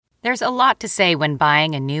There's a lot to say when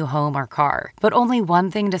buying a new home or car, but only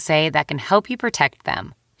one thing to say that can help you protect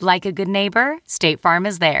them. Like a good neighbor, State Farm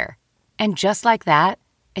is there. And just like that,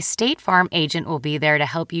 a State Farm agent will be there to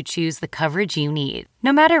help you choose the coverage you need,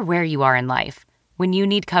 no matter where you are in life. When you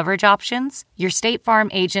need coverage options, your State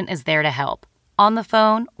Farm agent is there to help, on the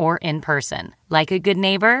phone or in person. Like a good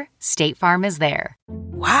neighbor, State Farm is there.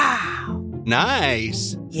 Wow.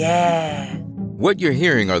 Nice. Yeah. What you're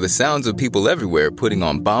hearing are the sounds of people everywhere putting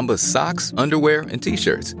on Bombas socks, underwear, and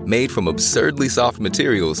T-shirts made from absurdly soft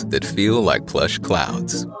materials that feel like plush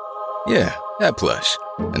clouds. Yeah, that plush.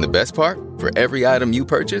 And the best part? For every item you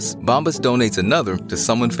purchase, Bombas donates another to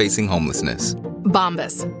someone facing homelessness.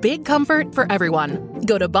 Bombas. Big comfort for everyone.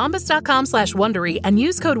 Go to bombas.com/Wondery and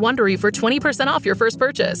use code Wondery for 20% off your first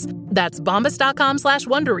purchase. That's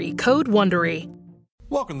bombas.com/Wondery. Code Wondery.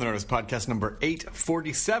 Welcome to the Nerdist Podcast number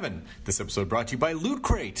 847. This episode brought to you by Loot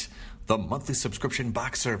Crate, the monthly subscription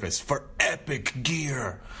box service for epic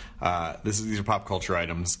gear. These are pop culture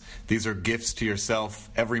items. These are gifts to yourself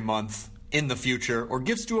every month in the future, or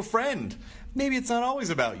gifts to a friend. Maybe it's not always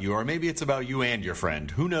about you, or maybe it's about you and your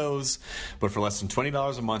friend. Who knows? But for less than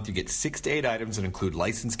 $20 a month, you get 6 to 8 items that include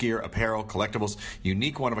licensed gear, apparel, collectibles,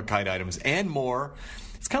 unique one-of-a-kind items, and more.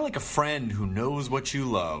 It's kind of like a friend who knows what you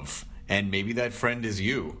love. And maybe that friend is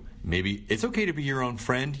you. Maybe it's okay to be your own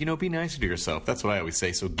friend. You know, be nicer to yourself. That's what I always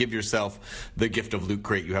say. So give yourself the gift of Loot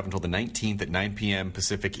Crate. You have until the 19th at 9 p.m.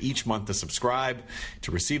 Pacific each month to subscribe,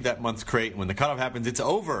 to receive that month's crate. And when the cutoff happens, it's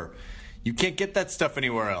over. You can't get that stuff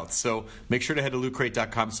anywhere else. So make sure to head to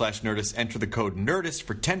lootcrate.com/Nerdist. Enter the code Nerdist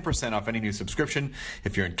for 10% off any new subscription.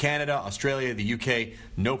 If you're in Canada, Australia, the UK,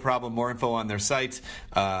 no problem. More info on their site.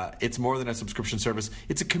 It's more than a subscription service.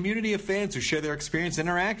 It's a community of fans who share their experience and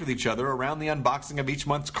interact with each other around the unboxing of each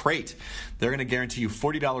month's crate. They're going to guarantee you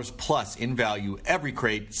 $40 plus in value every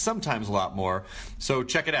crate, sometimes a lot more. So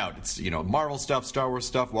check it out. It's, you know, Marvel stuff, Star Wars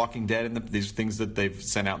stuff, Walking Dead, and these things that they've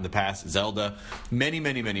sent out in the past, Zelda, many,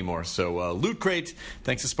 many, many more. So Loot Crate,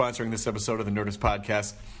 thanks for sponsoring this episode of the Nerdist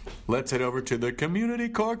Podcast. Let's head over to the community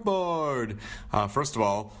corkboard. First of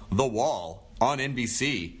all, The Wall on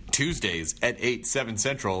NBC, Tuesdays at 8, 7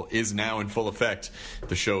 Central, is now in full effect.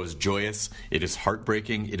 The show is joyous, it is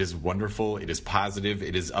heartbreaking, it is wonderful, it is positive,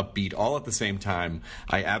 it is upbeat, all at the same time.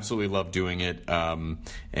 I absolutely love doing it.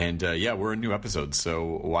 Yeah, we're in new episodes,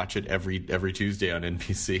 so watch it every Tuesday on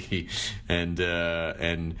NBC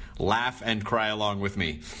and laugh and cry along with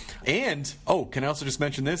me. And, can I also just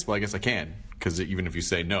mention this? Well, I guess I can, because even if you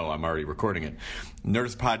say no, I'm already recording it.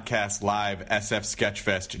 Nerdist Podcast Live SF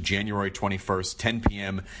Sketchfest, January 21st, 10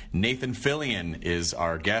 p.m. Nathan Fillion is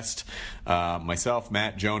our guest. Myself,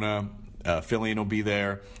 Matt, Jonah, Fillion will be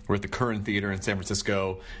there. We're at the Curran Theater in San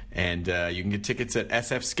Francisco, and you can get tickets at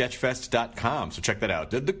sfsketchfest.com, so check that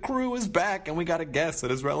out. The crew is back, and we got a guest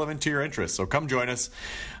that is relevant to your interests, so come join us.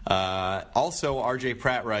 Also, RJ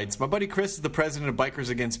Pratt writes, my buddy Chris is the president of Bikers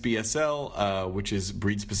Against BSL, which is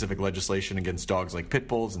breed-specific legislation against dogs like pit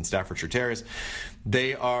bulls and Staffordshire Terriers.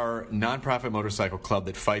 They are a nonprofit motorcycle club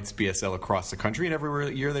that fights BSL across the country, and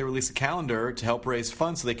every year they release a calendar to help raise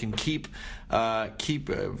funds so they can keep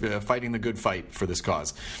fighting the good fight for this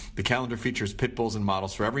cause. The calendar features pit bulls and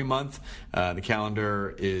models for every month. The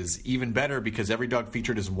calendar is even better because every dog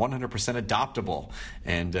featured is 100% adoptable.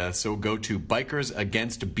 And so go to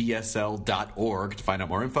bikersagainstbsl.org to find out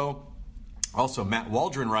more info. Also, Matt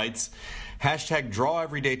Waldron writes,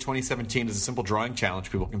 #DrawEveryday2017 is a simple drawing challenge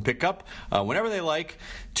people can pick up whenever they like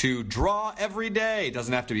to draw every day. It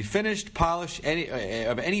doesn't have to be finished, polished,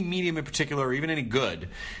 of any medium in particular, or even any good.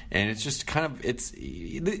 And it's just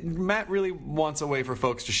Matt really wants a way for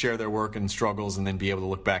folks to share their work and struggles and then be able to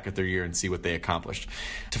look back at their year and see what they accomplished.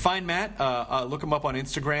 To find Matt, look him up on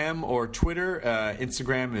Instagram or Twitter.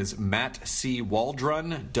 Instagram is Matt C.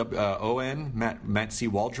 Waldron, O-N, Matt C.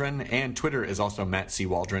 Waldron, and Twitter is also Matt C.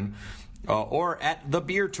 Waldron. Or at The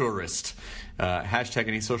Beer Tourist. Hashtag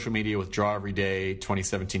any social media with Draw Every Day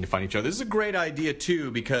 2017 to find each other. This is a great idea,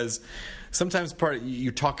 too, because sometimes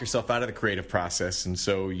you talk yourself out of the creative process, and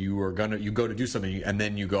so you go to do something, and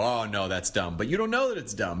then you go, oh, no, that's dumb. But you don't know that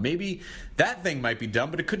it's dumb. Maybe that thing might be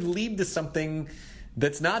dumb, but it could lead to something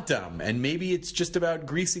that's not dumb, and maybe it's just about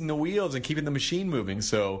greasing the wheels and keeping the machine moving.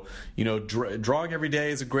 So, drawing every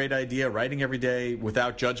day is a great idea. Writing every day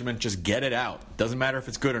without judgment, just get it out. Doesn't matter if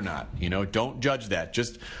it's good or not. Don't judge that.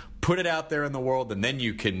 Just put it out there in the world, and then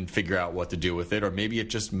you can figure out what to do with it. Or maybe it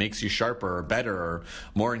just makes you sharper or better or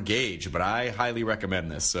more engaged. But I highly recommend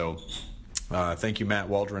this. So, thank you, Matt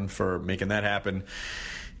Waldron, for making that happen.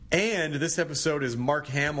 And this episode is Mark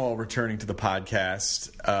Hamill returning to the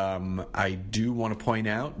podcast. I do want to point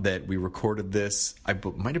out that we recorded this, I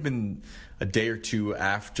a day or two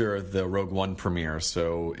after the Rogue One premiere,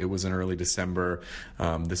 so it was in early December.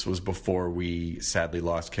 This was before we sadly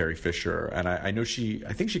lost Carrie Fisher, and I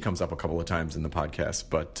think she comes up a couple of times in the podcast,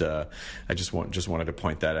 but I just wanted to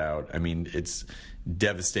point that out. I mean, it's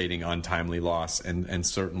devastating, untimely loss, and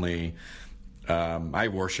certainly I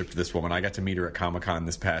worshipped this woman. I got to meet her at Comic-Con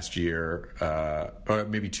this past year, or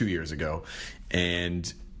maybe 2 years ago,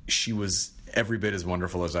 and she was every bit as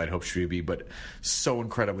wonderful as I'd hoped she would be, but so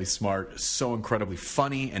incredibly smart, so incredibly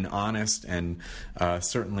funny and honest, and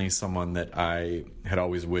certainly someone that I had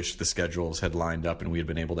always wished the schedules had lined up and we had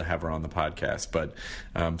been able to have her on the podcast, but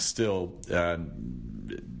still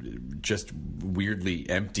just weirdly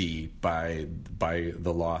empty by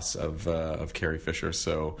the loss of Carrie Fisher.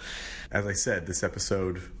 So, as I said, this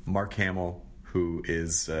episode, Mark Hamill, who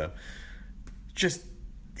is just...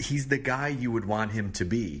 he's the guy you would want him to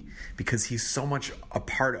be, because he's so much a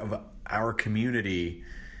part of our community,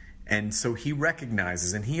 and so he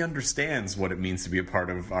recognizes and he understands what it means to be a part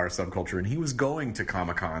of our subculture. And he was going to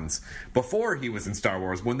Comic-Cons before he was in Star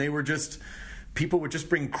Wars, when they were just... people would just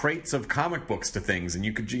bring crates of comic books to things, and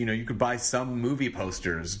you could buy some movie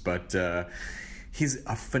posters, but he's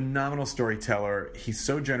a phenomenal storyteller. He's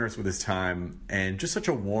so generous with his time and just such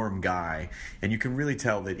a warm guy. And you can really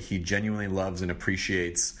tell that he genuinely loves and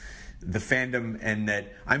appreciates the fandom, and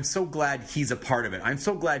that I'm so glad he's a part of it. I'm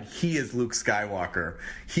so glad he is Luke Skywalker.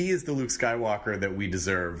 He is the Luke Skywalker that we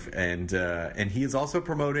deserve. And he is also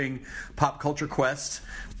promoting Pop Culture Quest,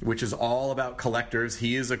 which is all about collectors.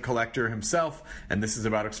 He is a collector himself, and this is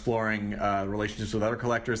about exploring relationships with other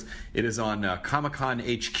collectors. It is on Comic-Con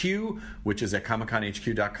HQ, which is at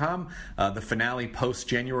comicconhq.com. The finale posts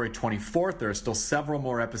January 24th. There are still several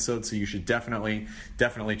more episodes, so you should definitely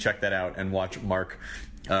check that out and watch Mark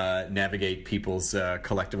navigate people's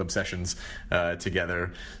collective obsessions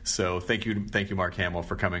together. So thank you, Mark Hamill,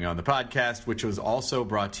 for coming on the podcast, which was also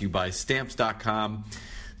brought to you by Stamps.com.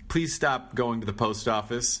 Please stop going to the post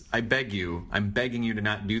office. I beg you. I'm begging you to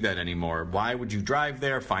not do that anymore. Why would you drive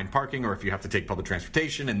there, find parking, or if you have to take public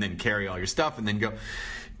transportation and then carry all your stuff and then go...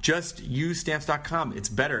 Just use Stamps.com. It's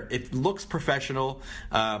better. It looks professional.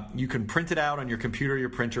 You can print it out on your computer, your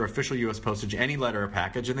printer, official U.S. postage, any letter or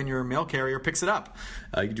package, and then your mail carrier picks it up.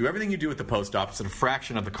 You do everything you do at the post office at a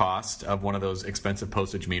fraction of the cost of one of those expensive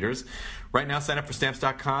postage meters. Right now, sign up for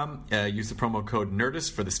Stamps.com. Use the promo code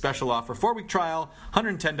Nerdist for the special offer. 4-week trial,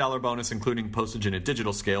 $110 bonus, including postage in a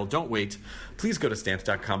digital scale. Don't wait. Please go to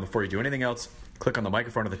Stamps.com before you do anything else. Click on the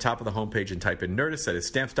microphone at the top of the homepage and type in Nerdist. That is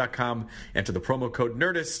Stamps.com. Enter the promo code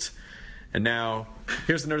Nerdist. And now,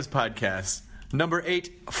 here's the Nerdist Podcast, number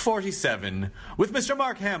 847, with Mr.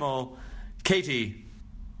 Mark Hamill. Katie,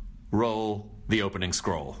 roll the opening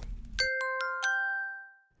scroll.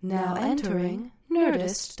 Now entering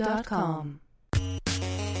Nerdist.com.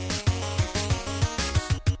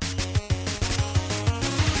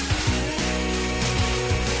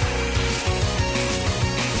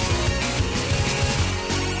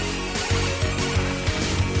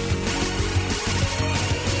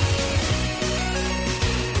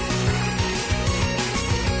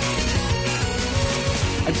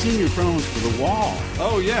 I've seen your phones for the wall.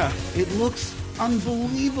 Oh, yeah. It looks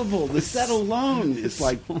unbelievable. The set alone is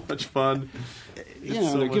like so much fun. You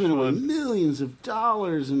know, they're giving away millions of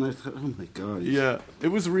dollars, and I thought, oh my god. Yeah, it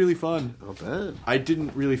was really fun. I'll bet. I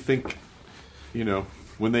didn't really think,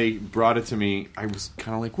 when they brought it to me, I was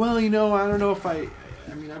kind of like, well, I don't know if I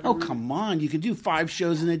come on! You could do 5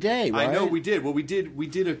 shows in a day, right? I know we did. Well, we did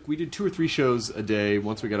 2 or 3 shows a day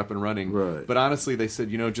once we got up and running. Right. But honestly, they said,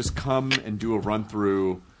 just come and do a run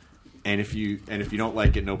through, and if you don't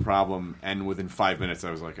like it, no problem. And within 5 minutes,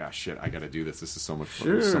 I was like, shit, I got to do this. This is so much fun.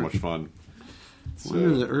 Sure. It was so much fun. One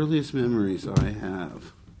of the earliest memories I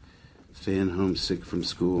have, staying home sick from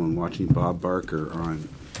school and watching Bob Barker on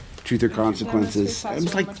Truth or Consequences. I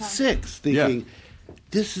was like 6, thinking,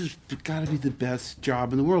 this has got to be the best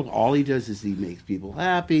job in the world. All he does is he makes people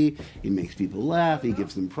happy, he makes people laugh, he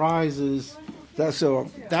gives them prizes. So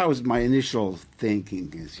that was my initial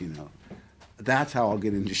thinking is, that's how I'll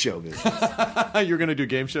get into show business. You're going to do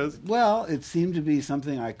game shows? Well, it seemed to be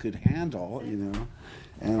something I could handle,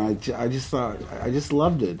 And I just thought, I just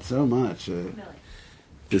loved it so much.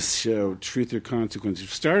 This show, Truth or Consequences,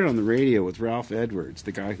 started on the radio with Ralph Edwards,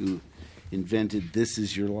 the guy who invented This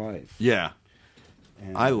Is Your Life. Yeah.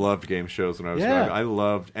 And I loved game shows when I was young. I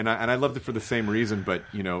loved it for the same reason, but,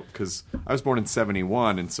 because I was born in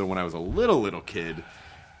 1971, and so when I was a little kid,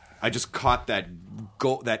 I just caught that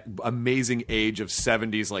that amazing age of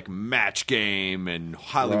 70s like Match Game and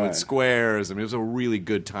Hollywood Squares. I mean, it was a really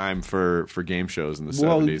good time for game shows in the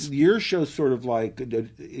 70s. Well, your show's sort of like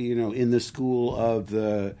in the school of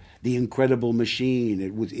the Incredible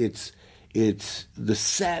Machine. It's the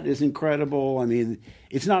set is incredible. I mean,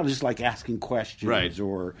 it's not just like asking questions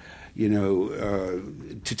or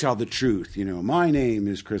to tell the truth. My name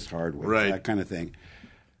is Chris Hardwick, that kind of thing.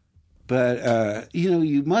 But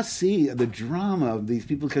you must see the drama of these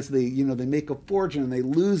people because they make a fortune and they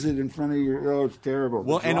lose it in front of your. Oh, it's terrible.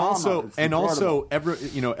 Well, and also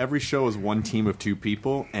every show is one team of two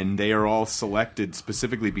people, and they are all selected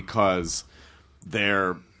specifically because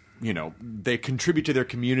they're they contribute to their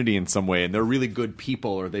community in some way, and they're really good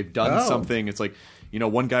people, or they've done something. It's like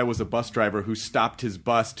one guy was a bus driver who stopped his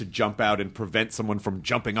bus to jump out and prevent someone from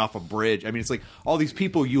jumping off a bridge. I mean, it's like all these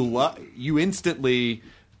people you instantly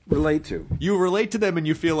relate to. You relate to them, and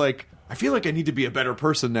you feel like I need to be a better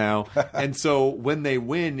person now. And so when they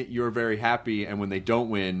win, you're very happy, and when they don't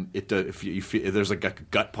win, it does. If you feel there's like a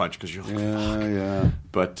gut punch because you're like, fuck. Yeah.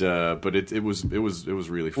 But it was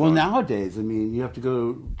really fun. Well, nowadays, I mean, you have to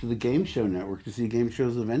go to the game show network to see game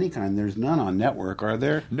shows of any kind. There's none on network, are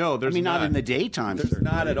there? No, there's. I mean, not in the daytime. There's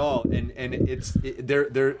not at all, and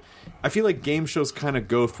they're. I feel like game shows kind of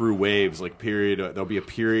go through waves. Like there'll be a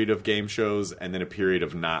period of game shows, and then a period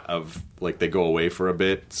of they go away for a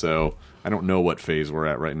bit. So I don't know what phase we're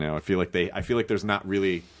at right now. I feel like there's not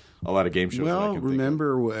really a lot of game shows. Well,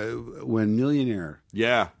 remember when Millionaire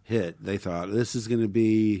hit? They thought this is going to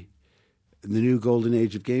be the new golden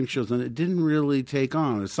age of game shows, and it didn't really take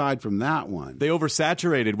on. Aside from that one, they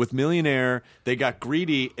oversaturated with Millionaire. They got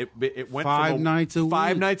greedy. It went five nights a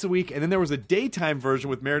week, and then there was a daytime version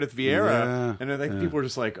with Meredith Vieira, and I think people were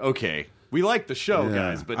just like, okay, we like the show,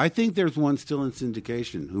 guys. But I think there's one still in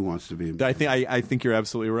syndication. Who Wants to Be? I think you're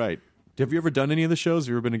absolutely right. Have you ever done any of the shows? Have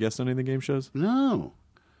you ever been a guest on any of the game shows? No,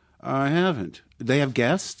 I haven't. They have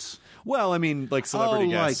guests. Well, I mean, like celebrity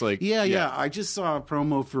guests. Yeah. I just saw a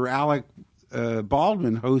promo for Alec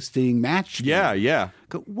Baldwin hosting Match Game. Yeah.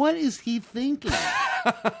 What is he thinking? You've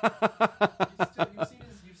seen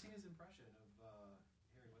his impression of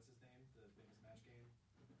Harry, what's his name? The famous Match Game.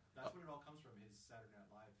 That's what it all comes from, his Saturday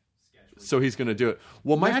Night Live sketch. So he's going to do it.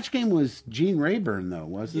 Well, Match Game was Gene Rayburn, though,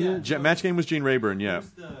 wasn't it? Match Game was Gene Rayburn, yeah.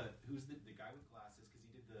 Who's the guy with glasses?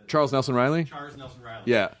 Because he did the Charles Nelson Reilly.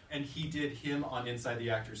 Yeah, and he did him on Inside the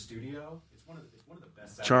Actors Studio. It's one of the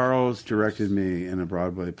best. Charles directed me in a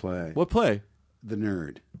Broadway play. What play? The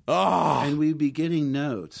Nerd. Oh, and we'd be getting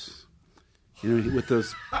notes, with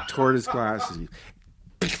those tortoise glasses.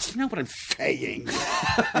 But you know what I'm saying?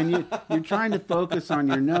 And you're trying to focus on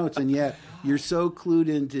your notes, and yet you're so clued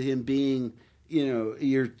into him being,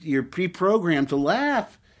 you're pre-programmed to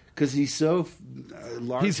laugh because he's so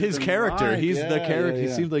large. He's his character. Life. He's the character. Yeah.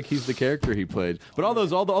 He seemed like he's the character he played. But all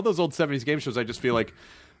those old 70s game shows, I just feel like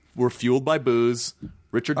were fueled by booze.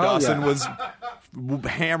 Richard Dawson was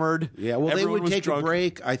hammered. Yeah, well, Everyone they would take drunk. a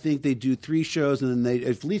break. I think they do 3 shows, and then they,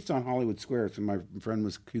 at least on Hollywood Square, so my friend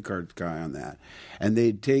was cue card guy on that, and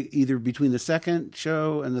they'd take either between the second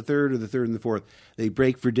show and the third, or the third and the fourth, they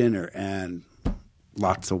break for dinner, and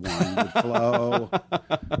lots of wine would flow.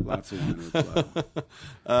 Lots of wine would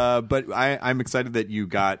flow. But I'm excited that you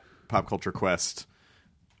got Pop Culture Quest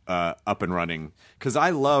up and running, because I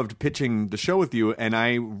loved pitching the show with you, and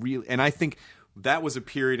I think that was a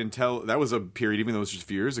period even though it was just a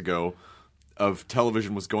few years ago, of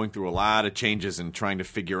television was going through a lot of changes and trying to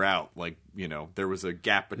figure out, there was a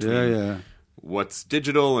gap between what's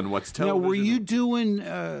digital and what's television. Now, were you doing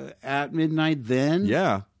At Midnight then?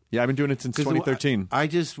 Yeah, I've been doing it since 2013. I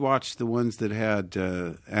just watched the ones that had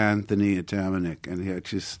Anthony Atamanuik, and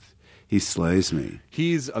he slays me.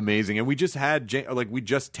 He's amazing, and we just had we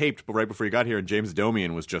just taped, but right before he got here, and James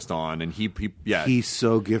Domian was just on, and he's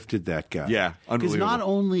so gifted, that guy. Yeah, unbelievable. Because not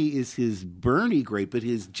only is his Bernie great, but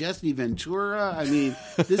his Jesse Ventura. I mean,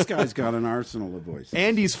 this guy's got an arsenal of voices,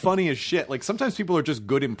 and he's funny as shit. Like, sometimes people are just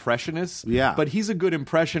good impressionists. Yeah, but he's a good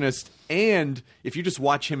impressionist, and if you just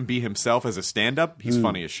watch him be himself as a stand-up, he's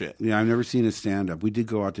funny as shit. Yeah, I've never seen a stand-up. We did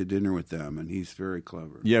go out to dinner with them, and he's very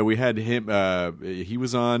clever. Yeah, we had him. He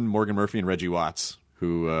was on Morgan Murphy and Reggie Watts,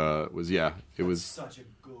 who was such a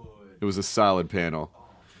good. It was a solid panel.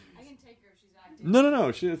 I can take her if she's acting. No.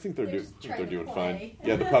 I think they're doing fine.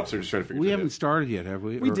 Yeah, the pups are just trying to figure. We haven't started yet, have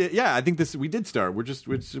we? We did. Yeah, I think we did start. We're just.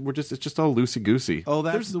 It's just all loosey goosey. Oh,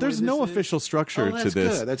 there's no official structure to this.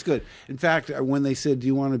 Good. That's good. In fact, when they said, "Do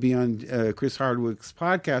you want to be on Chris Hardwick's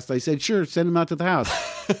podcast?" I said, "Sure, send him out to the house."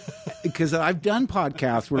 Because I've done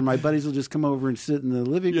podcasts where my buddies will just come over and sit in the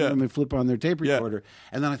living room and flip on their tape recorder,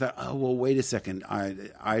 and then I thought, "Oh, well, wait a second,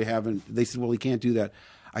 I haven't." They said, "Well, he can't do that."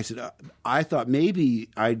 I said, I thought maybe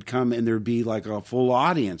I'd come and there'd be like a full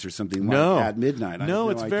audience or something at midnight. No,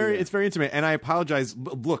 it's very intimate. And I apologize.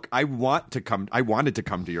 Look, I wanted to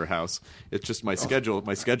come to your house. It's just my schedule.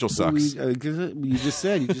 My schedule sucks. You just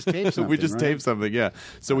said you just taped something. We just taped something. Yeah.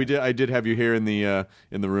 So we did. I did have you here in the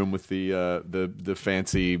room with the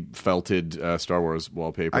fancy felted Star Wars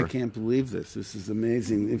wallpaper. I can't believe this. This is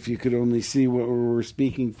amazing. If you could only see what we're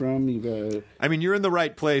speaking from. I mean, you're in the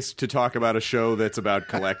right place to talk about a show that's about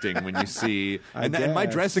collecting when you see and my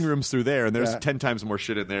dressing room's through there, and there's 10 times more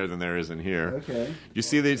shit in there than there is in here. Okay. You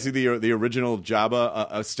see the original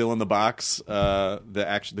Jabba still in the box, the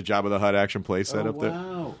Jabba the Hutt action play set up there.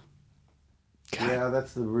 Wow. Yeah,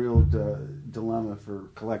 that's the real dilemma for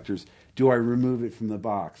collectors. Do I remove it from the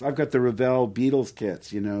box? I've got the Revell Beatles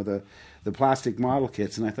kits, the plastic model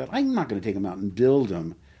kits, and I thought I'm not going to take them out and build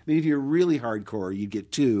them. I mean, if you're really hardcore, you'd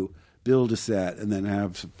get 2. Build a set and then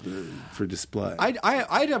have for display.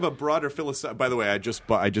 I'd have a broader philosophy. By the way, I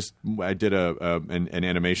did an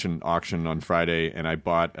animation auction on Friday, and I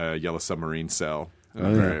bought a Yellow Submarine cell.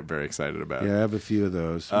 I'm very, very excited about it. Yeah, I have a few of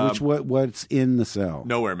those. What's in the cell?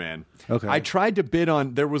 Nowhere, man. Okay. I tried to bid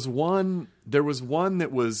on. There was one that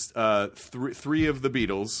was 3 of the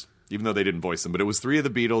Beatles. Even though they didn't voice them, but it was 3 of the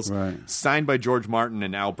Beatles, signed by George Martin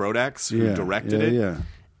and Al Brodax, who directed it. Yeah.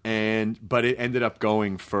 But it ended up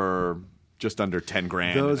going for just under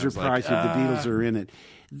 $10,000. Those are pricey. The Beatles are in it.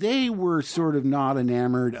 They were sort of not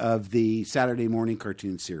enamored of the Saturday morning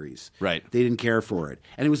cartoon series. Right. They didn't care for it.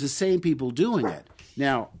 And it was the same people doing it.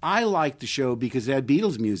 Now, I liked the show because it had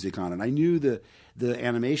Beatles music on it. I knew the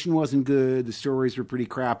animation wasn't good. The stories were pretty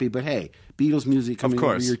crappy. But hey, Beatles music coming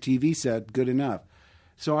over your TV set, good enough.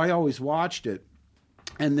 So I always watched it.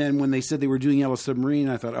 And then when they said they were doing Yellow Submarine,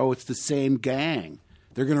 I thought, oh, it's the same gang.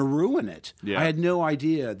 They're going to ruin it. Yeah. I had no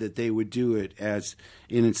idea that they would do it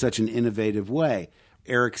in such an innovative way.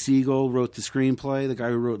 Eric Siegel wrote the screenplay, the guy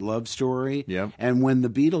who wrote Love Story. Yep. And when the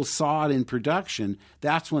Beatles saw it in production,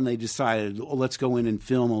 that's when they decided, let's go in and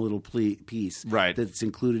film a little piece that's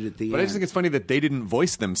included at the end. But I just think it's funny that they didn't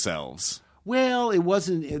voice themselves. Well, it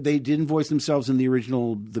wasn't. They didn't voice themselves in the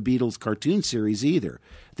Beatles cartoon series either.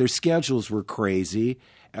 Their schedules were crazy.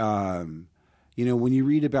 When you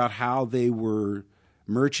read about how they were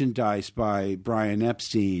merchandised by Brian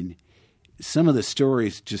Epstein, some of the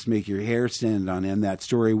stories just make your hair stand on end. That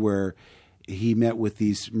story where he met with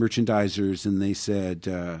these merchandisers and they said,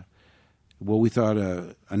 well, we thought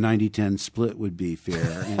a 90-10 split would be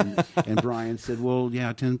fair. And Brian said, well,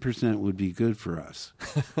 yeah, 10% would be good for us.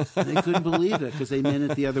 And they couldn't believe it because they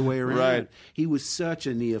meant it the other way around. Right. He was such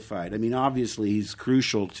a neophyte. I mean, obviously he's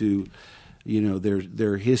crucial to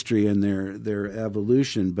their history and their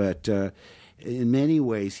evolution, but in many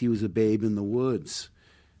ways, he was a babe in the woods.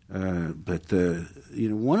 That's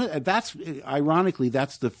ironically,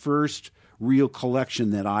 that's the first real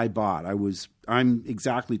collection that I bought. I'm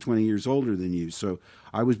exactly 20 years older than you, so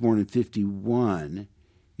I was born in 51.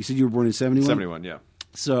 You said you were born in 71? 71, yeah.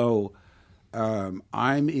 So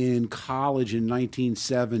I'm in college in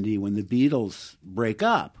 1970 when the Beatles break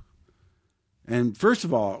up. And first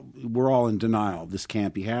of all, we're all in denial. This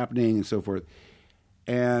can't be happening and so forth.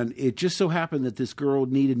 And it just so happened that this girl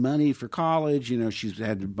needed money for college. She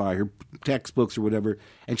had to buy her textbooks or whatever.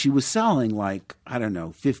 And she was selling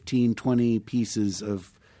 15, 20 pieces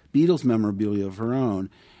of Beatles memorabilia of her own.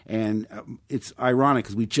 And it's ironic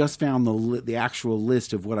because we just found the actual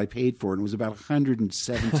list of what I paid for it. And it was about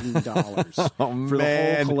 $117 for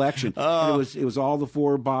the whole collection. Oh. It was all the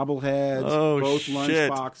 4 bobbleheads, both lunch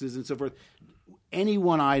boxes and so forth. Any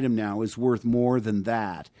one item now is worth more than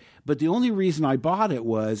that. But the only reason I bought it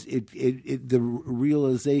was the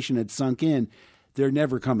realization had sunk in. They're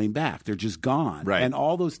never coming back. They're just gone. Right. And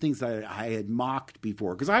all those things that I had mocked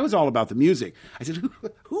before, because I was all about the music. I said,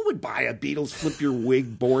 who would buy a Beatles Flip Your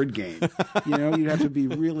Wig board game? You'd have to be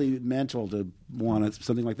really mental to want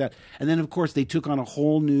something like that. And then, of course, they took on a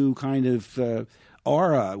whole new kind of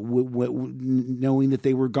aura, knowing that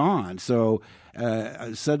they were gone. So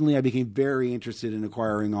suddenly I became very interested in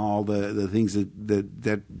acquiring all the things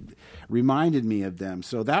that reminded me of them.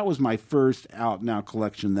 So that was my first out-and-out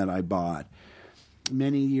collection that I bought.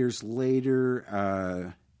 Many years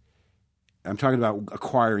later, I'm talking about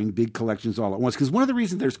acquiring big collections all at once. Because one of the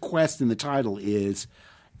reasons there's Quest in the title is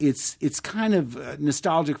it's kind of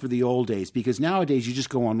nostalgic for the old days, because nowadays you just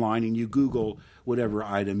go online and you Google whatever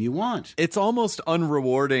item you want. It's almost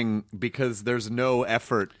unrewarding because there's no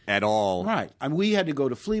effort at all. Right. I mean, we had to go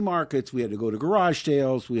to flea markets. We had to go to garage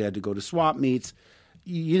sales. We had to go to swap meets.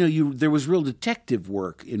 There was real detective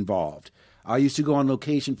work involved. I used to go on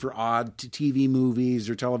location for odd TV movies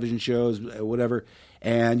or television shows, whatever,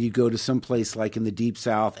 and you'd go to some place like in the Deep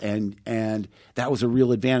South, and that was a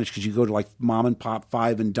real advantage because you go to like mom and pop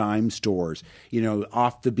 5 and dime stores,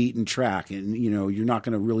 off the beaten track, and you're not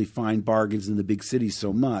going to really find bargains in the big cities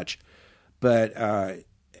so much, but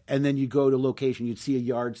and then you go to location, you'd see a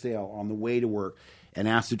yard sale on the way to work, and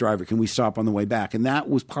ask the driver, can we stop on the way back? And that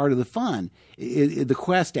was part of the fun, the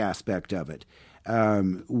Quest aspect of it.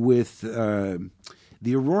 With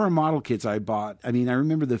the Aurora model kits I bought, I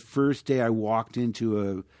remember the first day I walked into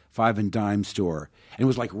a 5 and dime store, and it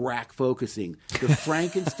was like rack focusing the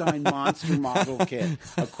Frankenstein monster model kit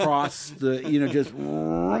across the, just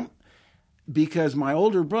because my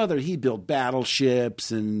older brother, he built battleships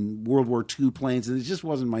and World War II planes, and it just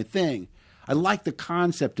wasn't my thing. I liked the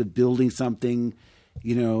concept of building something,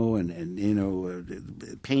 and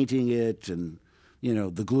painting it, and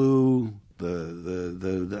the glue,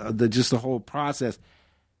 the just the whole process,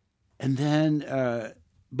 and then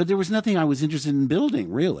but there was nothing I was interested in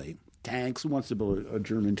building, really. Tanks. Who wants to build a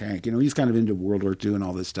German tank? He's kind of into World War II and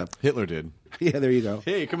all this stuff. Hitler did. Yeah, there you go.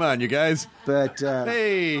 Hey, come on, you guys. But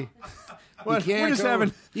hey. What? We're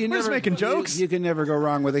just making jokes. You can never go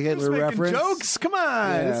wrong with a Hitler reference. Jokes? Come on.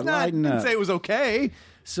 Yeah, it's not. Didn't say it was okay.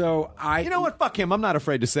 So You know what? Fuck him. I'm not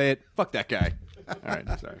afraid to say it. Fuck that guy. All right.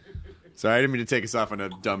 Sorry. Sorry, I didn't mean to take us off on a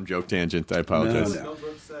dumb joke tangent. I apologize. No. Mel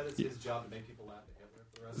Brooks said it's his job to make people laugh at Hitler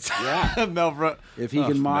for the rest of Yeah. Mel Brooks. If he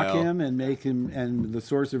can mock him and make him and the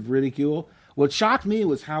source of ridicule. What shocked me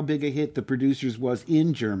was how big a hit the Producers was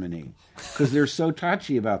in Germany, because they're so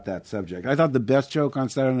touchy about that subject. I thought the best joke on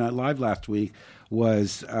Saturday Night Live last week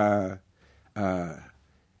was it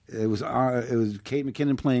was Kate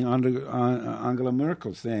McKinnon playing Angela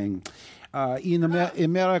Merkel saying, in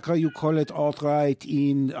America you call it alt-right,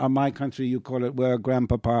 in my country you call it why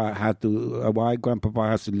Grandpapa has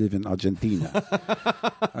to live in Argentina.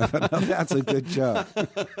 I thought, that's a good joke.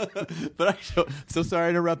 But so sorry I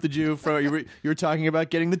interrupted you. You were talking about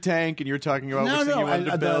getting the tank, and you were talking about what you wanted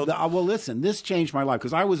to build. Well, listen, this changed my life,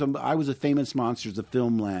 because I was a Famous Monsters of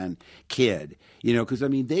Filmland kid, because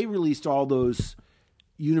they released all those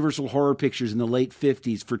Universal horror pictures in the late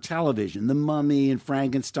 50s for television, The Mummy and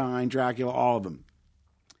Frankenstein, Dracula, all of them.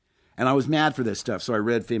 And I was mad for this stuff, so I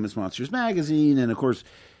read Famous Monsters magazine, and of course,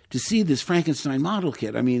 to see this Frankenstein model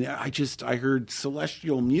kit, I heard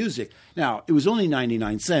celestial music. Now, it was only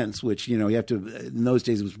 99 cents, which, you have to, in those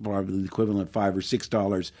days it was probably the equivalent of $5 or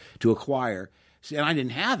 $6 to acquire. And I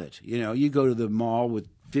didn't have it. You go to the mall with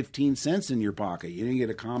 15 cents in your pocket. You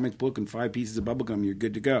get a comic book and 5 pieces of bubblegum, you're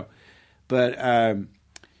good to go. But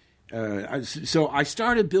so I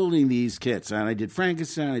started building these kits, and I did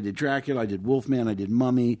Frankenstein, I did Dracula, I did Wolfman, I did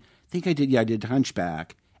Mummy. I did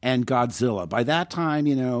Hunchback and Godzilla. By that time,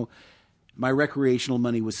 my recreational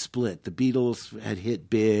money was split. The Beatles had hit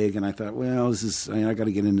big, and I thought, well, I got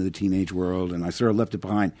to get into the teenage world, and I sort of left it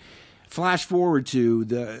behind. Flash forward to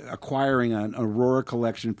acquiring an Aurora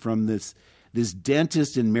collection from this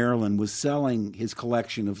dentist in Maryland was selling his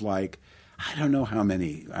collection of I don't know how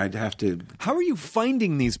many. I'd have to. How are you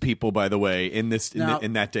finding these people, by the way, in that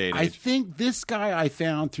day and age? I think this guy I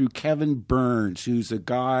found through Kevin Burns, who's a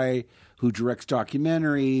guy who directs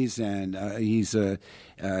documentaries, and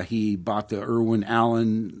he bought the Irwin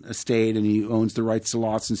Allen estate, and he owns the rights to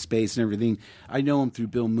Lost in Space and everything. I know him through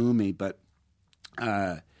Bill Mooney, but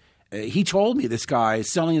he told me this guy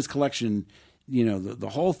is selling his collection. The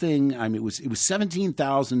whole thing. It was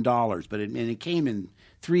 $17,000, but it came in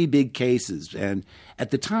 3 big cases, and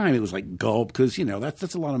at the time it was like gulp, because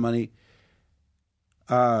that's a lot of money.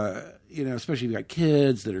 Especially if you got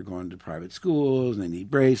kids that are going to private schools and they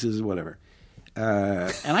need braces or whatever.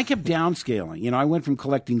 And I kept downscaling. I went from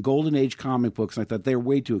collecting Golden Age comic books, and I thought they're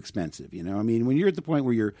way too expensive. When you're at the point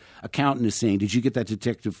where your accountant is saying, "Did you get that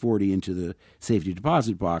Detective 40 into the safety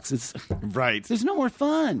deposit box?" It's right. There's no more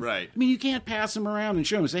fun. Right. You can't pass them around and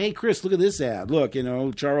show them. Say, "Hey, Chris, look at this ad. Look,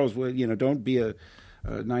 Charles, don't be a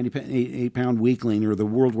 98-pound weakling," or the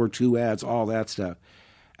World War II ads, all that stuff.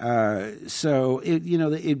 So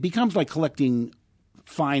it becomes like collecting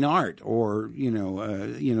fine art, or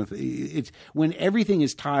it's when everything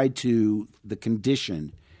is tied to the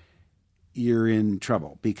condition, you're in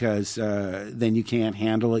trouble, because then you can't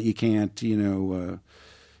handle it. You can't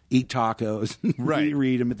eat tacos, Right.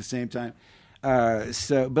 read them at the same time.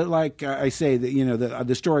 But like I say, that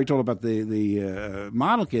the story I told about the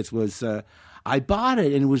model kits was I bought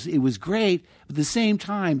it and it was great. But at the same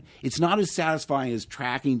time, it's not as satisfying as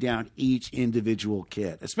tracking down each individual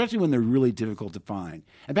kit, especially when they're really difficult to find.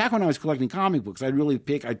 And back when I was collecting comic books,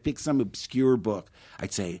 I'd pick some obscure book.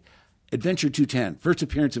 I'd say Adventure 210, first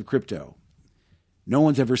appearance of Crypto. No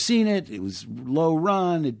one's ever seen it. It was low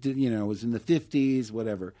run. It was in the 50s,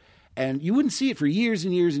 whatever. And you wouldn't see it for years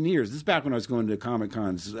and years and years. This is back when I was going to Comic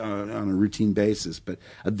Cons on a routine basis. But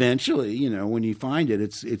eventually, when you find it,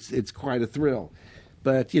 it's quite a thrill.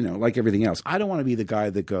 But like everything else, I don't want to be the guy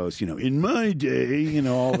that goes, in my day,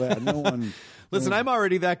 all that. No one. Listen, I'm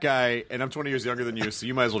already that guy, and I'm 20 years younger than you, so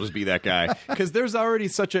you might as well just be that guy. Because there's already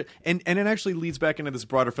such a... And it actually leads back into this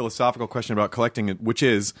broader philosophical question about collecting, which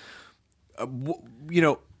is,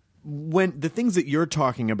 when the things that you're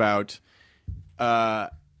talking about...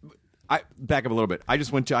 I back up a little bit. I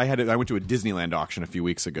went to a Disneyland auction a few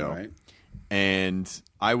weeks ago, right. And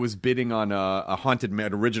I was bidding on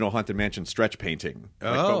an original Haunted Mansion stretch painting,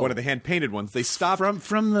 but one of the hand painted ones. They stopped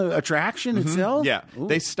from the attraction itself. Yeah, Ooh.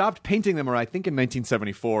 They stopped painting them, I think in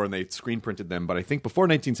 1974, and they screen printed them. But I think before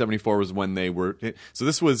 1974 was when they were. So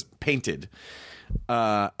this was painted,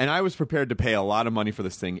 and I was prepared to pay a lot of money for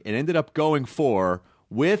this thing. It ended up going for.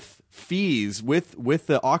 With fees, with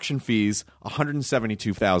the auction fees,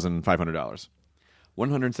 $172,500.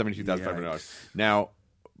 $172,500. Now,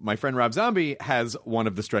 my friend Rob Zombie has one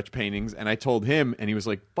of the stretch paintings, and I told him, and he was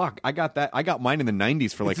like, "Fuck, I got that. I got mine in the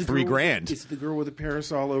 '90s for like $3,000." It's the girl with the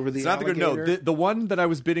parasol over the. It's not the girl. No, the one that I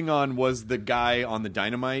was bidding on was the guy on the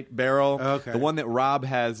dynamite barrel. Okay. The one that Rob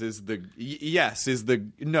has is I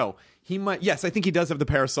think he does have the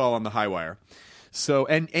parasol on the high wire. So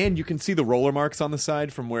and you can see the roller marks on the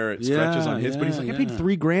side from where it stretches on his. But he's like, I paid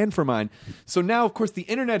 $3,000 for mine. So now, of course, the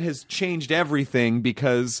internet has changed everything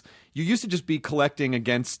because you used to just be collecting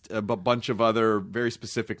against a bunch of other very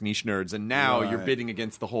specific niche nerds, and now you're bidding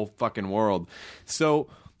against the whole fucking world. So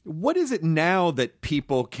what is it now that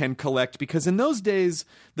people can collect? Because in those days,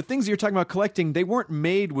 the things you're talking about collecting, they weren't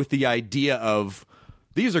made with the idea of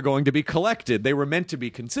these are going to be collected. They were meant to be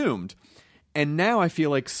consumed. And now I feel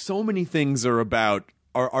like so many things are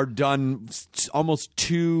done almost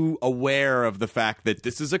too aware of the fact that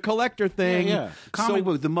this is a collector thing. Yeah. Comic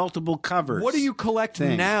book, the multiple covers. What do you collect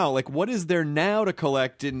now? Like, what is there now to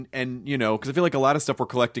collect? And because I feel like a lot of stuff we're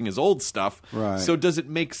collecting is old stuff. Right. So does it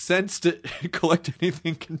make sense to collect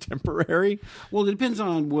anything contemporary? Well, it depends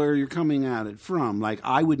on where you're coming at it from. Like,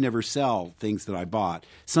 I would never sell things that I bought.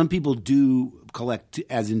 Some people do collect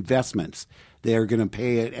as investments. They're going to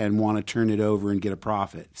pay it and want to turn it over and get a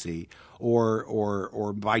profit, see?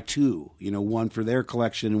 Or buy two, one for their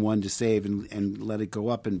collection and one to save and let it go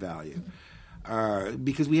up in value.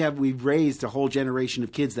 Because we've raised a whole generation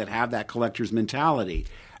of kids that have that collector's mentality.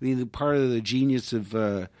 I mean, part of the genius of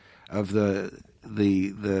the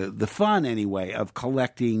fun, anyway, of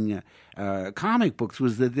collecting comic books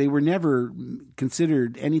was that they were never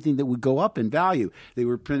considered anything that would go up in value. They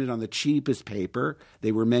were printed on the cheapest paper.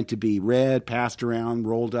 They were meant to be read, passed around,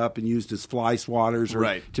 rolled up, and used as fly swatters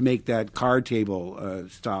or to make that card table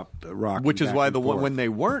stop rocking. Which is why when they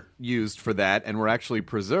weren't used for that and were actually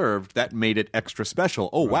preserved, that made it extra special.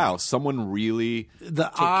 Oh, wow, someone really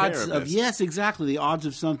the odds of yes, exactly. The odds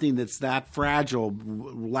of something that's that fragile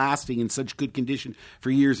lasting in such good condition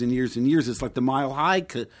for years and years and years. It's like the Mile High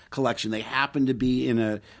collection. They happened to be in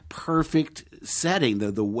a perfect setting.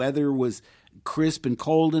 The weather was crisp and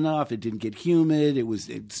cold enough. It didn't get humid. It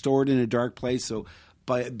was stored in a dark place. So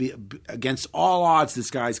against all odds,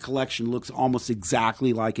 this guy's collection looks almost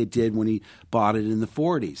exactly like it did when he bought it in the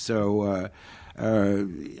 40s. So,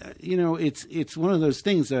 it's one of those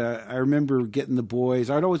things. I remember getting the boys.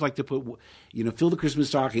 I'd always like to put, fill the Christmas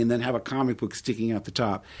stocking and then have a comic book sticking out the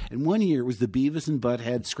top. And one year it was the Beavis and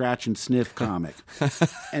Butthead Scratch and Sniff comic,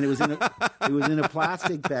 and it was in a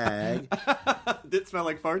plastic bag. Did it smell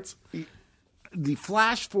like farts? The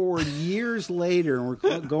flash forward years later, and we're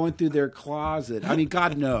going through their closet. I mean,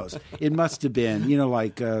 God knows. It must have been,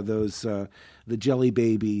 like those, the Jelly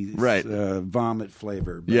Babies vomit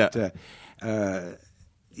flavor. But,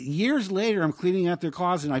 years later, I'm cleaning out their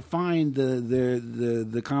closet, and I find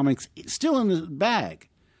the comics still in the bag.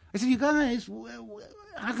 I said, "You guys,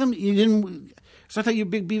 how come you didn't?" So I thought you were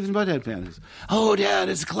big Beavis and Butthead fans. Oh, Dad,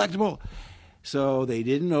 it's a collectible. So they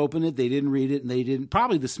didn't open it, they didn't read it, and they didn't.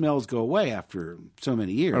 Probably the smells go away after so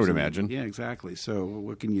many years. I would imagine. Yeah, exactly. So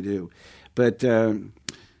what can you do? But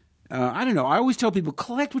I don't know. I always tell people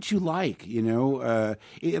collect what you like.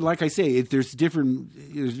 Like I say, if there's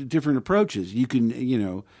different approaches. You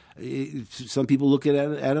can, some people look at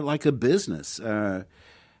it like a business.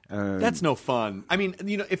 That's no fun. I mean,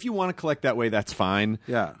 if you want to collect that way, that's fine.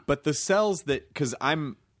 Yeah. But the cells because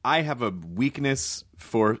I have a weakness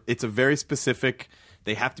for it's a very specific.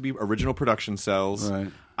 They have to be original production cells. Right.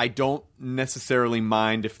 I don't necessarily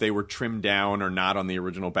mind if they were trimmed down or not on the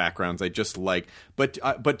original backgrounds. I just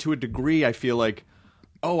but to a degree, I feel like,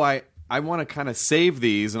 I want to kind of save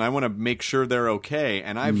these and I want to make sure they're okay.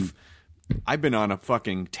 And I've been on a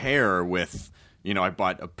fucking tear with. I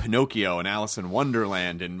bought a Pinocchio and Alice in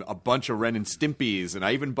Wonderland and a bunch of Ren and Stimpies, and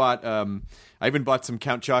I even bought some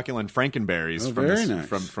Count Chocula and Frankenberries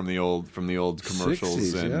from the old commercials.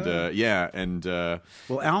 60s,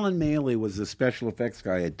 well, Alan Maley was a special effects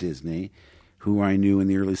guy at Disney, who I knew in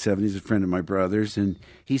the early 70s, a friend of my brother's, and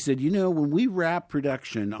he said, when we wrapped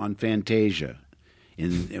production on Fantasia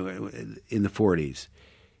in the 40s,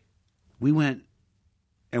 we went.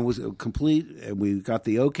 And was complete, and we got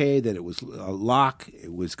the okay that it was a lock.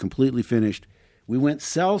 It was completely finished. We went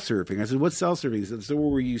cell surfing. I said, "What's cell surfing?" He said, "So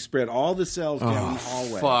where you spread all the cells down the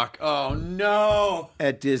hallway." Fuck! Oh no!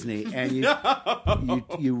 At Disney, and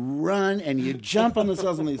you run and you jump on the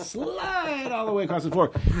cells and they slide all the way across the floor,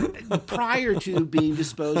 prior to being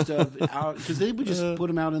disposed of out because they would just put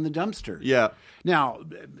them out in the dumpster. Yeah. Now,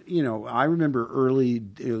 I remember early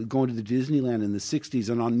going to the Disneyland in the 60s,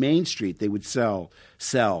 and on Main Street they would sell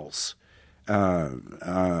cells.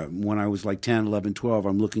 When I was like 10, 11, 12,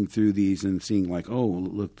 I'm looking through these and seeing like, oh,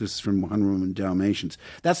 look, this is from 101 and Dalmatians.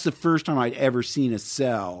 That's the first time I'd ever seen a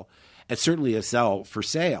cell, certainly a cell for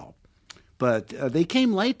sale. But they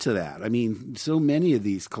came late to that. I mean, so many of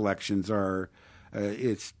these collections are,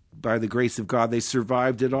 it's by the grace of God, they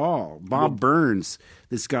survived it all. Bob Burns,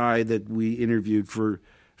 this guy that we interviewed for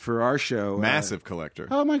our show. Massive collector.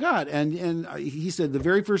 Oh, my God. And he said the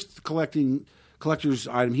very first collector's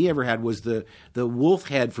item he ever had was the wolf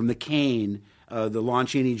head from the cane, the Lon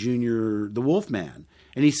Chaney Jr., the Wolfman.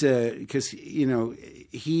 And he said, because,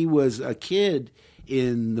 he was a kid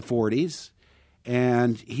in the 40s,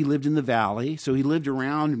 and he lived in the Valley, so he lived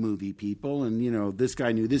around movie people, and, this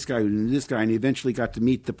guy knew this guy who knew this guy, and he eventually got to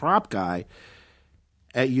meet the prop guy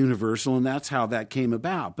at Universal, and that's how that came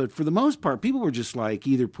about. But for the most part, people were just like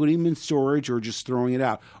either putting them in storage or just throwing it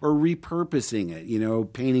out or repurposing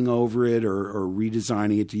it, painting over it or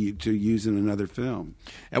redesigning it to use in another film.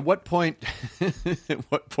 At what point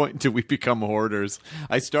do we become hoarders?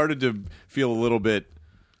 I started to feel a little bit.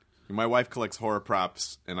 My wife collects horror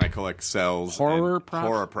props, and I collect cells. Horror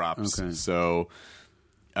props. Okay. So,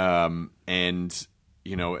 at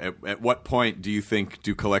what point do you think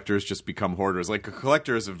do collectors just become hoarders? Like a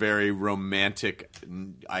collector is a very romantic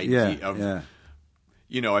idea of, I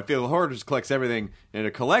feel a hoarder collects everything, and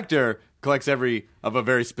a collector collects of a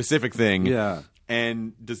very specific thing. Yeah.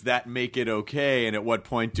 And does that make it okay? And at what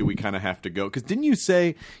point do we kind of have to go? Because didn't you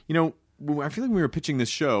say, I feel like we were pitching this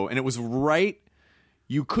show, and it was right.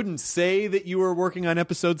 You couldn't say that you were working on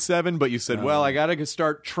episode 7, but you said, well, I got to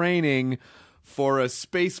start training for a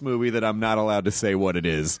space movie that I'm not allowed to say what it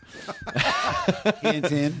is. Hint,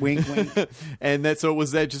 hint, wink, wink. And so it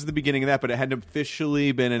was just the beginning of that, but it hadn't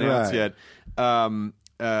officially been announced yet.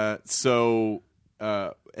 So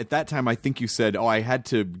at that time, I think you said,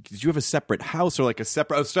 did you have a separate house or like a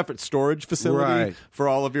separate storage facility for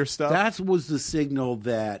all of your stuff? That was the signal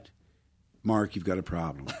that, Mark, you've got a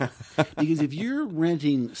problem. Because if you're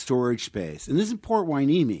renting storage space, and this is Port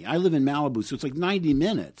Hueneme, I live in Malibu, so it's like 90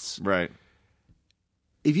 minutes. Right.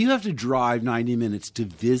 If you have to drive 90 minutes to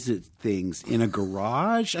visit things in a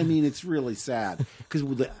garage, I mean, it's really sad. Because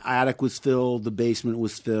the attic was filled, the basement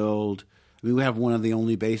was filled. I mean, we have one of the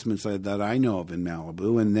only basements that I know of in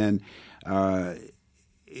Malibu. And then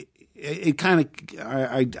it kind of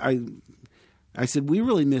I said, we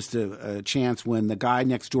really missed a chance when the guy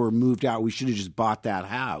next door moved out. We should have just bought that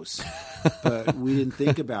house. But we didn't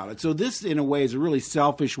think about it. So this, in a way, is a really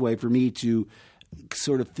selfish way for me to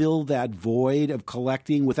sort of fill that void of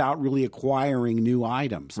collecting without really acquiring new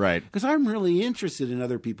items. Right. Because I'm really interested in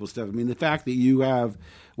other people's stuff. I mean, the fact that you have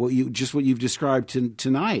what you've described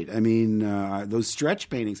tonight. I mean, those stretch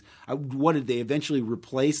paintings. What did they eventually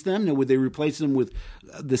replace them? Now, would they replace them with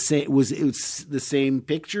the same? Was it the same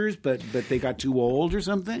pictures, but they got too old or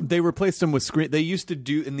something? They replaced them with screen. They used to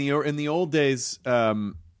do in the old days.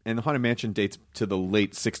 And the Haunted Mansion dates to the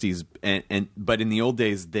late '60s, but in the old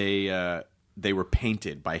days they were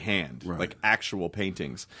painted by hand, like actual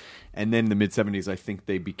paintings. And then in the mid-'70s, I think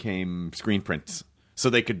they became screen prints. so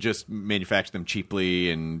they could just manufacture them cheaply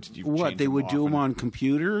and what they would do them on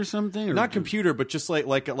computer or something, or not computer, but just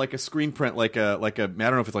like a screen print, like a I don't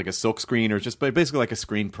know if it's like a silk screen or just, but basically like a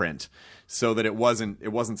screen print, so that it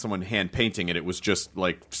wasn't someone hand painting it. It was just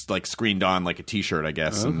like screened on like a T-shirt, I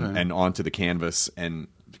guess, and onto the canvas, and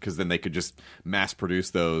because then they could just mass produce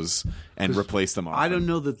those and replace them. I don't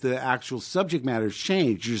know that the actual subject matter has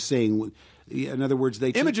changed. You're saying. In other words,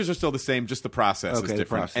 images are still the same, just the process is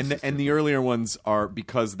different. And the earlier ones are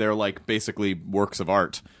because they're like basically works of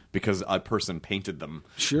art because a person painted them.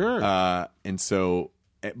 Sure. And so,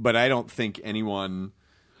 but I don't think anyone.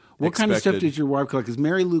 What kind of stuff did your wife collect? Because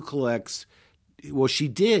Mary Lou collects. Well, she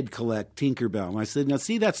did collect Tinkerbell, and I said, "Now,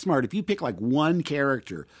 see, that's smart. If you pick like one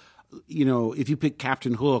character." You know, if you pick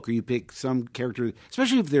Captain Hook or you pick some character,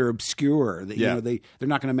 especially if they're obscure, you know, they're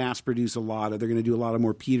not going to mass produce a lot, or they're going to do a lot of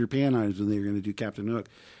more Peter Pan items than they're going to do Captain Hook.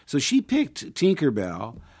 So she picked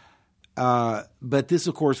Tinkerbell, but this,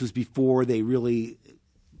 of course, was before they really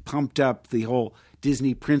pumped up the whole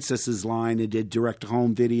Disney princesses line and did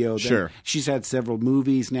direct-to-home video. Sure. Then she's had several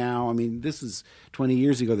movies now. I mean, this is 20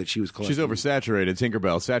 years ago that she was collecting. She's oversaturated,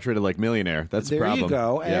 Tinkerbell, saturated like Millionaire. That's the problem. There you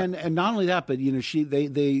go. Yeah. And not only that, but you know, she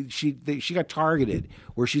got targeted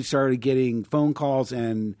where she started getting phone calls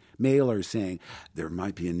and mailers saying there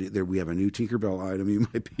might be we have a new Tinkerbell item you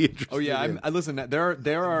might be interested. Oh yeah, in. Listen,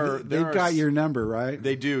 they've got your number, right?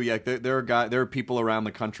 They do. Yeah, there are people around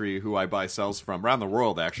the country who I buy cells from, around the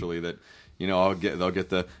world actually, that. You know, they'll get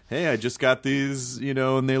the, hey, I just got these, you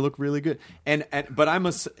know, and they look really good.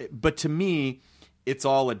 But to me, it's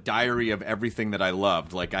all a diary of everything that I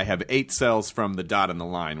loved. Like I have 8 cells from The Dot and the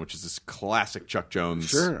Line, which is this classic Chuck Jones.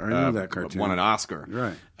 Sure, I know that cartoon. Won an Oscar.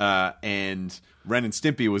 Right. And Ren and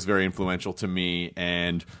Stimpy was very influential to me,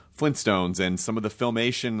 and Flintstones, and some of the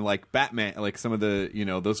Filmation, like Batman, like some of the, you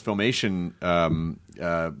know, those Filmation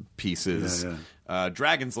pieces. Yeah.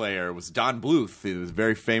 Dragon's Lair was Don Bluth. It was a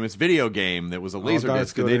very famous video game that was a laser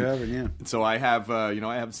disc. So I have,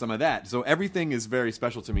 I have some of that. So everything is very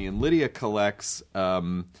special to me. And Lydia collects.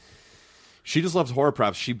 She just loves horror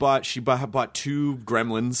props. She bought 2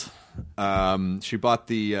 Gremlins. She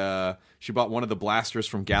bought one of the blasters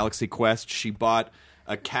from Galaxy Quest. She bought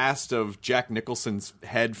a cast of Jack Nicholson's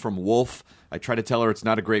head from Wolf. I try to tell her it's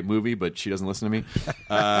not a great movie, but she doesn't listen to me.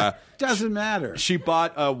 Doesn't matter. She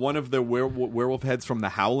bought one of the werewolf heads from The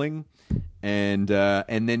Howling, and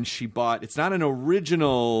then she bought. It's not an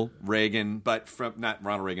original Reagan, but from not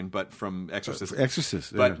Ronald Reagan, but from Exorcist.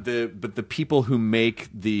 Exorcist. But the people who make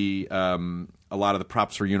the a lot of the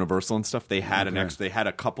props for Universal and stuff, they had they had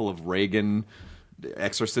a couple of Reagan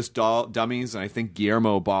Exorcist dummies, and I think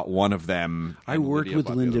Guillermo bought one of them. I worked with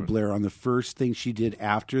Linda Blair on the first thing she did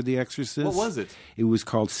after The Exorcist. What was it? It was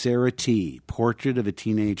called Sarah T., Portrait of a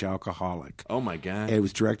Teenage Alcoholic. Oh, my God. It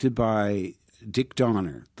was directed by Dick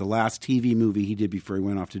Donner, the last TV movie he did before he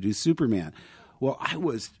went off to do Superman. Well, I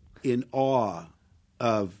was in awe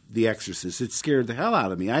of The Exorcist. It scared the hell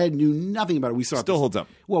out of me. I knew nothing about it. We saw Still holds up.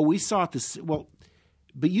 Well, we saw it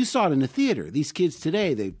but you saw it in the theater. These kids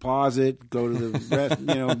today, they pause it, go to the rest,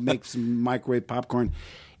 make some microwave popcorn.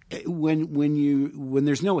 When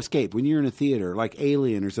there's no escape, when you're in a theater like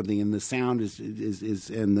Alien or something, and the sound it's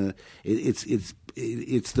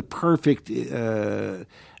the perfect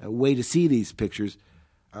way to see these pictures.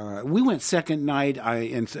 We went second night,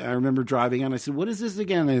 and I remember driving on. I said, "What is this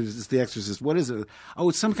again?" It's The Exorcist. What is it? Oh,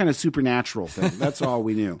 it's some kind of supernatural thing. That's all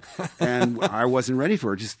we knew, and I wasn't ready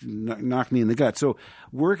for it. Just knocked me in the gut. So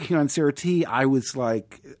working on Sarah T., I was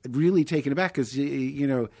like really taken aback because she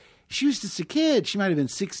was just a kid. She might have been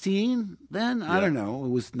 16 then. I don't know.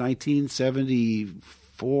 It was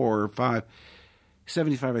 1974 or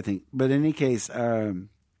 75, I think. But in any case.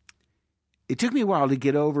 It took me a while to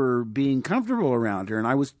get over being comfortable around her, and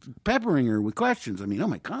I was peppering her with questions. I mean, oh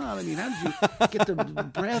my God! I mean, how did you get the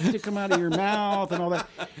breath to come out of your mouth and all that?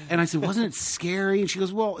 And I said, wasn't it scary? And she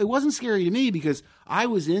goes, well, it wasn't scary to me because I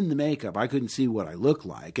was in the makeup. I couldn't see what I looked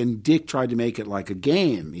like. And Dick tried to make it like a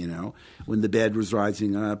game, when the bed was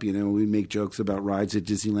rising up. We make jokes about rides at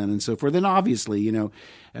Disneyland and so forth. And obviously,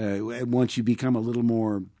 once you become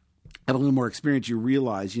have a little more experience, you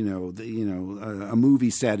realize, a movie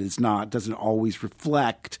set doesn't always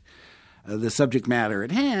reflect the subject matter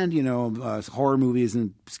at hand. A horror movie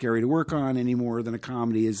isn't scary to work on any more than a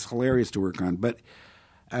comedy is hilarious to work on. But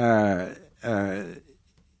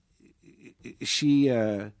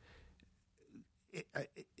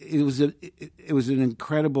it was an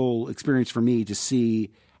incredible experience for me to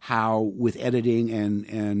see how, with editing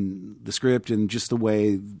and the script and just the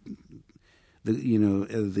way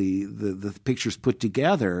the pictures put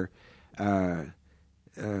together,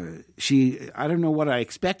 I don't know what I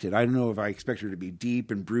expected. I don't know if I expected her to be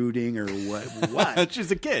deep and brooding or what.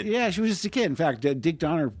 She's a kid. Yeah, she was just a kid. In fact, Dick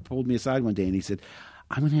Donner pulled me aside one day and he said,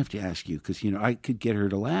 I'm going to have to ask you because, I could get her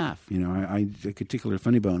to laugh. I could tickle her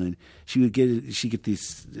funny bone and she'd get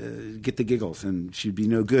the giggles and she'd be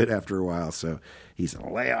no good after a while. So he said,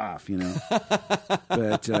 lay off,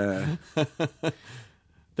 But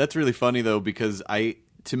that's really funny though, because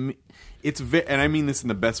to me, and I mean this in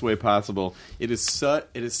the best way possible. It is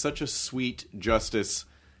such a sweet justice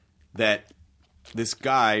that this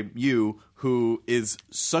guy, who is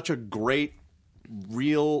such a great,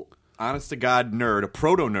 real, honest to God nerd, a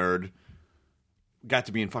proto nerd, got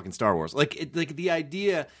to be in fucking Star Wars. Like the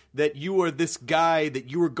idea that you were this guy,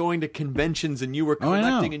 that you were going to conventions and you were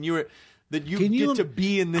collecting and you were. That you get to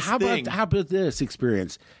be in this thing. How about this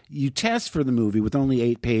experience? You test for the movie with only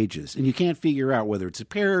 8 pages, and you can't figure out whether it's a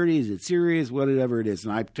parody, is it serious, whatever it is.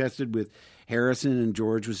 And I tested with Harrison, and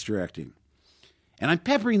George was directing. And I'm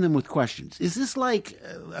peppering them with questions. Is this like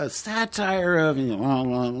a satire of,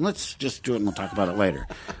 well, let's just do it and we'll talk about it later,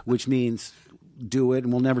 which means do it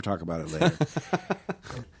and we'll never talk about it later.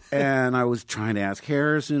 And I was trying to ask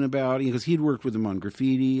Harrison about it because he'd worked with him on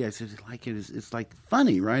Graffiti. I said, it's like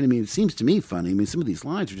funny, right? I mean, it seems to me funny. I mean, some of these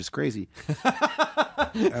lines are just crazy.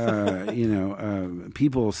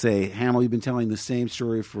 People say, Hamill, you've been telling the same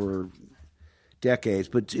story for decades,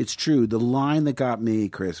 but it's true. The line that got me,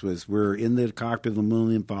 Chris, was we're in the cockpit of the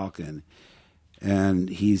Millennium Falcon, and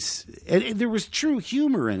there was true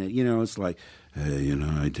humor in it. It's like, hey,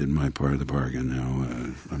 I did my part of the bargain. Now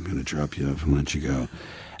I'm going to drop you off and let you go.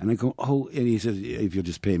 And I go, oh, and he says, if you'll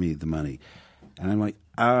just pay me the money. And I'm like,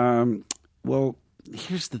 well,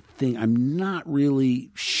 here's the thing. I'm not really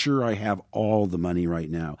sure I have all the money right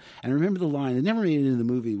now. And I remember the line, it never made it into the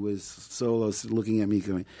movie, was Solo looking at me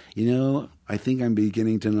going, I think I'm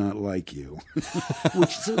beginning to not like you.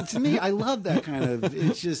 Which, so to me, I love that kind of,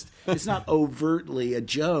 it's not overtly a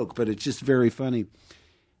joke, but it's just very funny.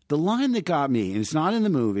 The line that got me, and it's not in the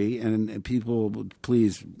movie, and people,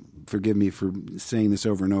 please forgive me for saying this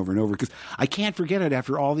over and over and over, because I can't forget it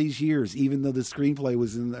after all these years, even though the screenplay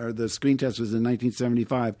was the screen test was in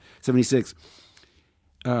 76.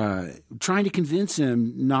 Trying to convince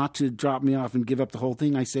him not to drop me off and give up the whole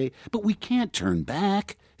thing, I say, but we can't turn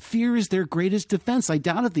back. Fear is their greatest defense. I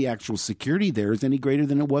doubt if the actual security there is any greater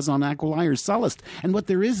than it was on Aquilai or Sullust, and what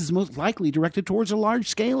there is most likely directed towards a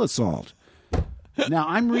large-scale assault. Now,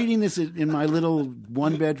 I'm reading this in my little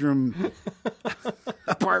one-bedroom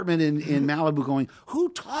apartment in Malibu going, who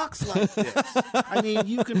talks like this? I mean,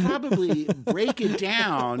 you can probably break it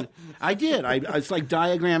down. I did. It's like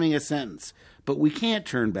diagramming a sentence. But we can't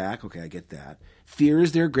turn back. Okay, I get that. Fear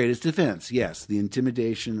is their greatest defense. Yes, the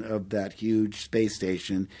intimidation of that huge space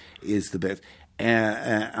station is the best.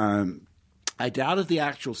 I doubt if the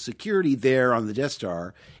actual security there on the Death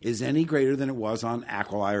Star is any greater than it was on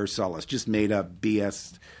Aquilai or Sullust, just made up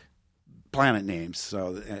BS planet names.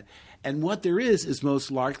 So, and what there is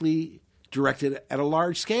most likely directed at a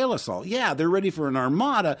large-scale assault. Yeah, they're ready for an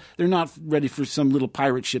armada. They're not ready for some little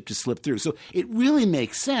pirate ship to slip through. So it really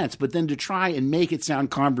makes sense. But then to try and make it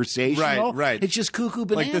sound conversational, right. It's just cuckoo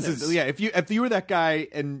bananas. Like this is, if you were that guy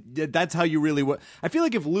and that's how you really would. I feel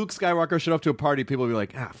like if Luke Skywalker showed up to a party, people would be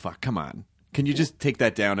like, fuck, come on. Can you just take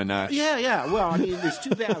that down a notch? Yeah. Well, I mean, it's too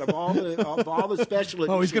bad of all the special editions.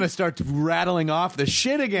 Oh, he's going to start rattling off the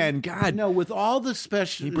shit again. God. No, with all the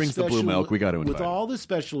special... He brings the blue milk. We got to invite With all the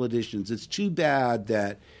special editions, it's too bad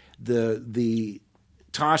that the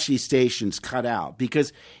Tashi stations cut out,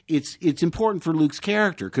 because it's important for Luke's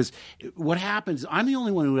character, because what happens, I'm the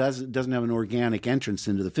only one who doesn't have an organic entrance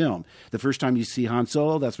into the film. The first time you see Han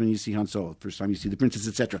Solo, that's when you see Han Solo. First time you see the princess,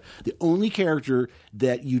 etc. The only character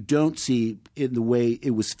that you don't see in the way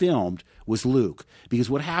it was filmed was Luke, because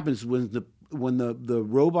what happens when the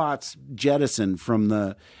robots jettison from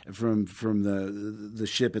the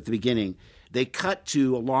ship at the beginning, they cut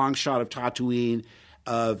to a long shot of Tatooine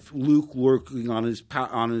of Luke working on his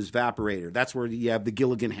evaporator. That's where you have the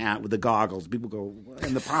Gilligan hat with the goggles. People go,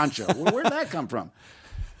 and the poncho. Well, where'd that come from?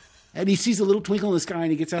 And he sees a little twinkle in the sky, and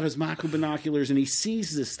he gets out his macro binoculars, and he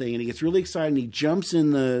sees this thing, and he gets really excited, and he jumps in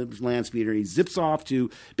the land speeder, and he zips off to,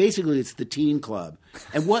 basically it's the teen club.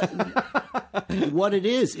 And what it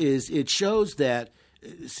is it shows that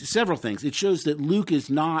several things. It shows that Luke is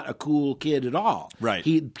not a cool kid at all. Right.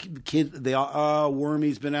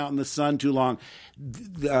 Wormy's been out in the sun too long.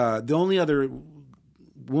 The only other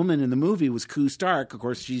woman in the movie was Koo Stark. Of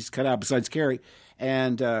course, she's cut out besides Carrie.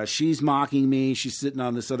 And she's mocking me. She's sitting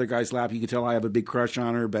on this other guy's lap. You can tell I have a big crush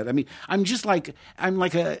on her. But I mean, I'm like a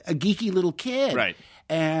geeky little kid. Right.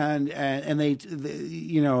 And it's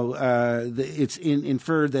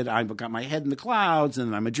inferred that I've got my head in the clouds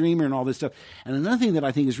and I'm a dreamer and all this stuff. And another thing that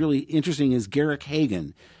I think is really interesting is Garrick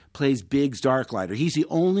Hagan plays Biggs Darklighter. He's the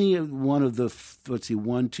only one of the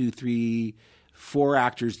 4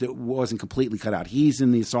 actors that wasn't completely cut out. He's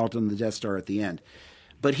in the assault on the Death Star at the end,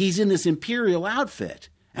 but he's in this Imperial outfit.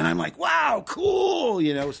 And I'm like, wow, cool,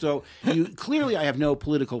 So clearly, I have no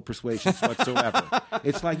political persuasions whatsoever.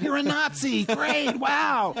 It's like, you're a Nazi, great,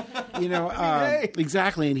 wow,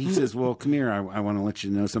 exactly. And he says, well, come here, I want to let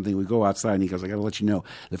you know something. We go outside, and he goes, I got to let you know,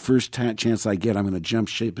 the first chance I get, I'm going to jump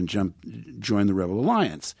ship and join the Rebel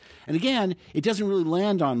Alliance. And again, it doesn't really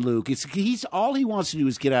land on Luke. He's all he wants to do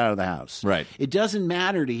is get out of the house. Right. It doesn't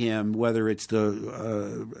matter to him whether it's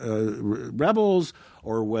the rebels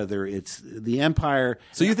or whether it's the Empire.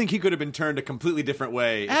 So you think he could have been turned a completely different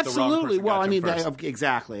way? Absolutely. If the wrong person got to him first?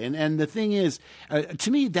 Exactly. And the thing is, to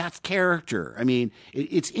me, that's character. I mean,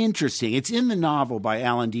 it's interesting. It's in the novel by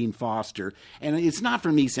Alan Dean Foster, and it's not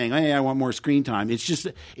for me saying, hey, I want more screen time. It's just,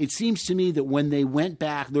 it seems to me that when they went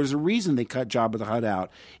back, there's a reason they cut Jabba the Hutt out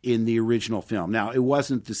in the original film. Now, it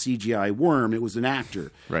wasn't the CGI worm. It was an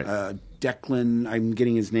actor. Right. Declan, I'm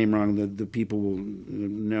getting his name wrong. The people will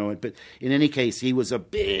know it. But in any case, he was a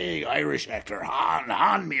big Irish actor.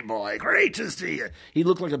 Han, me boy, great to see you. He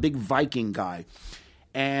looked like a big Viking guy.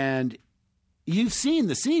 And you've seen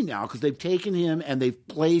the scene now because they've taken him and they've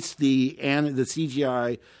placed the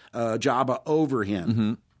CGI Jabba over him.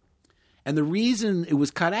 Mm-hmm. And the reason it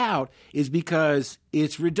was cut out is because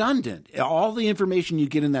it's redundant. All the information you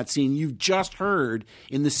get in that scene, you've just heard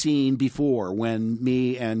in the scene before when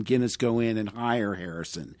me and Guinness go in and hire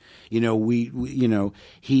Harrison. When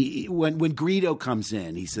Greedo comes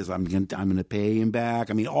in, he says, I'm going to pay him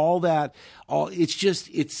back. I mean, it's just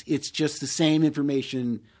the same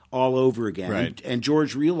information all over again. Right. And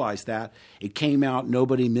George realized that. It came out,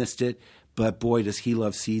 nobody missed it. But boy, does he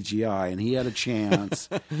love CGI, and he had a chance.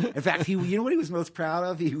 In fact, you know what he was most proud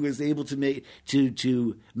of? He was able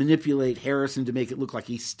to manipulate Harrison to make it look like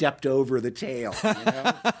he stepped over the tail.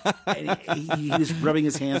 And he was rubbing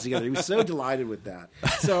his hands together. He was so delighted with that.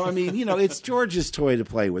 So I mean, it's George's toy to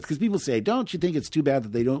play with. Because people say, don't you think it's too bad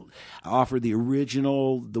that they don't offer the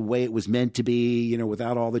original the way it was meant to be?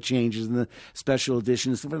 Without all the changes and the special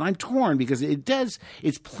editions. And I'm torn because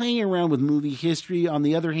it's playing around with movie history. On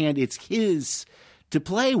the other hand, it's his to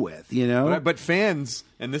play with, But fans,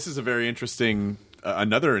 and this is a very interesting,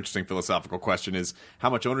 another interesting philosophical question is how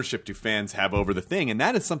much ownership do fans have over the thing? And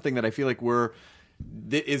that is something that I feel like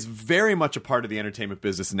is very much a part of the entertainment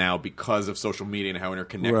business now because of social media and how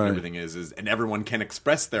interconnected everything is, and everyone can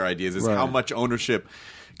express their ideas. Is how much ownership?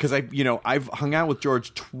 Because I've hung out with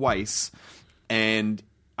George twice, and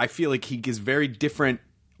I feel like he is very different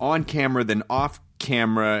on camera than off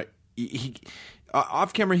camera.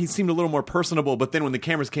 Off camera, he seemed a little more personable, but then when the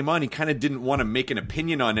cameras came on, he kind of didn't want to make an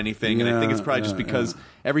opinion on anything. And I think it's probably just because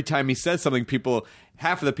every time he says something,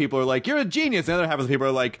 half of the people are like, "You're a genius," and the other half of the people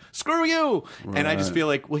are like, "Screw you." Right. And I just feel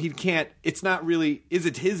like, well, he can't. It's not really. Is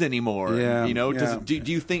it his anymore? Yeah, Do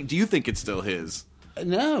you think it's still his?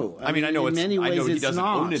 No, I mean, I know in many ways I know he it's doesn't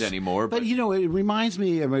not. own it anymore. But it reminds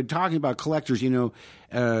me of talking about collectors.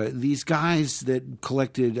 These guys that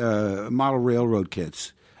collected model railroad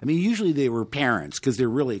kits. I mean, usually they were parents because they're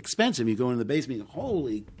really expensive. You go into the basement, you go,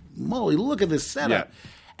 holy moly, look at this setup. Yeah.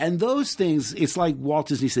 And those things, it's like Walt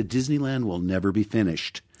Disney said, Disneyland will never be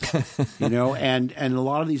finished. And a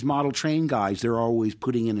lot of these model train guys, they're always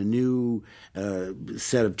putting in a new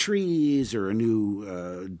set of trees or a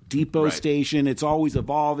new depot station. It's always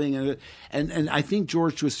evolving. And I think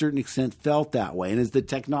George, to a certain extent, felt that way. And as the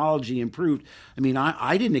technology improved, I mean,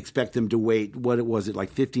 I didn't expect them to wait, like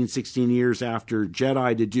 15, 16 years after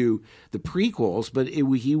Jedi to do the prequels. But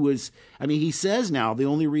he says now the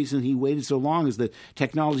only reason he waited so long is that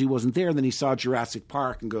technology wasn't there. Then he saw Jurassic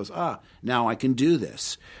Park and goes, now I can do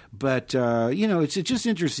this. But it's just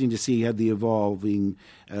interesting to see how the evolving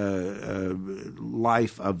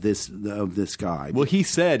life of this guy. Well, he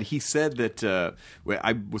said that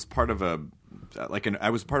I was part of an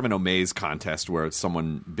Omaze contest where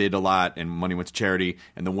someone bid a lot and money went to charity,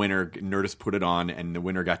 and the winner, Nerdist put it on, and the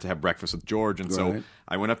winner got to have breakfast with George. And so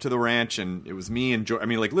I went up to the ranch, and it was me and George. I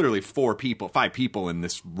mean, like literally 5 people in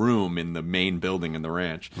this room in the main building in the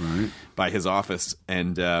ranch by his office,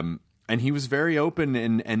 and he was very open,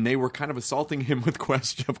 and they were kind of assaulting him with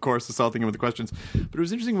questions. But it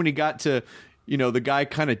was interesting when he got to, the guy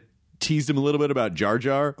kind of teased him a little bit about Jar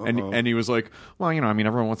Jar, and he was like, well, I mean,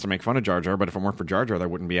 everyone wants to make fun of Jar Jar, but if it weren't for Jar Jar, there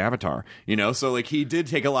wouldn't be Avatar, So like he did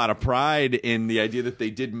take a lot of pride in the idea that they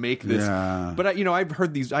did make this. Yeah. But I've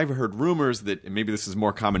heard rumors that maybe this is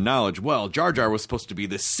more common knowledge. Well, Jar Jar was supposed to be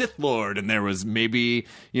the Sith Lord, and there was maybe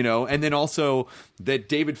and then also that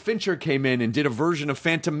David Fincher came in and did a version of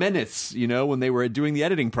Phantom Menace, when they were doing the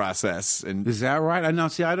editing process. And is that right? I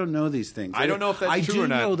don't know these things. I don't know if that's true or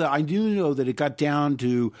not. I do know that it got down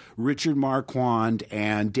to Richard Marquand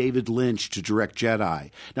and David Lynch to direct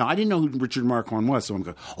Jedi. Now, I didn't know who Richard Marquand was, so I'm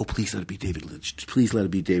going, oh, please let it be David Lynch. Please let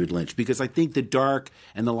it be David Lynch. Because I think the dark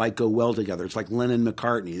and the light go well together. It's like Lennon and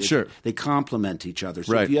McCartney. Sure. They complement each other.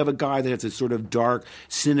 So right. If you have a guy that has a sort of dark,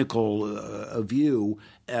 cynical view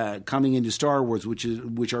coming into Star Wars,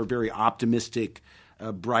 which are very optimistic,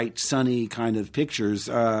 bright, sunny kind of pictures,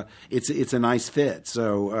 it's a nice fit.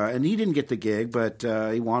 So, and he didn't get the gig, but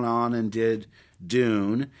he went on and did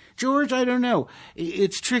Dune. George, I don't know.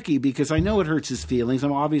 It's tricky because I know it hurts his feelings.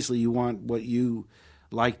 Obviously, you want what you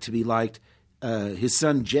like to be liked. His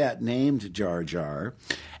son Jet named Jar Jar,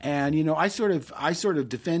 and I sort of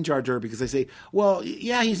defend Jar Jar because I say, well,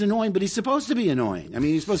 yeah, he's annoying, but he's supposed to be annoying. I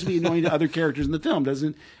mean, he's supposed to be annoying to other characters in the film.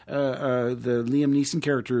 Doesn't the Liam Neeson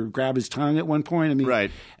character grab his tongue at one point? I mean,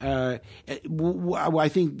 right. I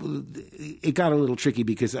think it got a little tricky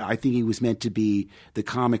because I think he was meant to be the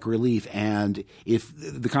comic relief, and if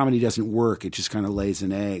the comedy doesn't work, it just kind of lays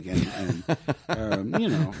an egg, and but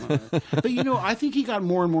I think he got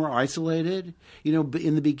more and more isolated.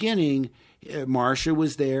 In the beginning, Marcia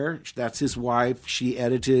was there. That's his wife. She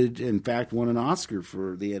edited, in fact, won an Oscar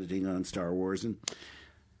for the editing on Star Wars. And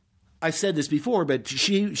I've said this before, but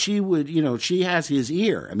she would, she has his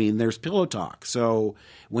ear. I mean, there's pillow talk. So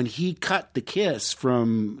when he cut the kiss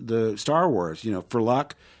from the Star Wars, for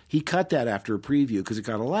luck, he cut that after a preview because it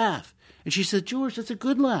got a laugh. And she said, George, that's a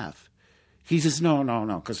good laugh. He says, no,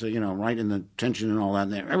 because, right in the tension and all that,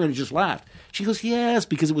 and everybody just laughed. She goes, yes,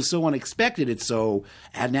 because it was so unexpected. It's so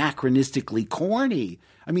anachronistically corny.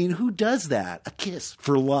 I mean, who does that? A kiss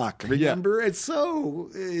for luck. Remember? Yeah. It's so,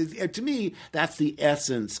 to me, that's the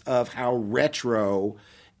essence of how retro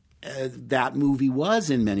that movie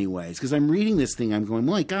was in many ways. Because I'm reading this thing, I'm going,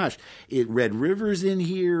 my gosh, Red River's in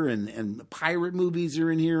here, and pirate movies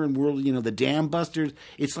are in here, and the Dam Busters.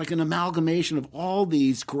 It's like an amalgamation of all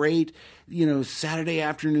these great, Saturday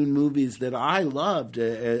afternoon movies that I loved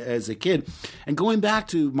as a kid. And going back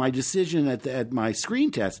to my decision at my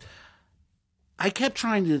screen test, I kept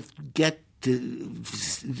trying to get to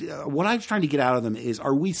what I was trying to get out of them is,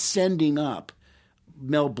 are we sending up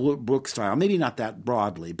Mel Brooks style, maybe not that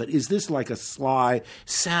broadly, but is this like a sly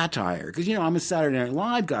satire? Because, I'm a Saturday Night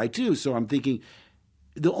Live guy too, so I'm thinking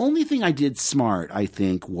the only thing I did smart, I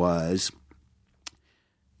think, was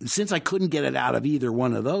since I couldn't get it out of either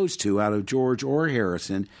one of those two, out of George or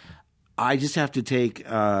Harrison, I just have to take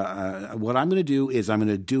what I'm going to do is I'm going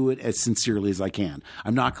to do it as sincerely as I can.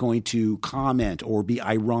 I'm not going to comment or be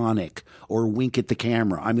ironic or wink at the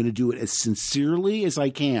camera. I'm going to do it as sincerely as I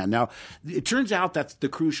can. Now, it turns out that's the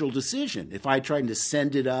crucial decision. If I tried to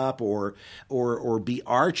send it up or be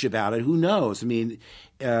arch about it, who knows? I mean,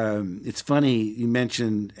 it's funny you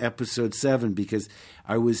mentioned episode 7 because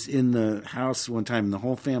I was in the house one time and the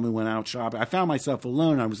whole family went out shopping. I found myself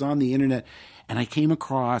alone. I was on the internet and I came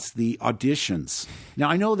across the auditions. Now,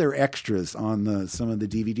 I know they're extras on some of the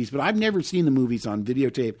DVDs, but I've never seen the movies on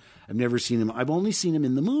videotape. I've never seen them. I've only seen them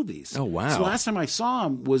in the movies. Oh, wow. So last time I saw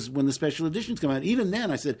them was when the special editions come out. Even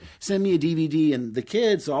then, I said, send me a DVD. And the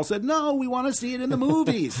kids all said, no, we want to see it in the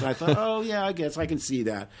movies. And I thought, oh, yeah, I guess I can see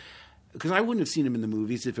that. Because I wouldn't have seen him in the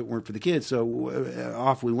movies if it weren't for the kids. So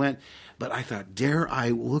off we went. But I thought, dare I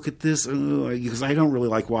look at this? Because I don't really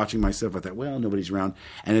like watching myself. I thought, well, nobody's around.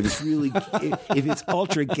 And if it's really, if it's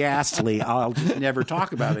ultra ghastly, I'll just never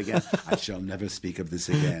talk about it again. I shall never speak of this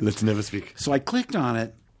again. Let's never speak. So I clicked on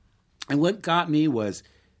it. And what got me was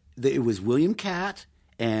that it was William Catt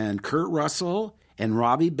and Kurt Russell and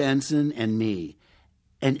Robbie Benson and me.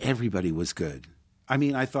 And everybody was good. I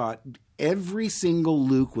mean, I thought every single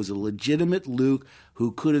Luke was a legitimate Luke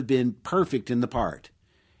who could have been perfect in the part.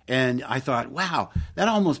 And I thought, wow, that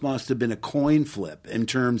almost must have been a coin flip in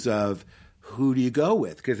terms of who do you go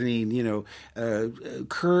with? Because, I mean,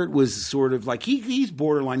 Kurt was sort of like, he's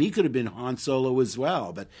borderline. He could have been Han Solo as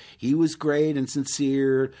well, but he was great and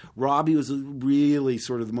sincere. Robbie was really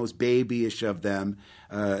sort of the most babyish of them,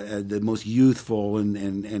 the most youthful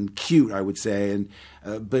and cute, I would say. And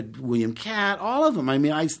but William Catt, all of them. I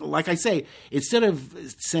mean, like I say, instead of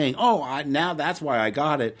saying, now that's why I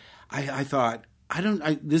got it, I thought,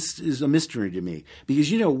 this is a mystery to me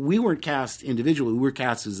because, we weren't cast individually. We were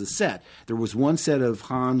cast as a set. There was one set of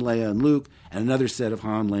Han, Leia, and Luke and another set of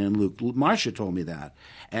Han, Leia, and Luke. Marcia told me that.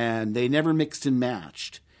 And they never mixed and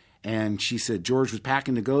matched. And she said George was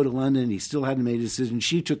packing to go to London. He still hadn't made a decision.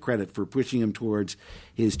 She took credit for pushing him towards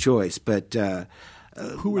his choice. But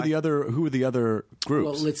who were the other groups?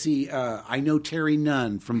 Well, let's see. I know Terry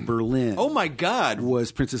Nunn from Berlin. Oh, my God.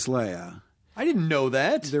 Was Princess Leia. I didn't know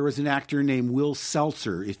that. There was an actor named Will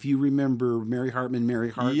Seltzer. If you remember Mary Hartman.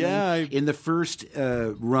 Yeah. In the first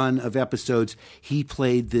run of episodes, he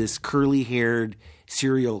played this curly-haired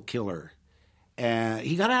serial killer.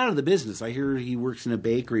 He got out of the business. I hear he works in a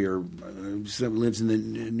bakery or lives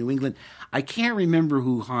in New England. I can't remember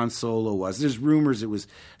who Han Solo was. There's rumors it was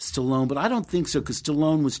Stallone, but I don't think so because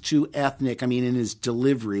Stallone was too ethnic. I mean, in his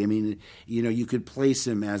delivery. I mean, you could place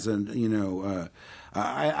him as I'm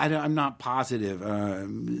not positive.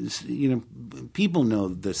 People know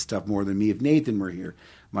this stuff more than me. If Nathan were here,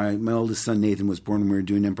 my oldest son Nathan was born when we were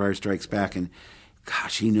doing Empire Strikes Back, and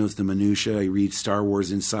gosh, he knows the minutia. He reads Star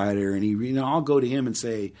Wars Insider, and I'll go to him and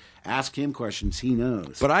say, ask him questions. He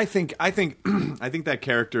knows. But I think that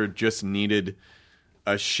character just needed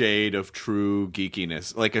a shade of true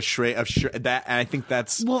geekiness, like a shade of that. And I think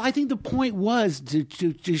that's I think the point was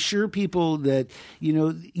to assure people that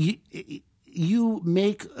you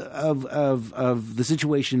make of the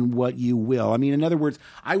situation what you will. I mean, in other words,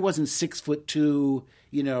 I wasn't 6'2",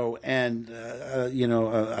 and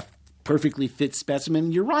a perfectly fit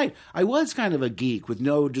specimen. You're right. I was kind of a geek with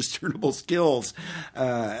no discernible skills.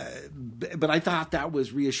 But I thought that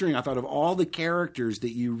was reassuring. I thought of all the characters that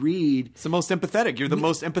you read. It's the most empathetic. You're the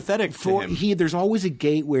most empathetic to him. There's always a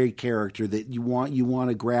gateway character that you want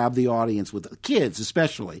to grab the audience with, kids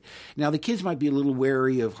especially. Now, the kids might be a little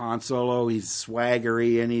wary of Han Solo. He's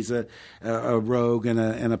swaggery and he's a rogue and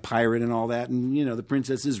a pirate and all that. And, the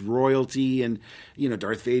princess is royalty and,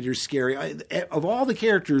 Darth Vader's scary. Of all the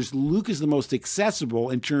characters, Luke is the most accessible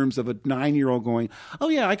in terms of a 9-year-old going, oh,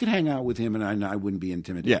 yeah, I could hang out with him and I wouldn't be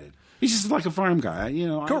intimidated. Yeah. He's just like a farm guy.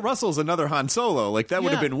 Kurt Russell's another Han Solo. Like, that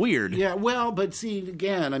would have been weird. Yeah, well, but see,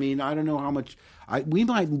 again, I mean, I don't know how much we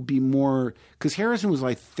might be more – because Harrison was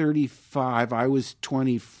like 35. I was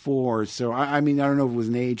 24. So, I mean, I don't know if it was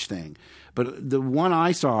an age thing. But the one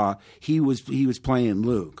I saw, he was playing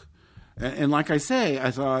Luke. And like I say,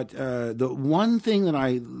 I thought the one thing that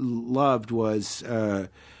I loved was the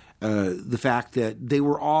fact that they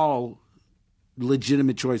were all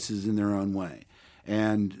legitimate choices in their own way.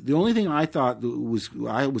 And the only thing I thought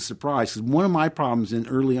I was surprised, because one of my problems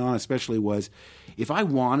early on especially was if I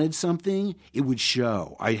wanted something, it would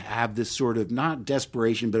show. I have this sort of not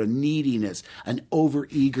desperation, but a neediness, an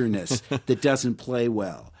over-eagerness that doesn't play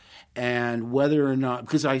well. And whether or not –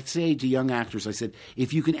 because I say to young actors, I said,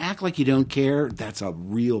 if you can act like you don't care, that's a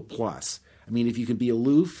real plus. I mean, if you can be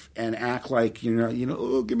aloof and act like,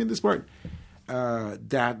 oh, give me this part,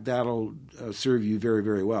 that'll serve you very,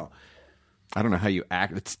 very well. I don't know how you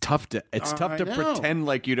act. It's tough to pretend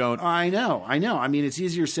like you don't. I know. I mean, it's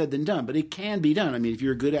easier said than done, but it can be done. I mean, if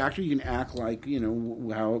you're a good actor, you can act like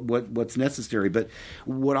what's necessary. But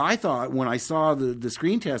what I thought when I saw the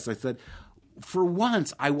screen test, I said, for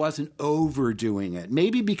once, I wasn't overdoing it.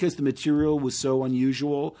 Maybe because the material was so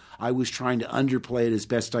unusual, I was trying to underplay it as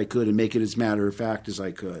best I could and make it as matter of fact as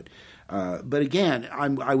I could. But again,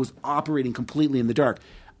 I was operating completely in the dark.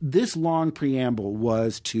 This long preamble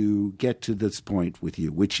was to get to this point with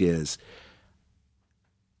you, which is,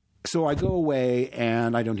 so I go away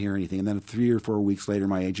and I don't hear anything. And then 3 or 4 weeks later,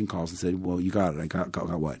 my agent calls and said, well, you got it. I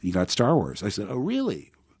got what? You got Star Wars. I said, oh,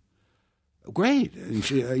 really? Great. And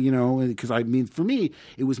she, because I mean, for me,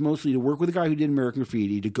 it was mostly to work with a guy who did American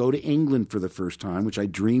Graffiti, to go to England for the first time, which I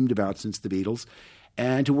dreamed about since the Beatles,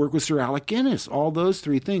 and to work with Sir Alec Guinness. All those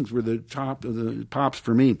 3 things were the top of the pops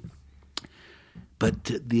for me. But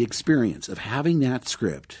the experience of having that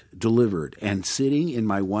script delivered and sitting in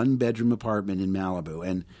my 1-bedroom apartment in Malibu,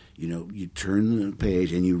 and, you turn the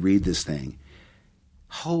page and you read this thing.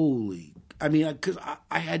 Holy, I mean, because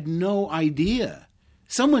I had no idea.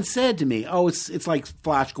 Someone said to me, oh, it's like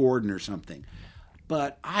Flash Gordon or something.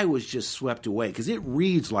 But I was just swept away because it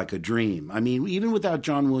reads like a dream. I mean, even without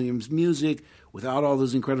John Williams' music, without all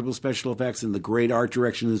those incredible special effects and the great art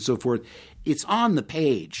direction and so forth, it's on the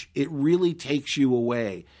page. It really takes you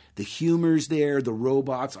away. The humor's there. The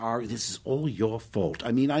robots are, this is all your fault.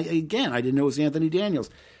 I mean, I didn't know it was Anthony Daniels.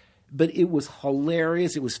 But it was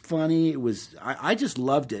hilarious. It was funny. I just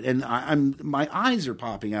loved it. And my eyes are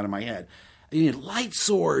popping out of my head. Light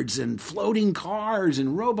swords and floating cars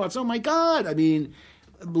and robots. Oh, my God. I mean,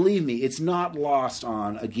 believe me, it's not lost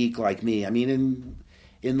on a geek like me. I mean,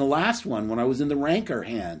 in the last one when I was in the Rancor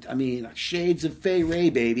hand. I mean, shades of Fay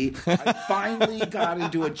Ray, baby. I finally got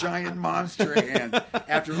into a giant monster hand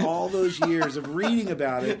after all those years of reading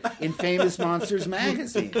about it in Famous Monsters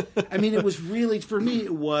magazine. I mean, it was really, for me,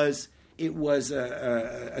 it was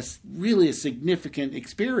really a significant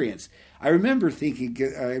experience. I remember thinking,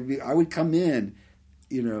 I would come in,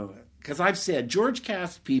 because I've said George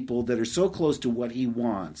casts people that are so close to what he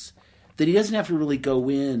wants that he doesn't have to really go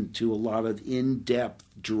into a lot of in-depth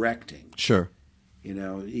directing. Sure.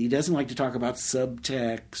 He doesn't like to talk about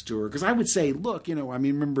subtext because I would say, look, I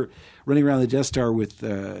remember running around the Death Star with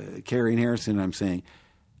Carrie and Harrison, and I'm saying,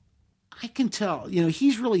 I can tell,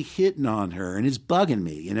 he's really hitting on her and it's bugging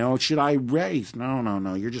me, should I raise?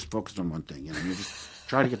 No, you're just focused on one thing, you just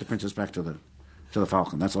try to get the princess back to the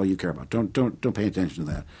Falcon. That's all you care about. Don't pay attention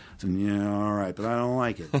to that. So, yeah, all right, but I don't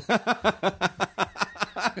like it.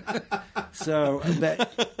 So,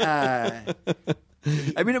 but I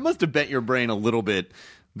mean, it must have bent your brain a little bit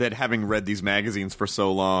that having read these magazines for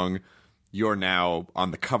so long, you're now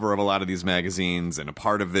on the cover of a lot of these magazines and a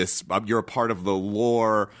part of this. You're a part of the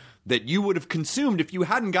lore that you would have consumed if you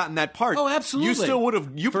hadn't gotten that part. Oh, absolutely. You still would have.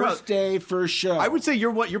 First day, first show. I would say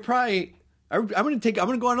you're probably. I'm going to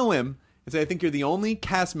go on a limb and say I think you're the only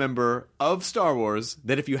cast member of Star Wars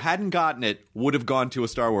that if you hadn't gotten it would have gone to a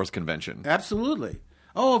Star Wars convention. Absolutely.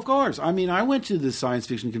 Oh, of course. I mean, I went to the science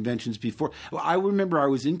fiction conventions before. Well, I remember I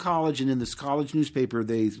was in college, and in this college newspaper,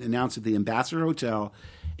 they announced at the Ambassador Hotel,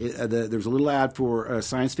 there's a little ad for a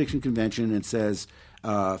science fiction convention, and it says,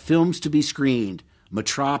 films to be screened,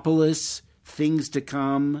 Metropolis, Things to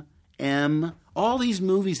Come, M, all these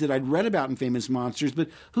movies that I'd read about in Famous Monsters, but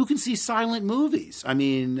who can see silent movies? I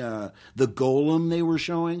mean, the Golem they were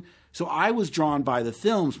showing. So I was drawn by the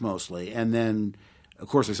films mostly, and then... Of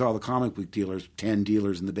course, I saw the comic book dealers, 10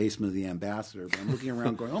 dealers in the basement of the Ambassador. But I'm looking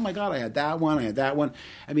around going, oh, my God, I had that one.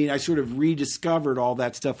 I mean, I sort of rediscovered all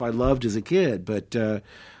that stuff I loved as a kid. But I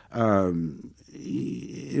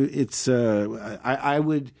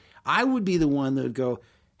would be the one that would go,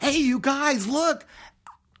 hey, you guys, look.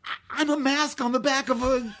 I'm a mask on the back of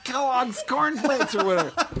a Kellogg's cornflakes or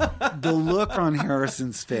whatever. The look on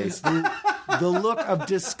Harrison's face, the look of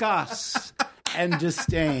disgust and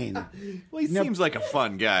disdain. Well, he seems like a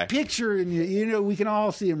fun guy. Picture, we can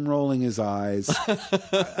all see him rolling his eyes.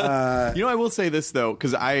 I will say this, though,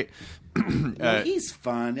 because he's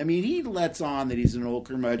fun. I mean, he lets on that he's an old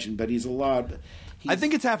curmudgeon, but he's a lot... I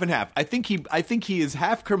think it's half and half. I think he is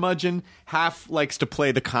half curmudgeon, half likes to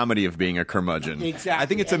play the comedy of being a curmudgeon. Exactly. I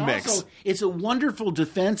think it's a mix. Also, it's a wonderful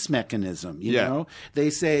defense mechanism. You know,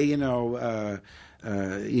 they say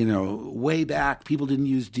way back people didn't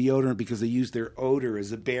use deodorant because they used their odor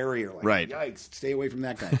as a barrier. Like, right. Yikes! Stay away from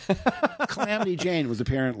that guy. Calamity Jane was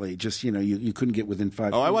apparently just you couldn't get within 5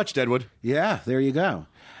 feet. Oh, I watched Deadwood. Yeah, there you go.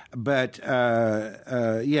 But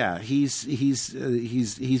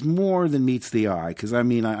he's more than meets the eye, because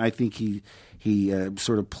I think he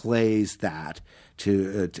sort of plays that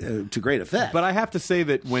to great effect. But I have to say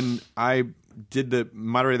that when I did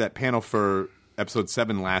moderated that panel for episode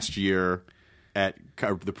 7 last year at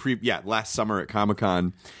last summer at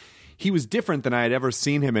Comic-Con, he was different than I had ever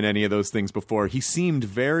seen him in any of those things before. He seemed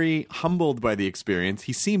very humbled by the experience.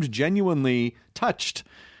 He seemed genuinely touched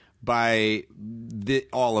by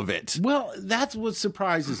all of it. Well, that's what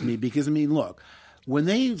surprises me, because, look, when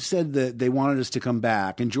they said that they wanted us to come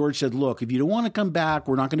back, and George said, look, if you don't want to come back,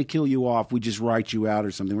 we're not going to kill you off. We just write you out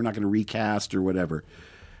or something. We're not going to recast or whatever.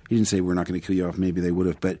 He didn't say we're not going to kill you off. Maybe they would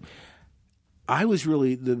have. But I was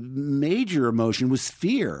really, the major emotion was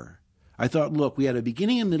fear. I thought, look, we had a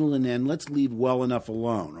beginning, a middle, and end. Let's leave well enough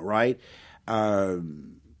alone, all right?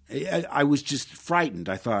 I was just frightened.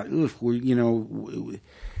 I thought,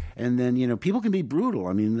 and then, people can be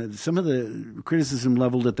brutal. Some of the criticism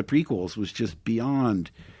leveled at the prequels was just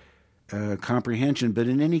beyond comprehension. But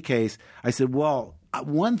in any case, I said, well,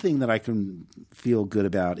 one thing that I can feel good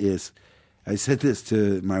about is, I said this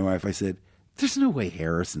to my wife, I said, there's no way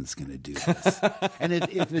Harrison's going to do this. And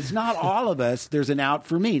if it's not all of us, there's an out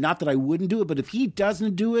for me. Not that I wouldn't do it, but if he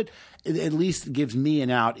doesn't do it, it at least gives me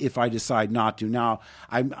an out if I decide not to. Now,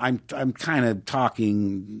 I'm kind of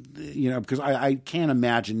talking, because I can't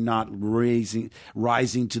imagine not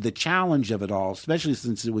rising to the challenge of it all, especially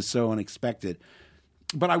since it was so unexpected.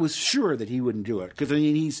 But I was sure that he wouldn't do it because, I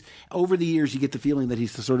mean, he's over the years, you get the feeling that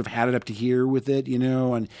he's sort of had it up to here with it, you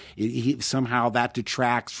know, and somehow that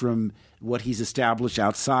detracts from what he's established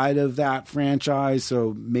outside of that franchise.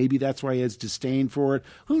 So maybe that's why he has disdain for it.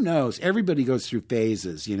 Who knows? Everybody goes through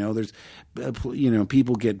phases, you know. There's,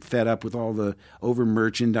 people get fed up with all the over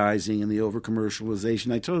merchandising and the over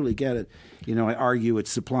commercialization. I totally get it. You know, I argue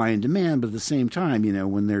it's supply and demand, but at the same time, you know,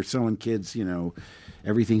 when they're selling kids, you know,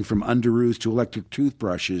 everything from underoos to electric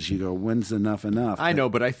toothbrushes, you go, when's enough? I know,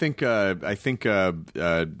 but I think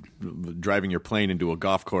driving your plane into a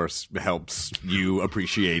golf course helps you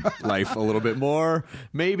appreciate life a little bit more.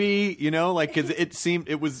 Maybe, you know, like, 'cause it seemed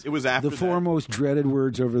it was after the four most dreaded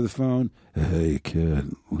words over the phone. Hey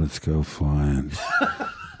kid, let's go flying.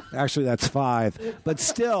 Actually, that's 5. But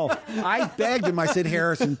still, I begged him. I said,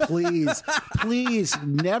 Harrison, please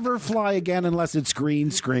never fly again unless it's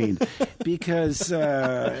green screen. Because,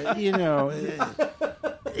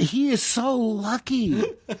 he is so lucky.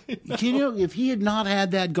 You know, if he had not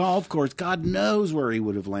had that golf course, God knows where he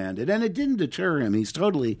would have landed. And it didn't deter him. He's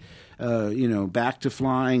totally, back to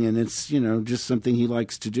flying. And it's, just something he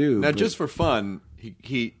likes to do. Now, just for fun,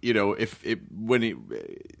 he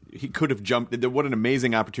could have jumped. What an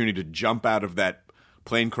amazing opportunity to jump out of that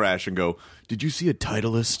plane crash and go, did you see a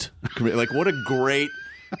Titleist? Like, what a great,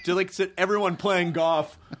 to like sit everyone playing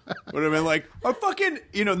golf would have been like, or fucking,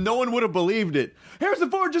 no one would have believed it.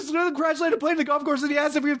 Harrison Ford just crash landed a plane at the golf course and he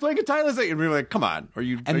asked if he was playing a Titleist. And we were like, come on.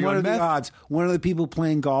 And what are the odds? One of the people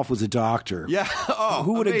playing golf was a doctor. Yeah. Oh,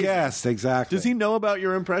 who would have guessed? Exactly. Does he know about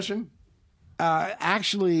your impression?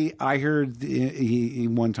 Actually, I heard he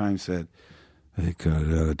one time said, "Hey, God,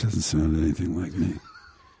 it doesn't sound anything like me."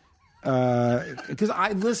 Because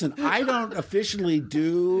I don't officially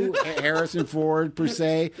do Harrison Ford per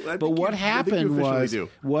se, but what happened was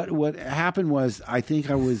I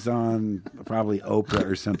think I was on probably Oprah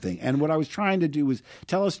or something, and what I was trying to do was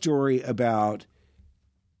tell a story about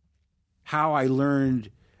how I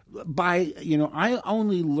learned I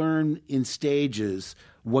only learn in stages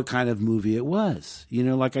what kind of movie it was.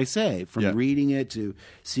 Like I say, from reading it to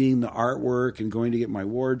seeing the artwork and going to get my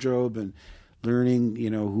wardrobe and learning,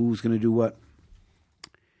 who's going to do what.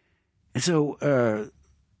 And so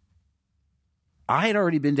I had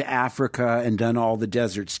already been to Africa and done all the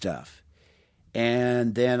desert stuff.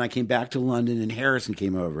 And then I came back to London and Harrison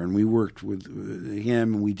came over and we worked with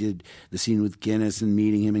him and we did the scene with Guinness and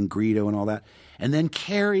meeting him and Greedo and all that. And then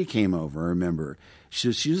Carrie came over, I remember. She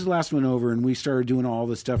was the last one over and we started doing all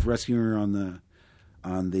the stuff, rescuing her on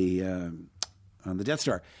the Death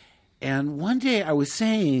Star. And one day I was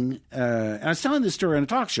saying, and I was telling this story on a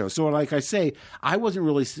talk show. So like I say, I wasn't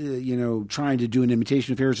really, trying to do an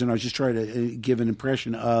imitation of Harrison. I was just trying to give an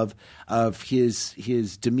impression of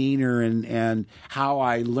his demeanor and how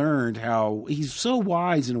I learned how he's so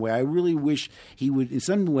wise in a way. I really wish he would, in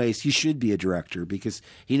some ways, he should be a director because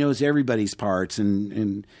he knows everybody's parts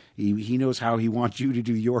and he knows how he wants you to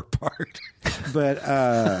do your part. But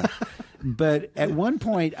at one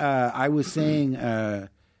point I was saying,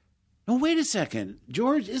 oh, wait a second,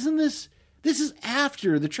 George, isn't this is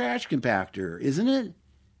after the trash compactor, isn't it?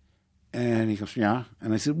 And he goes, yeah.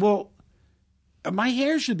 And I said, well, my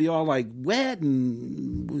hair should be all like wet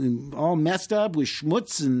and all messed up with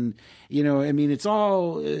schmutz and, it's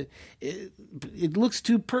all, it looks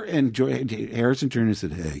too and Harrison turned and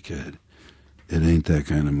said, hey, kid, it ain't that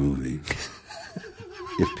kind of movie.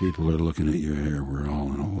 If people are looking at your hair, we're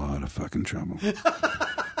all in a lot of fucking trouble.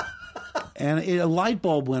 And a light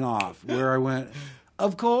bulb went off where I went,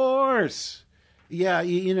 of course. Yeah,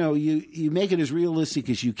 you make it as realistic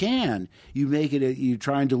as you can. You make it, you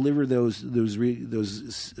try and deliver those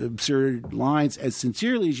absurd lines as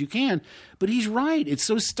sincerely as you can. But he's right. It's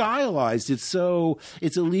so stylized. It's a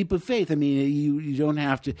leap of faith. I mean, you don't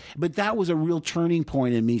have to. But that was a real turning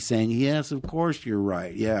point in me saying, yes, of course you're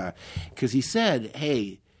right. Yeah, because he said,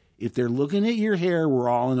 hey, if they're looking at your hair, we're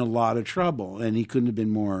all in a lot of trouble. And he couldn't have been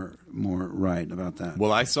more right about that.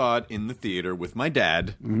 Well, I saw it in the theater with my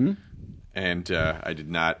dad. Mm-hmm. And I did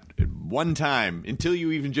not, one time, until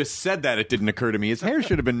you even just said that, it didn't occur to me. His hair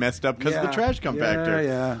should have been messed up because of the trash compactor.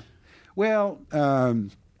 Yeah. Well, I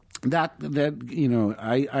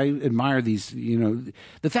admire these,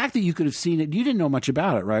 the fact that you could have seen it, you didn't know much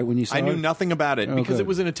about it, right, when you saw it? I knew nothing about it because it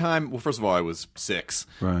was in a time, well, first of all, I was 6.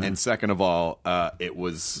 Right. And second of all, it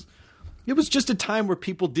was just a time where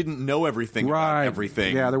people didn't know everything about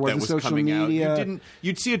everything there wasn't that was social coming media. out.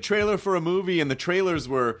 You'd see a trailer for a movie and the trailers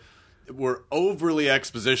were were overly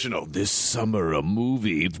expositional. This summer, a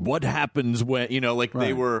movie. What happens when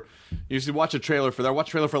they were? You used to watch a trailer for that. Watch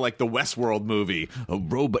a trailer for like the Westworld movie. A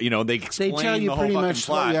robot. They explain tell you the whole pretty fucking much,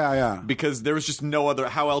 plot. yeah. Because there was just no other.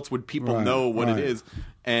 How else would people know what it is?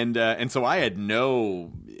 And so I had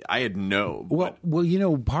no. Well,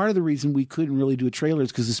 part of the reason we couldn't really do a trailer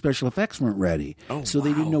is because the special effects weren't ready. So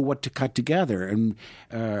they didn't know what to cut together. And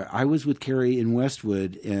I was with Carrie in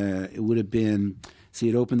Westwood. It would have been. See,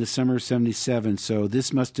 it opened the summer of 77, so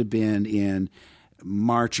this must have been in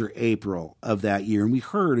March or April of that year. And we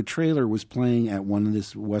heard a trailer was playing at one of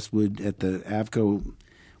this Westwood at the Avco,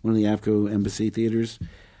 one of the Avco Embassy theaters.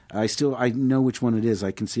 I know which one it is.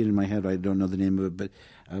 I can see it in my head. I don't know the name of it, but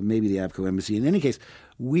maybe the Avco Embassy. In any case,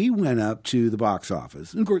 we went up to the box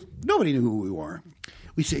office. And of course, nobody knew who we were.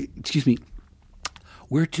 We say, excuse me,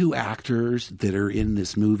 we're two actors that are in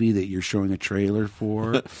this movie that you're showing a trailer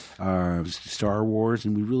for, Star Wars,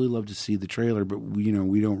 and we really love to see the trailer, but we don't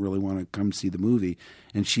really want to come see the movie.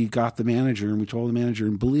 And she got the manager, and we told the manager,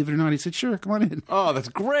 and believe it or not, he said, "Sure, come on in." Oh, that's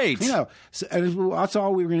great. So, and that's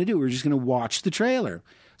all we were going to do. We were just going to watch the trailer.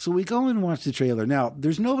 So we go in and watch the trailer. Now,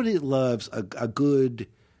 there's nobody that loves a good.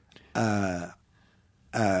 I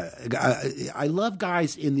love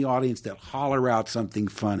guys in the audience that holler out something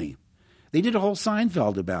funny. They did a whole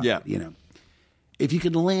Seinfeld about it, if you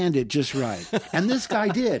could land it just right. And this guy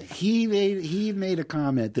did. He made a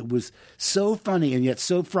comment that was so funny and yet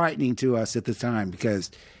so frightening to us at the time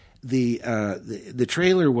because the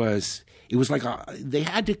trailer was like they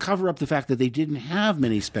had to cover up the fact that they didn't have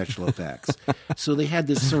many special effects. So they had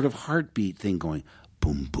this sort of heartbeat thing going,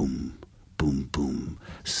 boom, boom, boom, boom,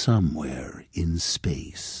 somewhere in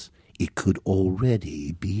space. It could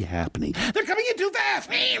already be happening. They're coming in too fast.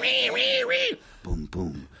 Boom,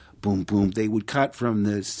 boom, boom, boom. They would cut from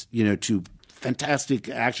this, to fantastic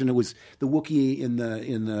action. It was the Wookiee in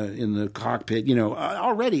the cockpit.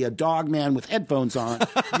 Already a dog man with headphones on.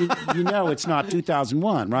 It's not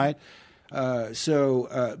 2001, right?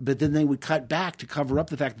 But then they would cut back to cover up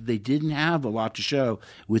the fact that they didn't have a lot to show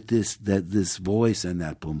with this voice and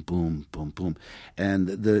that boom, boom, boom, boom. And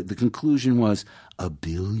the conclusion was 1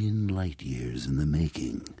 billion light years in the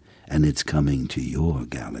making, and it's coming to your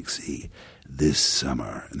galaxy this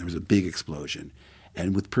summer. And there was a big explosion.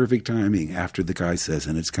 And with perfect timing, after the guy says,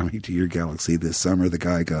 "And it's coming to your galaxy this summer," the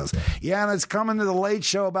guy goes, "Yeah, and it's coming to the Late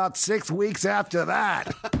Show about 6 weeks after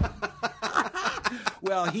that."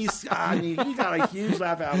 Well, he got a huge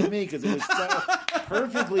laugh out of me because it was so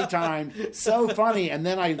perfectly timed, so funny. And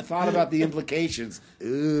then I thought about the implications.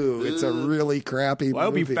 Ooh, it's a really crappy movie. I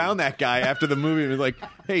hope you found that guy after the movie and was like,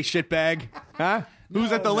 "Hey, shitbag, huh?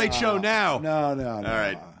 Who's at the Late Show now?" No. All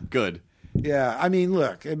right, good. Yeah, I mean,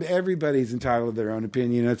 look, everybody's entitled to their own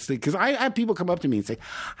opinion. It's because I have people come up to me and say,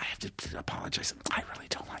 "I have to apologize. I really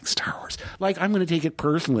don't like Star Wars." Like, I'm going to take it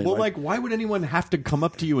personally. Well, why would anyone have to come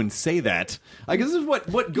up to you and say that? Like, this is what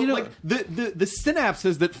the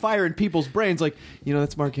synapses that fire in people's brains. Like,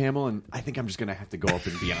 that's Mark Hamill, and I think I'm just going to have to go up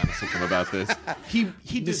and be honest with him about this.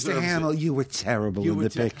 He deserves Mr. Hamill, it. you were terrible in the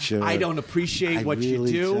picture. I don't appreciate what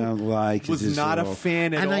really you do. Don't like was not a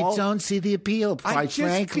fan at all. And I don't see the appeal, quite frankly.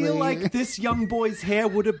 I just feel like this young boy's hair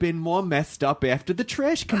would have been more messed up after the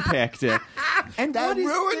trash compactor. And that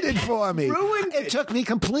ruined it for me. It took me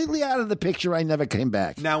completely out of the picture. I never came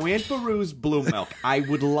back. Now, Aunt Beru's Blue Milk. I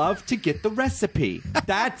would love to get the recipe.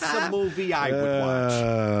 That's a movie I would watch.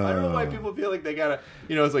 I don't know why people feel like they gotta,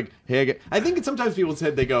 it's like, hey, I think sometimes people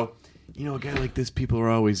said they go, a guy like this, people are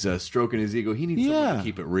always stroking his ego. He needs someone to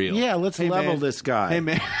keep it real. Yeah, let's level this guy. Hey,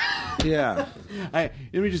 man. Yeah. Let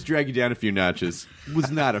me just drag you down a few notches.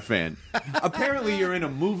 Was not a fan. Apparently, you're in a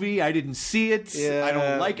movie. I didn't see it. Yeah, I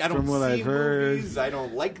don't see movies. I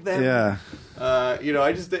don't like them. Yeah.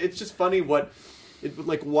 It's just funny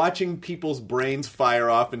like watching people's brains fire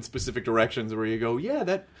off in specific directions where you go, yeah,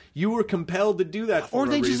 that you were compelled to do that for Or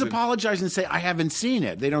they a just reason. apologize and say, "I haven't seen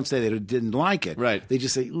it." They don't say they didn't like it. Right. They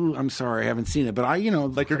just say, "Ooh, I'm sorry, I haven't seen it." But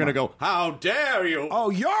like you're going to go, "How dare you? Oh,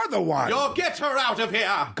 you're the one. You'll get her out of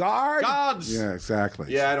here. Guards. Yeah,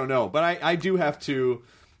 exactly. Yeah, I don't know. But I do have to...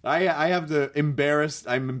 I have the embarrassed...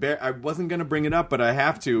 I wasn't going to bring it up, but I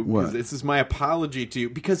have to. What? This is my apology to you.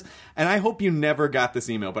 Because... And I hope you never got this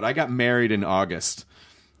email, but I got married in August.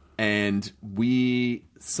 And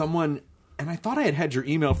someone... And I thought I had your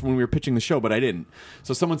email from when we were pitching the show, but I didn't.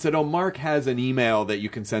 So someone said, "Oh, Mark has an email that you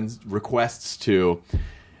can send requests to."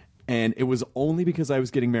 And it was only because I was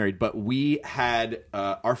getting married. But we had...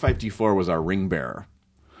 R5D4 was our ring bearer.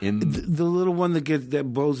 The little one that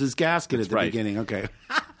blows his gasket at the beginning. Okay.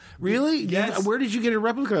 Really? Yes. Where did you get a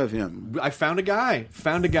replica of him? I found a guy.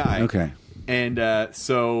 Okay. And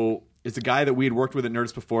so It's a guy that we had worked with at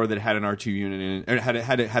Nerdist before that had an R2 unit in, or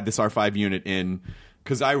had this R5 unit in.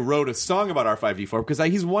 Because I wrote a song about R5D4 because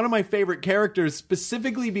he's one of my favorite characters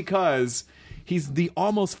specifically because he's the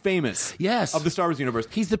almost famous of the Star Wars universe.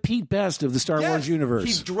 He's the Pete Best of the Star Wars universe.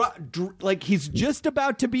 He's just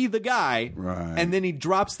about to be the guy, and then he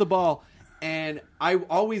drops the ball. And I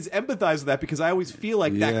always empathize with that because I always feel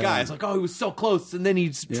like that guy. It's like, oh, he was so close, and then he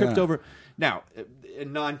tripped over. Now, a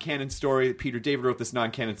non-canon story. Peter David wrote this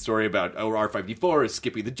non-canon story about R5D4 is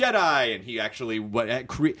Skippy the Jedi, and he actually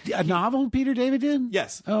a novel Peter David did.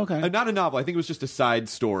 Yes. Oh, okay. Not a novel. I think it was just a side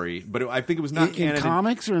story, but I think it was not canon. In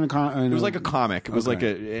comics or in a it was like a comic. It was like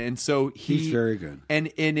and so he's very good. And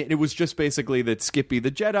it was just basically that Skippy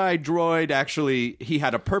the Jedi droid actually he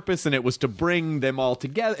had a purpose, and it was to bring them all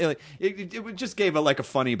together. It just gave a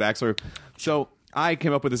funny backstory. So I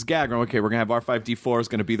came up with this gag. Okay, we're going to have R5D4 is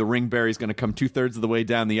going to be the ring bearer. He's going to come 2/3 of the way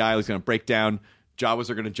down the aisle. He's going to break down. Jawas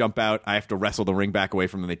are going to jump out. I have to wrestle the ring back away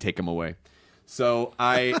from them. They take him away. So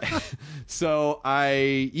I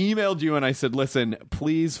emailed you and I said, listen,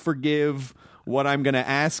 please forgive what I'm going to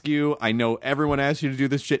ask you. I know everyone asked you to do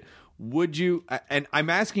this shit. Would you, and I'm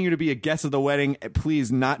asking you to be a guest of the wedding,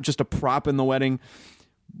 please, not just a prop in the wedding.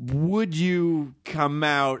 Would you come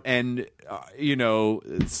out and,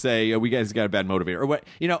 say, we guys got a bad motivator? Or what,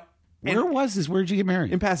 Where was this? Where did you get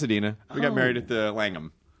married? In Pasadena. We got married at the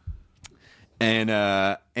Langham.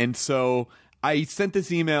 And so I sent this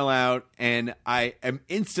email out, and I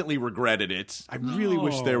instantly regretted it. I really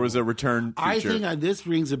wish there was a return feature. I think this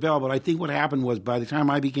rings a bell, but I think what happened was by the time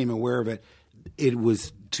I became aware of it, it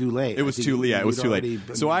was too late. It was too late.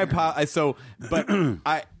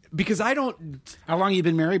 Because I don't... How long have you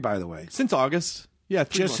been married, by the way? Since August. Yeah,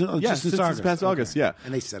 just since August. This past August, yeah.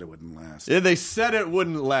 And they said it wouldn't last. Yeah, they said it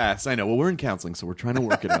wouldn't last. I know. Well, we're in counseling, so we're trying to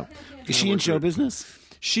work it out. Is she in show business?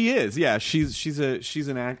 She is, yeah. She's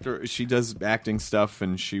an actor. She does acting stuff,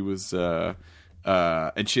 and she was... and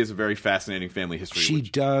she has a very fascinating family history. She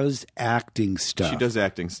does acting stuff. She does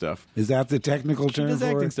acting stuff. Is that the technical term for it? She does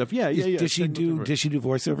acting stuff. Yeah. Does she do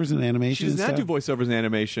voiceovers and animation? She does not do voiceovers and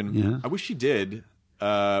animation. Yeah. I wish she did.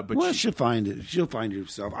 But she'll find it. She'll find it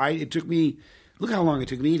herself. It took me. Look how long it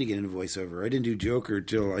took me to get into voiceover. I didn't do Joker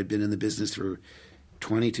till I'd been in the business for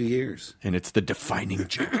 22 years. And it's the defining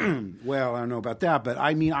Joker. Well, I don't know about that, but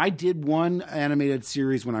I mean, I did one animated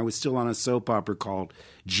series when I was still on a soap opera called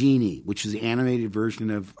Genie, which is the animated version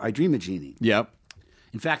of I Dream of Jeannie. Yep.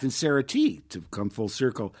 In fact, in Sarah T, to come full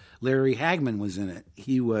circle, Larry Hagman was in it.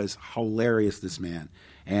 He was hilarious, this man.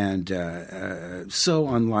 And so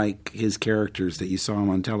unlike his characters that you saw him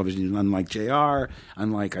on television, unlike JR,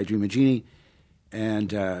 unlike I Dream of Jeannie, and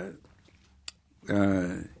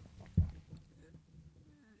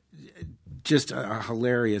just a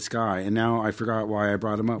hilarious guy. And now I forgot why I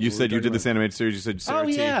brought him up. You said you did this animated series. You said Sarah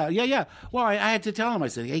T. Yeah. Well, I had to tell him. I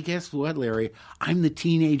said, hey, guess what, Larry? I'm the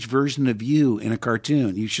teenage version of you in a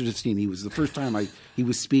cartoon. You should have seen. He was the first time he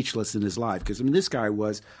was speechless in his life because I mean this guy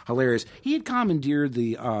was hilarious. He had commandeered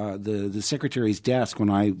the secretary's desk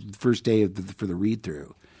when first day for the read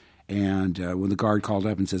through. And when the guard called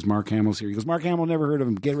up and says, Mark Hamill's here, he goes, Mark Hamill, never heard of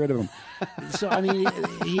him. Get rid of him. So, I mean,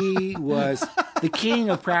 he was the king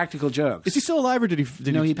of practical jokes. Is he still alive or did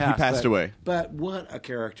he? No, he passed away. But what a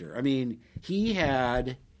character. I mean, he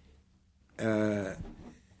had a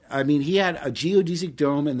geodesic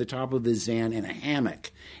dome in the top of his Zan and a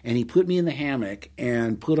hammock. And he put me in the hammock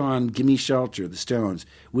and put on Gimme Shelter, the Stones,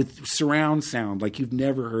 with surround sound like you've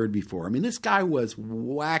never heard before. I mean, this guy was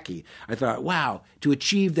wacky. I thought, wow, to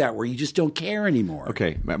achieve that where you just don't care anymore.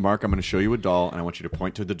 Okay, Mark, I'm going to show you a doll, and I want you to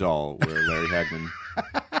point to the doll where Larry Hagman...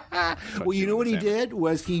 Well, you know what he did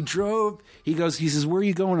was he says, where are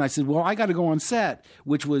you going? I said, well, I got to go on set,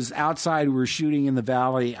 which was outside. We were shooting in the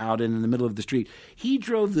valley out in the middle of the street. He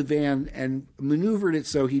drove the van and maneuvered it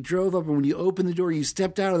so he drove up, and when you opened the door, you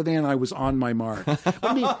stepped out of the van, and I was on my mark.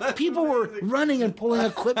 I mean, people were running and pulling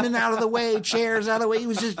equipment out of the way, chairs out of the way. He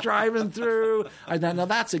was just driving through. I thought, now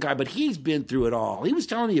that's a guy, but he's been through it all. He was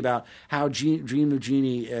telling me about how Dream of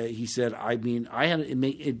Jeannie, he said, I mean, I had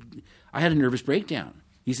a nervous breakdown.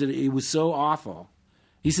 He said it was so awful.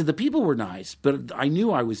 He said the people were nice, but I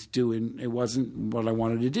knew I was doing it wasn't what I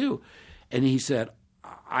wanted to do. And he said,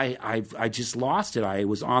 I just lost it. I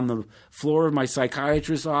was on the floor of my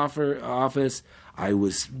psychiatrist's office. I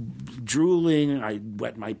was drooling. I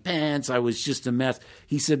wet my pants. I was just a mess.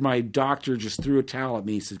 He said my doctor just threw a towel at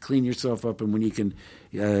me. He said, "Clean yourself up, and when you can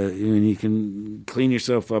clean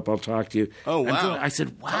yourself up, I'll talk to you." Oh wow! I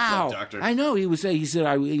said, "Wow." Doctor. I know. He was saying. He said,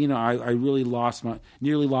 "I really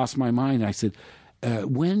nearly lost my mind." I said,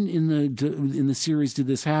 "When in the series did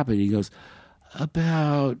this happen?" He goes,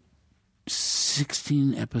 "About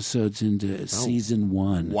 16 episodes into season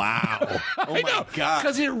 1. Wow. Oh, my God.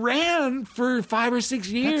 Because it ran for 5 or 6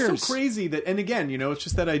 years. That's so crazy that, and again, it's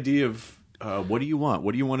just that idea of, what do you want?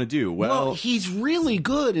 What do you want to do? Well, he's really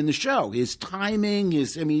good in the show. His timing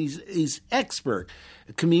he's expert.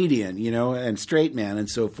 Comedian, and straight man and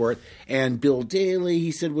so forth. And Bill Daly,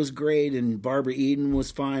 he said, was great, and Barbara Eden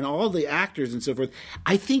was fine. All the actors and so forth.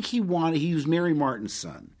 I think he was Mary Martin's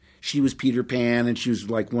son. She was Peter Pan, and she was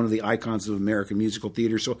like one of the icons of American musical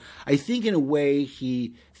theater. So I think in a way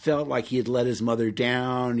he felt like he had let his mother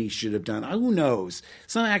down. He should have done, who knows?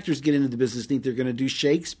 Some actors get into the business, think they're going to do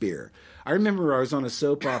Shakespeare. I remember I was on a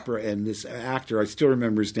soap opera, and this actor, I still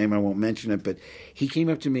remember his name, I won't mention it, but he came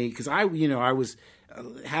up to me, because I was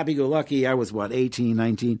happy-go-lucky. I was, 18,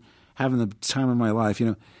 19, having the time of my life,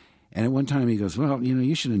 And at one time he goes, well,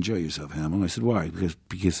 you should enjoy yourself, Hamill. I said, why?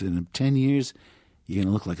 Because in 10 years, you're going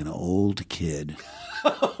to look like an old kid.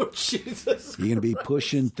 Oh, Jesus. You're going to be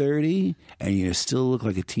pushing 30, and you still look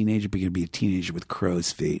like a teenager, but you're going to be a teenager with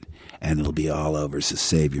crow's feet, and it'll be all over, so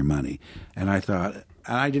save your money. And I thought,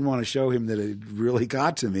 and I didn't want to show him that it really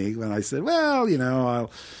got to me when I said, well,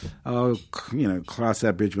 I'll cross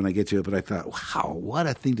that bridge when I get to it. But I thought, wow, what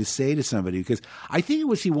a thing to say to somebody, because I think it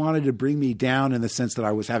was he wanted to bring me down in the sense that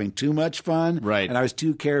I was having too much fun. Right. And I was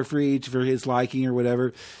too carefree for his liking or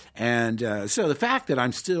whatever. And so the fact that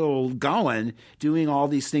I'm still going, doing all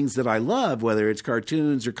these things that I love, whether it's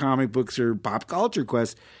cartoons or comic books or pop culture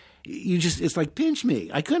quests, it's like pinch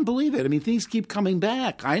me. I couldn't believe it. I mean, things keep coming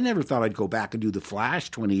back. I never thought I'd go back and do The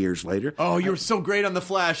Flash 20 years later. Oh, you were so great on The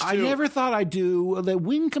Flash, too. I never thought I'd do the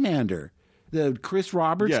Wing Commander, the Chris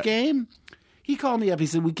Roberts game. He called me up. He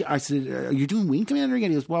said, I said, are you doing Wing Commander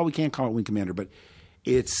again? He goes, well, we can't call it Wing Commander, but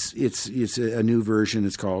it's a new version.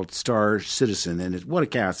 It's called Star Citizen, and what a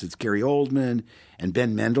cast! It's Gary Oldman and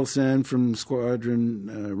Ben Mendelsohn from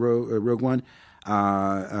Squadron Rogue One,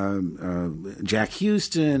 Jack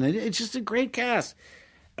Houston, and it's just a great cast.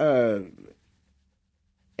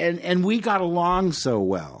 And we got along so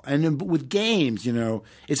well. And with games,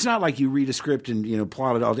 it's not like you read a script and,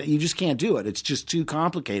 plot it all down. You just can't do it. It's just too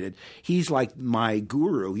complicated. He's like my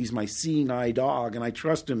guru. He's my seeing eye dog, and I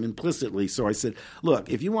trust him implicitly. So I said, look,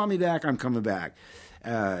 if you want me back, I'm coming back.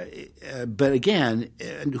 But again,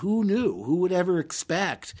 who knew? Who would ever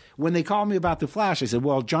expect? When they called me about The Flash, I said,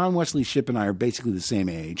 well, John Wesley Shipp and I are basically the same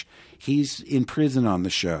age. He's in prison on the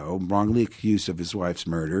show, wrongly accused of his wife's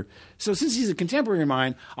murder. So since he's a contemporary of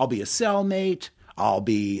mine, I'll be a cellmate. I'll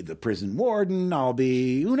be the prison warden. I'll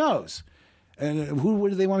be, who knows? And what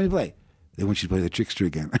do they want me to play? They want you to play the trickster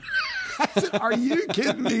again. I said, are you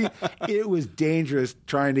kidding me? It was dangerous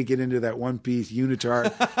trying to get into that one-piece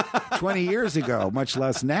unitard 20 years ago, much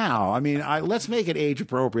less now. I mean, let's make it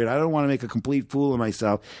age-appropriate. I don't want to make a complete fool of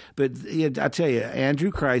myself. But I'll tell you,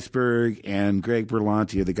 Andrew Kreisberg and Greg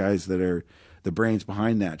Berlanti are the guys that are the brains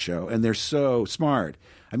behind that show, and they're so smart.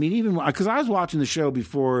 I mean, even because I was watching the show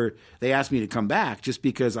before they asked me to come back, just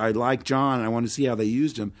because I like John and I wanted to see how they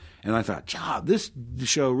used him. And I thought, this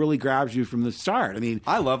show really grabs you from the start. I mean,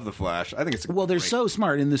 I love The Flash. I think it's they're so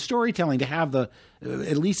smart in the storytelling to have at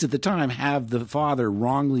least at the time, have the father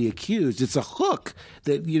wrongly accused. It's a hook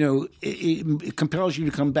that it compels you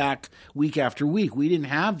to come back week after week. We didn't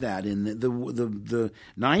have that in the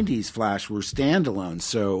 90s Flash. Were standalone,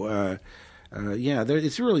 so.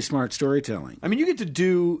 It's really smart storytelling. I mean, you get to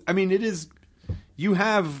do. I mean, it is. You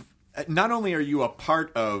have. Not only are you a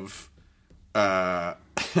part of.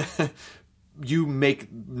 You make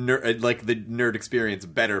the nerd experience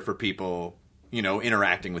better for people.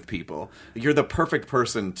 Interacting with people. You're the perfect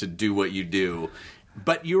person to do what you do,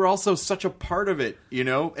 but you're also such a part of it. And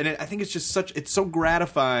I think it's just it's so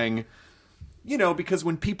gratifying. Because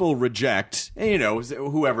when people reject,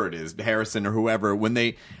 whoever it is, Harrison or whoever, when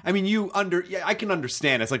they, I mean, I can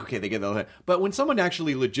understand. It's like, okay, they get that. But when someone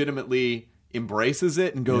actually legitimately embraces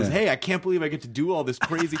it and goes, hey, I can't believe I get to do all this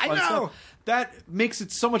crazy fun stuff, that makes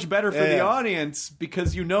it so much better for the audience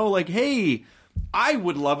because hey, I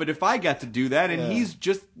would love it if I got to do that. And he's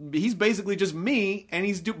basically just me, and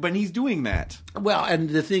he's doing that. Well, and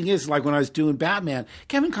the thing is, like when I was doing Batman,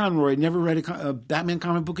 Kevin Conroy never read a Batman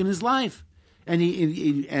comic book in his life. And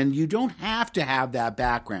and you don't have to have that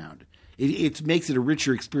background. It makes it a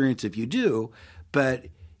richer experience if you do. But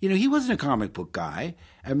he wasn't a comic book guy.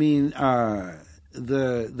 I mean,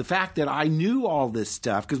 the fact that I knew all this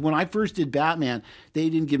stuff, because when I first did Batman, they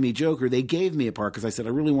didn't give me Joker. They gave me a part because I said I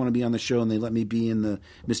really want to be on the show, and they let me be in the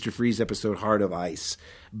Mr. Freeze episode Heart of Ice.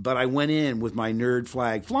 But I went in with my nerd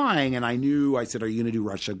flag flying, and I said, are you going to do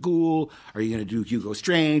Ra's al Ghul? Are you going to do Hugo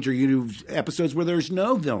Strange? Are you going to do episodes where there's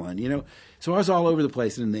no villain? So I was all over the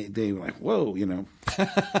place, and they were like, whoa, you've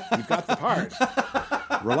got the part.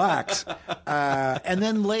 Relax. And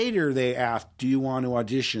then later they asked, do you want to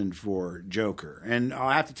audition for Joker? And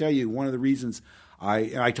I'll have to tell you, one of the reasons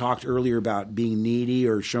I talked earlier about being needy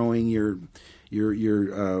or showing your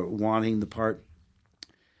wanting the part,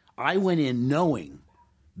 I went in knowing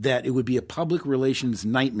that it would be a public relations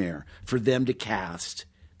nightmare for them to cast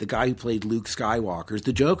the guy who played Luke Skywalker as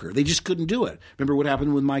the Joker. They just couldn't do it. Remember what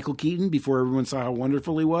happened with Michael Keaton before everyone saw how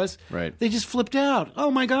wonderful he was? Right. They just flipped out. Oh,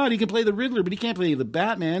 my God, he can play the Riddler, but he can't play the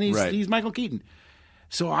Batman. He's Michael Keaton.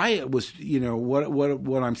 So I was,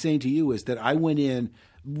 what I'm saying to you is that I went in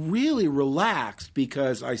really relaxed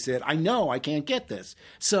because I said, I know I can't get this.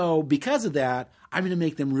 So because of that, I'm going to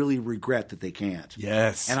make them really regret that they can't.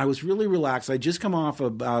 Yes. And I was really relaxed. I just come off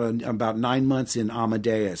about 9 months in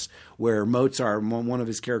Amadeus, where Mozart, one of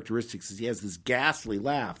his characteristics is he has this ghastly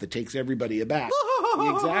laugh that takes everybody aback.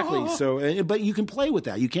 Exactly. So, but you can play with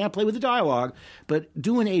that. You can't play with the dialogue, but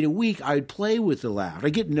doing 8 a week, I'd play with the laugh. I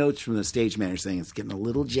get notes from the stage manager saying it's getting a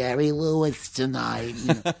little Jerry Lewis tonight.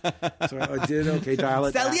 So I did, okay, dial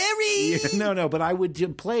it back. Salieri! Yeah, no, but I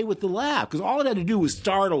would play with the laugh because all it had to do was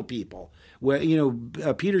startle people. Where,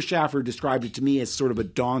 Peter Schaffer described it to me as sort of a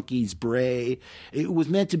donkey's bray. It was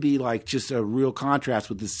meant to be like just a real contrast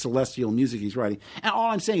with the celestial music he's writing. And all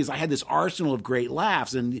I'm saying is I had this arsenal of great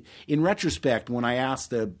laughs. And in retrospect, when I asked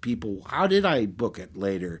the people, how did I book it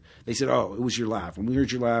later? They said, oh, it was your laugh. When we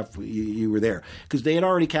heard your laugh, you were there. Because they had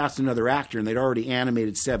already cast another actor and they'd already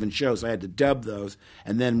animated 7 shows. I had to dub those.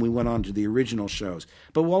 And then we went on to the original shows.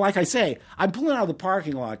 But, well, like I say, I'm pulling out of the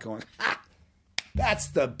parking lot going, ha! That's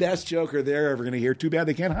the best Joker they're ever going to hear. Too bad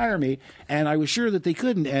they can't hire me. And I was sure that they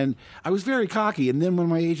couldn't. And I was very cocky. And then when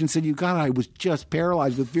my agent said, I was just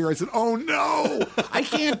paralyzed with fear. I said, oh, no, I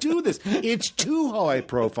can't do this. It's too high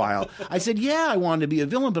profile. I said, yeah, I wanted to be a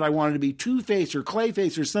villain, but I wanted to be Two-Face or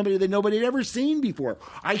Clayface or somebody that nobody had ever seen before.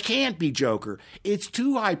 I can't be Joker. It's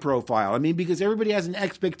too high profile. I mean, because everybody has an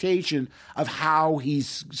expectation of how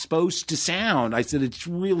he's supposed to sound. I said, it's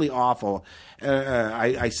really awful.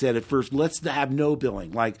 I said at first, let's have no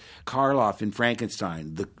billing, like Karloff in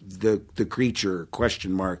Frankenstein, the creature, ?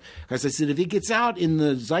 Because I said, if it gets out in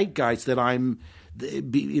the zeitgeist that I'm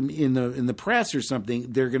in the press or something,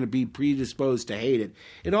 they're going to be predisposed to hate it.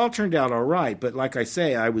 It all turned out all right, but like I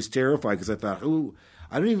say, I was terrified because I thought,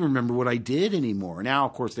 I don't even remember what I did anymore. Now,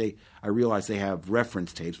 of course, I realize they have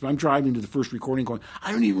reference tapes, but I'm driving to the first recording going,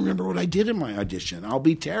 I don't even remember what I did in my audition. I'll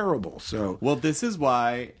be terrible. So, well, this is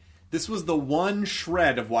why. This was the one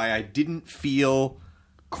shred of why I didn't feel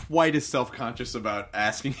quite as self-conscious about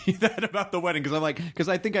asking you that about the wedding. Because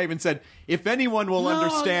I think I even said, if anyone will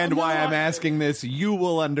understand why I'm asking this, you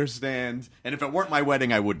will understand. And if it weren't my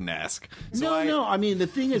wedding, I wouldn't ask. So I mean, the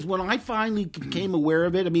thing is, when I finally became aware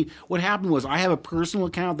of it, I mean, what happened was I have a personal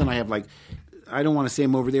account, then I have I don't want to say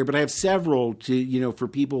them over there, but I have several for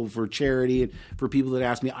people, for charity, and for people that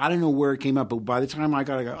ask me. I don't know where it came up, but by the time I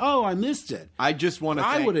go, oh, I missed it. I just want to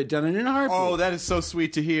I would have done it in a heartbeat. Oh, that is so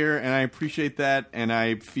sweet to hear, and I appreciate that, and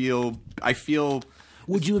I feel.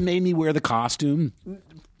 Would you have made me wear the costume?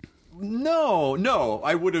 No,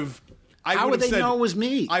 I would have. How would they know it was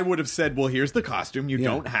me? I would have said, well, here's the costume. You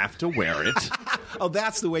don't have to wear it. Oh,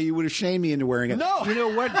 that's the way you would have shamed me into wearing it. No. You know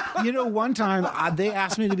what? One time they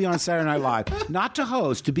asked me to be on Saturday Night Live, not to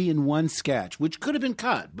host, to be in one sketch, which could have been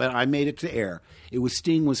cut, but I made it to air. It was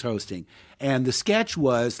Sting was hosting. And the sketch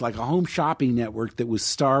was like a home shopping network that was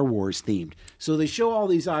Star Wars themed. So they show all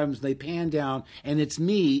these items, they pan down, and it's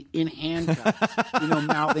me in handcuffs,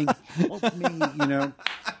 mouthing, help me,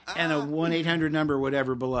 and a 1-800 number,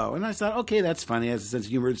 whatever, below. And I thought, okay, that's funny, has a sense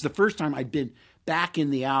of humor. It's the first time I'd been back in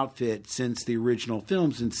the outfit since the original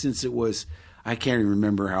films, and since it was, I can't even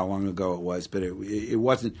remember how long ago it was, but it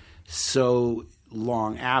wasn't so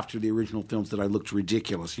long after the original films that I looked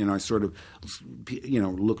ridiculous. I sort of,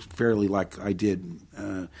 looked fairly like I did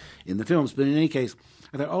in the films. But in any case,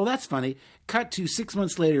 I thought, oh, that's funny. Cut to 6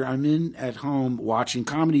 months later, I'm at home watching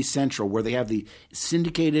Comedy Central, where they have the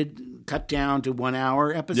syndicated, cut down to 1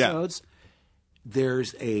 hour episodes.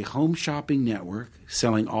 there's a home shopping network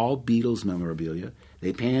selling all Beatles memorabilia.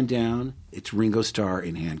 They pan down, it's Ringo Starr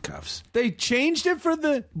in handcuffs. They changed it for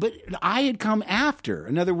the... But I had come after.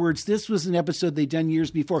 In other words, this was an episode they'd done years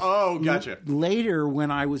before. Oh, gotcha. Later, when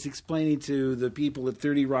I was explaining to the people at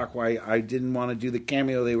 30 Rock why I didn't want to do the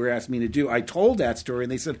cameo they were asking me to do, I told that story,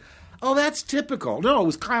 and they said, oh, that's typical. No, it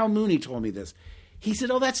was Kyle Mooney told me this. He said,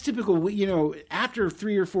 oh, that's typical. After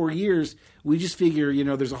 3 or 4 years, we just figure,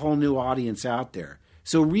 there's a whole new audience out there.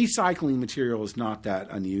 So recycling material is not that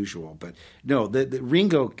unusual. But no, the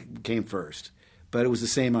Ringo came first. But it was the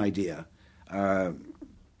same idea. I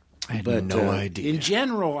had no idea. In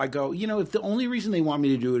general, I go, if the only reason they want me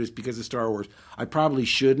to do it is because of Star Wars, I probably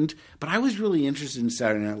shouldn't. But I was really interested in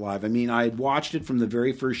Saturday Night Live. I mean, I had watched it from the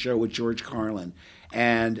very first show with George Carlin.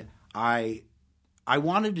 And I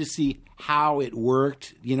wanted to see how it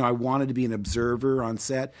worked. I wanted to be an observer on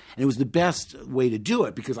set. And it was the best way to do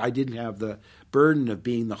it because I didn't have the burden of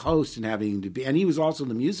being the host and having to be – and he was also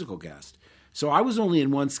the musical guest. So I was only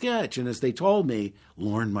in one sketch. And as they told me,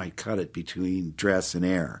 Lorne might cut it between dress and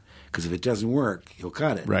air because if it doesn't work, he'll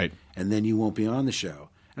cut it. Right. And then you won't be on the show.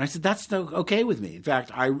 And I said, that's okay with me. In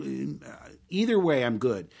fact, either way, I'm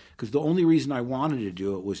good because the only reason I wanted to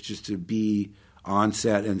do it was just to be on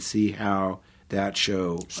set and see how – that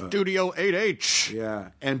show. Studio 8H.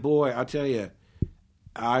 Yeah. And boy, I'll tell you,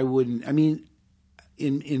 I wouldn't,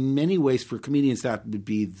 in many ways for comedians, that would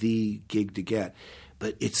be the gig to get.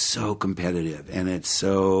 But it's so competitive and it's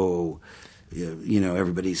so,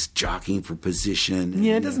 everybody's jockeying for position.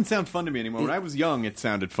 Yeah, it doesn't sound fun to me anymore. When I was young, it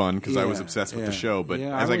sounded fun because I was obsessed with the show. But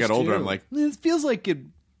as I got older, I'm like, it feels like it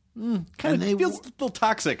kind of feels a little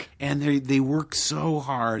toxic. And they work so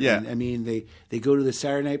hard. Yeah. And, they go to the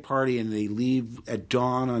Saturday night party and they leave at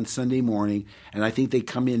dawn on Sunday morning. And I think they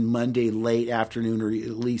come in Monday late afternoon or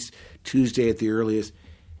at least Tuesday at the earliest.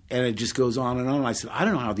 And it just goes on and on. I said, I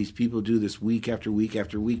don't know how these people do this week after week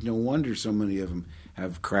after week. No wonder so many of them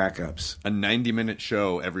have crack-ups. A 90-minute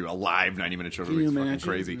show a live 90-minute show every week is fucking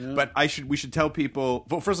crazy. Yeah. But we should tell people,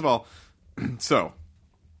 well, first of all, so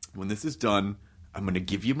when this is done, I'm going to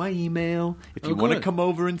give you my email if you want to come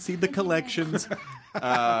over and see the collections.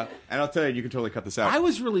 And I'll tell you, you can totally cut this out. I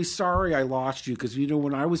was really sorry I lost you because,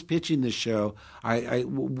 when I was pitching this show,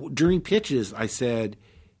 during pitches, I said,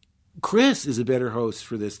 Chris is a better host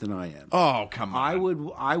for this than I am. Oh, come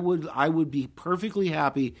on. I would be perfectly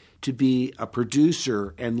happy to be a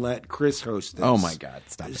producer and let Chris host this. Oh my God,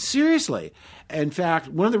 stop it. Seriously. In fact,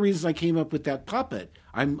 one of the reasons I came up with that puppet,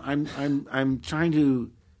 I'm trying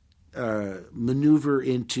to maneuver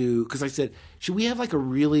into, because I said, should we have like a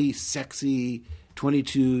really sexy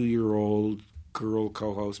 22-year-old girl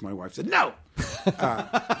co-host? My wife said, no.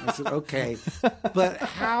 I said, okay. But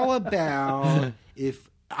how about if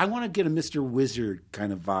I want to get a Mr. Wizard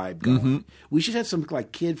kind of vibe going. Mm-hmm. We should have some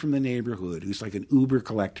like kid from the neighborhood who's like an Uber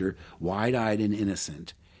collector, wide-eyed and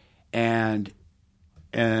innocent. And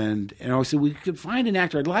I said we could find an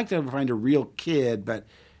actor. I'd like to find a real kid, but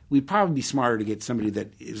we'd probably be smarter to get somebody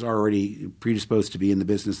that is already predisposed to be in the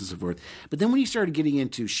business and so forth. But then when you started getting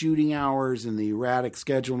into shooting hours and the erratic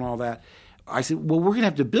schedule and all that, I said, well, we're going to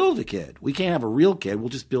have to build a kid. We can't have a real kid. We'll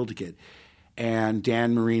just build a kid. And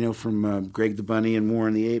Dan Marino from Greg the Bunny and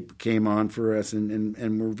Warren the Ape came on for us,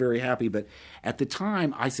 and we're very happy. But at the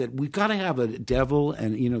time, I said, we've got to have a devil,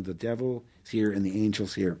 and, the devil is here and the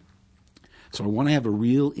angel's here. So I want to have a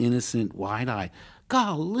real innocent wide eye.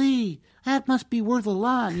 Golly, that must be worth a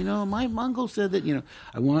lot. My uncle said that,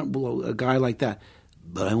 I want a guy like that.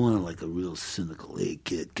 But I wanted like a real cynical, hey,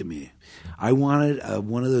 kid, come here. I wanted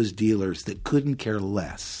one of those dealers that couldn't care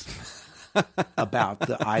less about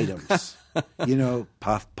the items.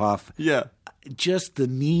 Puff, puff. Yeah. Just the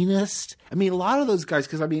meanest. A lot of those guys,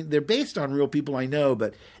 because, they're based on real people I know,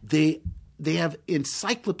 but they have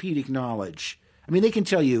encyclopedic knowledge. They can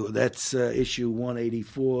tell you that's issue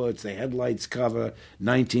 184. It's the headlights cover,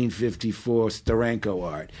 1954, Steranko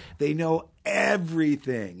art. They know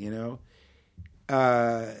everything,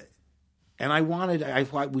 And I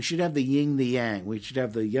thought we should have the yin, the yang. We should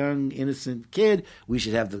have the young, innocent kid. We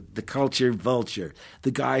should have the culture vulture,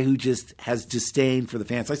 the guy who just has disdain for the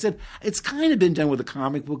fans. I said, it's kind of been done with a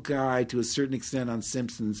comic book guy to a certain extent on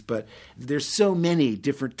Simpsons, but there's so many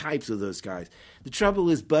different types of those guys. The trouble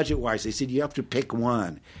is, budget-wise, they said you have to pick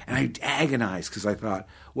one. And I agonized because I thought,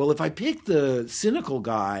 well, if I pick the cynical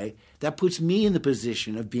guy, that puts me in the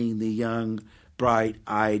position of being the young,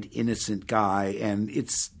 bright-eyed, innocent guy, and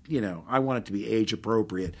it's, I want it to be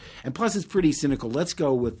age-appropriate. And plus, it's pretty cynical. Let's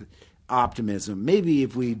go with optimism. Maybe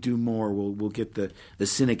if we do more, we'll get the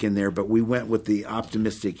cynic in there, but we went with the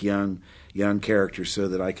optimistic young young characters so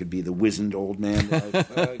that I could be the wizened old man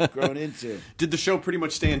that I've grown into. Did the show pretty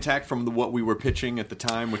much stay intact from what we were pitching at the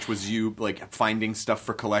time, which was you like finding stuff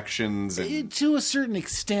for collections? And... To a certain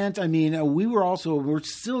extent. I mean, we're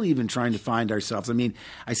still even trying to find ourselves. I mean,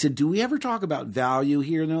 I said, do we ever talk about value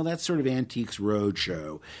here? No, that's sort of Antiques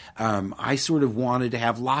Roadshow. I sort of wanted to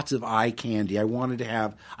have lots of eye candy. I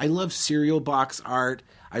love cereal box art.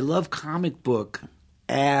 I love comic book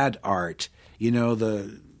ad art.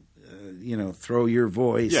 Throw your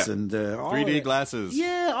voice and 3D glasses.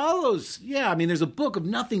 Yeah, all those. Yeah, I mean, there's a book of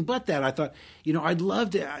nothing but that. I thought, I'd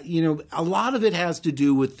love to. A lot of it has to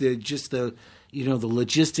do with the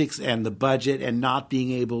logistics and the budget and not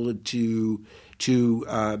being able to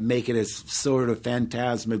make it as sort of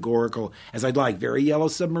phantasmagorical as I'd like. Very Yellow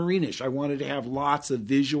Submarine-ish. I wanted to have lots of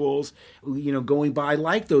visuals, going by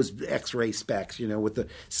like those X-ray specs, with the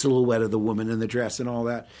silhouette of the woman in the dress and all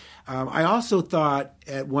that. I also thought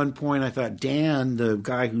at one point, Dan, the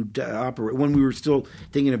guy who operated, when we were still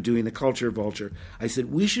thinking of doing the Culture Vulture, I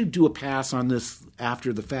said, we should do a pass on this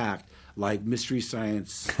after the fact, like Mystery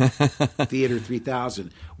Science Theater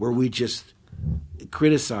 3000, where we just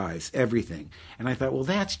criticize everything. And I thought, well,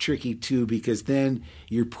 that's tricky too, because then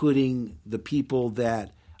you're putting the people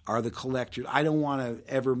that are the collectors. I don't want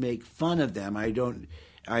to ever make fun of them.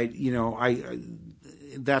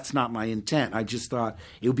 That's not my intent. I just thought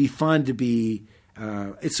it would be fun to be.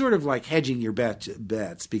 It's sort of like hedging your bets,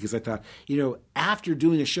 because I thought, after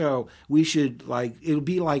doing a show, we should it'll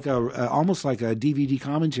be like almost like a DVD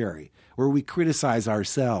commentary where we criticize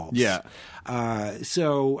ourselves. Yeah.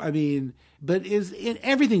 So I mean. But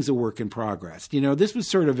everything's a work in progress. This was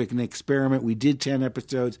sort of an experiment. We did 10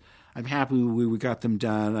 episodes. I'm happy we got them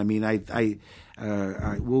done. I mean,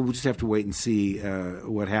 we'll just have to wait and see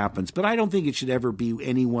what happens. But I don't think it should ever be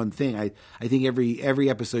any one thing. I think every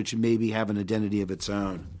episode should maybe have an identity of its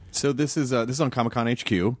own. So this is on Comic-Con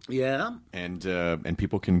HQ. Yeah. And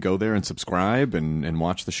people can go there and subscribe and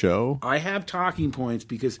watch the show. I have talking points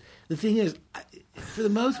because the thing is, for the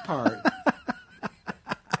most part.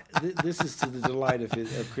 This is to the delight of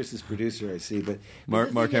Chris's producer, I see. But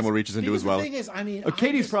Mark Hamill reaches into as well. The thing is, I mean,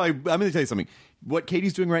 Katie's probably. I'm going to tell you something. What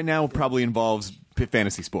Katie's doing right now probably involves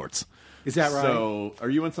fantasy sports. Is that right? So,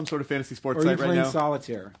 are you on some sort of fantasy sports site right now? Or are you playing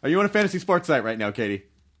solitaire? Are you on a fantasy sports site right now, Katie?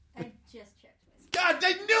 I just checked. God,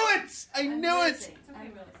 I knew it! I knew it!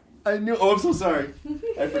 I knew. Oh, I'm so sorry.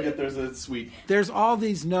 I forget there's a suite. There's all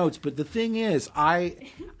these notes, but the thing is, I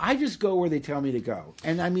just go where they tell me to go.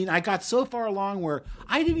 And I mean, I got so far along where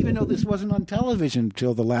I didn't even know this wasn't on television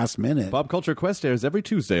till the last minute. Pop Culture Quest airs every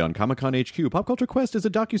Tuesday on Comic-Con HQ. Pop Culture Quest is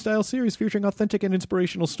a docu-style series featuring authentic and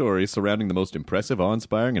inspirational stories surrounding the most impressive,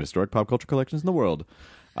 awe-inspiring, and historic pop culture collections in the world.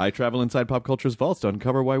 I travel inside pop culture's vaults to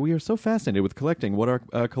uncover why we are so fascinated with collecting, what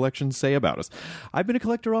our collections say about us. I've been a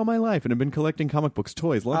collector all my life and have been collecting comic books,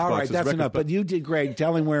 toys, lunchboxes, all right, that's records, enough. But you did great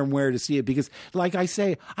telling where to see it, because, like I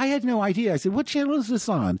say, I had no idea. I said, what channel is this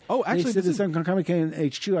on? Oh, actually, they said it's on Comic-Con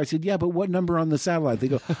HQ. I said, yeah, but what number on the satellite? They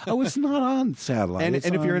go, oh, it's not on satellite. And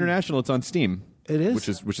if you're international, it's on Steam. It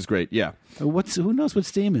is? Which is great, yeah. Who knows what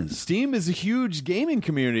Steam is? Steam is a huge gaming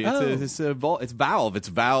community. It's Valve. It's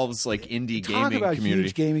Valve's indie gaming community. Talk about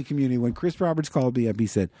huge gaming community. When Chris Roberts called me up, he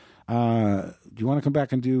said, do you want to come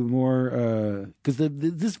back and do more? Because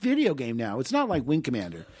this video game now, it's not like Wing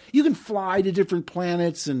Commander. You can fly to different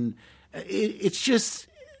planets, and the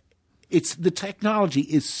technology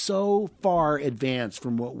is so far advanced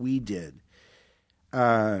from what we did.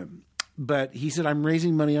 But he said, I'm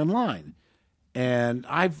raising money online. And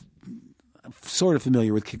I'm sort of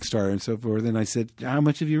familiar with Kickstarter and so forth. And I said, how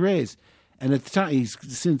much have you raised? And at the time,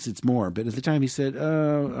 since it's more, but at the time he said,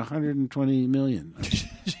 $120 million.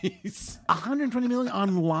 Jeez. $120 million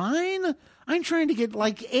online? I'm trying to get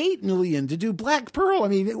like $8 million to do Black Pearl. I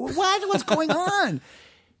mean, what's going on?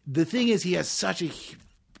 The thing is, he has such a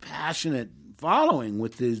passionate following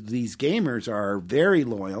with these gamers are very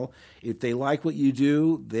loyal. If they like what you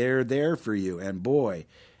do, they're there for you. And boy,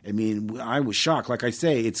 I mean, I was shocked. Like I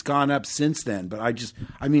say, it's gone up since then. But I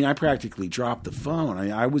practically dropped the phone.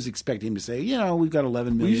 I was expecting him to say, we've got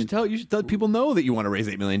 $11 million. Well, you should tell people know that you want to raise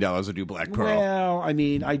 $8 million to do Black Pearl. Well, I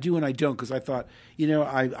mean, I do and I don't, because I thought,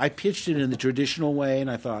 I pitched it in the traditional way, and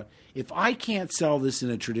I thought, if I can't sell this in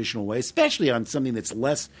a traditional way, especially on something that's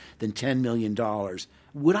less than $10 million,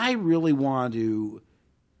 would I really want to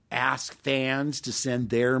ask fans to send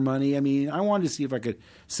their money? I mean, I wanted to see if I could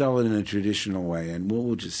sell it in a traditional way, and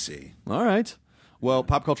we'll just see. All right. Well,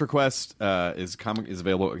 Pop Culture Quest is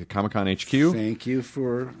available at Comic-Con HQ. Thank you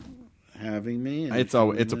for having me. It's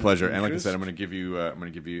a pleasure. And like I said, I'm going to give you,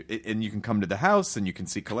 and you can come to the house and you can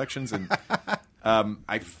see collections and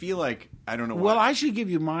I feel like I don't know why. Well, I should give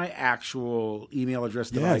you my actual email address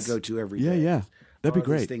that I go to every day. Yeah. That'd be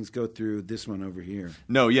great. These things go through this one over here.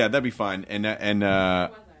 No, yeah, that'd be fine. And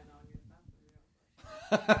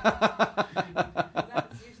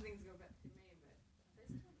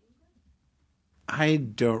I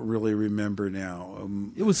don't really remember now.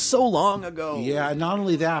 It was so long ago. Yeah, not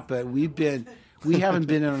only that, but we haven't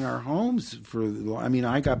been in our homes for. I mean,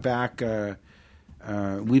 I got back.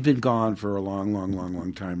 We've been gone for a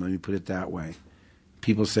long time. Let me put it that way.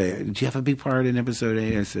 People say, "Did you have a big part in episode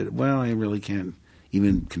 8?" I said, "Well, I really can't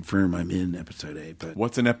even confirm I'm in episode 8." But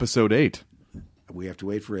what's in episode 8? We have to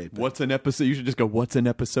wait for 8. What's an episode? You should just go, "What's in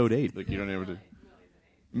episode 8?" Like you don't have to.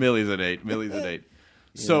 Millie's at 8. Millie's at 8.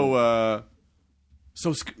 Yeah. So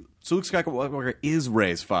Luke Skywalker is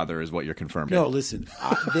Rey's father, is what you're confirming. No, listen,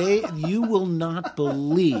 you will not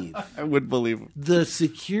believe. I would believe the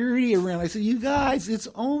security around. I said, you guys, it's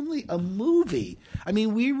only a movie. I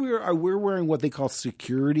mean, we're wearing what they call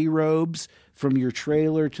security robes from your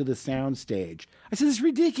trailer to the soundstage. I said, it's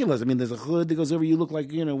ridiculous. I mean, there's a hood that goes over. You look like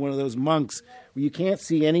one of those monks where you can't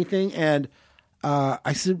see anything. And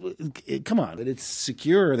I said, come on, it's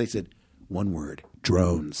secure. They said, one word,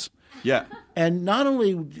 drones. Yeah. And not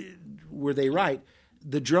only were they right,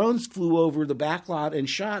 the drones flew over the backlot and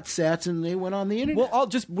shot sets, and they went on the internet. Well, all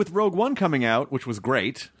just with Rogue One coming out, which was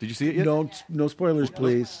great. Did you see it yet? No spoilers,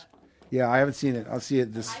 please. Yeah, I haven't seen it. I'll see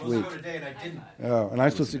it this week. Today and I didn't. Oh, and I'm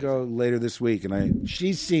supposed to go later this week, and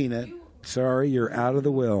she's seen it. Sorry, you're out of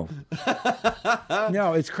the will.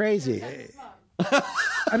 No, it's crazy.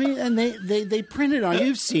 I mean, and they printed on.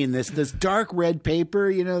 You've seen this dark red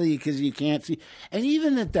paper, because you can't see. And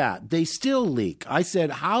even at that, they still leak. I said,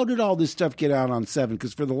 how did all this stuff get out on 7?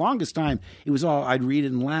 Because for the longest time, it was all I'd read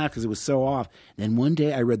it and laugh because it was so off. And one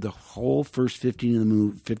day, I read the whole first 15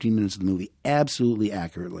 minutes of the movie absolutely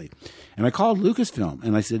accurately. And I called Lucasfilm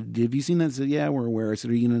and I said, "Have you seen that?" They said, "Yeah, we're aware." I said,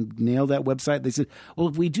 "Are you going to nail that website?" They said, "Well,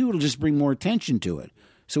 if we do, it'll just bring more attention to it.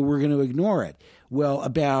 So we're going to ignore it." Well,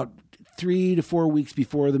 about 3 to 4 weeks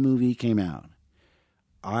before the movie came out,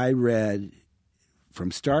 I read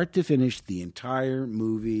from start to finish the entire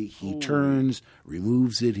movie. He turns,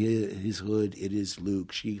 removes his hood. It is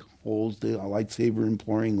Luke. She holds the lightsaber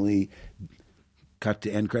imploringly. Cut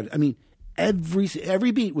to end credit. I mean,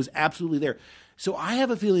 every beat was absolutely there. So I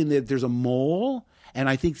have a feeling that there's a mole, and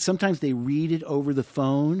I think sometimes they read it over the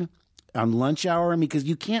phone on lunch hour. Because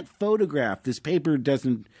you can't photograph. This paper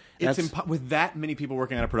doesn't. With that many people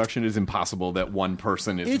working on a production, it is impossible that one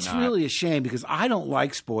person is It's really a shame because I don't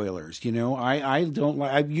like spoilers. I don't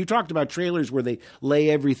like. You talked about trailers where they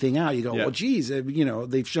lay everything out. You go, well, geez,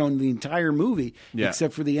 they've shown the entire movie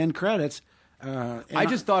except for the end credits. I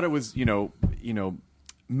just thought it was,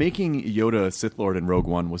 making Yoda a Sith Lord in Rogue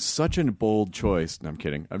One was such a bold choice. No, I'm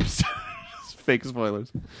kidding. I'm just fake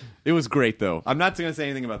spoilers. It was great, though. I'm not going to say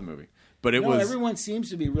anything about the movie, but it was. Everyone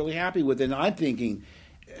seems to be really happy with it. And I'm thinking,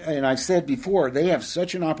 and I've said before, they have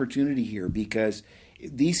such an opportunity here because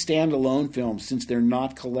these standalone films, since they're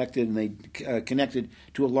not collected and they connected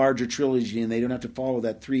to a larger trilogy and they don't have to follow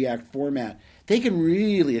that 3-act format, they can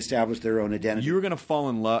really establish their own identity. You're going to fall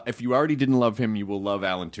in love. If you already didn't love him, you will love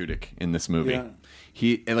Alan Tudyk in this movie. Yeah.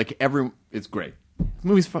 It's great. The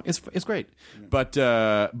movie's fun. It's great, but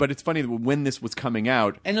it's funny that when this was coming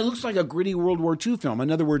out, and it looks like a gritty World War II film.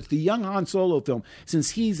 In other words, the young Han Solo film,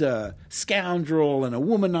 since he's a scoundrel and a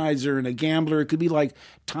womanizer and a gambler, it could be like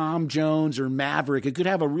Tom Jones or Maverick. It could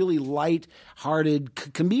have a really light-hearted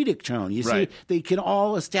comedic tone. You see, they can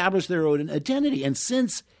all establish their own identity, and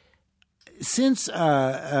since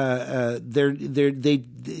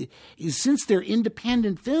they're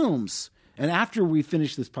independent films. And after we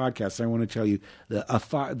finish this podcast, I want to tell you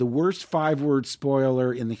the worst 5-word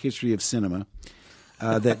spoiler in the history of cinema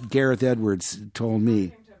that Gareth Edwards told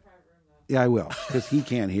me. Yeah, I will, because he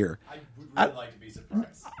can't hear. I would really like to be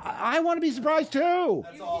surprised. I want to be surprised, too.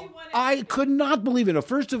 That's all. I could not believe it.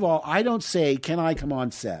 First of all, I don't say, can I come on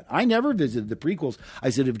set? I never visited the prequels. I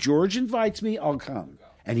said, if George invites me, I'll come.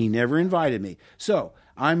 And he never invited me. So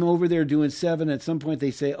I'm over there doing 7. At some point,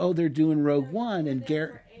 they say, oh, they're doing Rogue One. And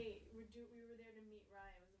Gareth...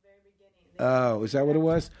 Oh, is that what it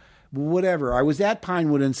was? Whatever. I was at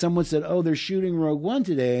Pinewood, and someone said, oh, they're shooting Rogue One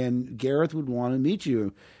today, and Gareth would want to meet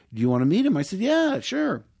you. Do you want to meet him? I said, yeah,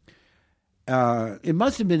 sure. It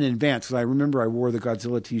must have been in advance, because I remember I wore the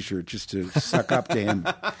Godzilla T-shirt just to suck up to him.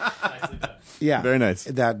 Nicely done. Yeah. Very nice.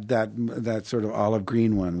 That sort of olive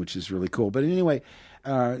green one, which is really cool. But anyway,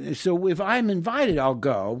 so if I'm invited, I'll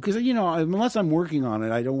go. Because, unless I'm working on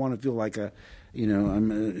it, I don't want to feel like I'm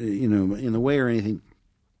in the way or anything.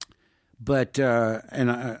 But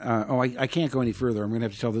I can't go any further. I'm going to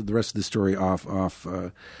have to tell the rest of the story off.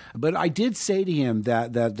 But I did say to him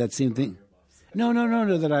that same thing. No.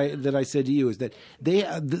 That I said to you is that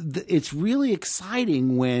it's really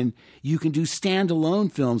exciting when you can do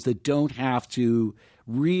standalone films that don't have to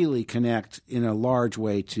really connect in a large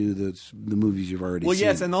way to the movies you've already seen. Well,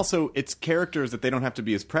 yes, and also it's characters that they don't have to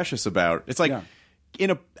be as precious about. It's like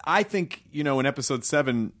I think in Episode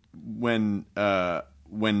 7 when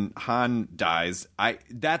Han dies,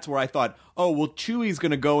 that's where I thought, oh, well, Chewie's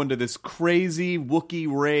going to go into this crazy Wookiee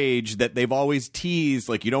rage that they've always teased.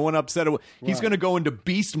 Like, you don't want to upset him. He's going to go into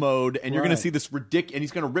beast mode, and you're going to see this ridiculous, and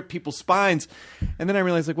he's going to rip people's spines. And then I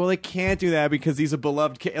realized, like, well, they can't do that because he's a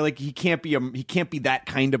beloved kid. Like, he can't be that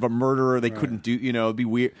kind of a murderer. They couldn't do, it'd be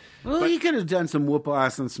weird. Well, he could have done some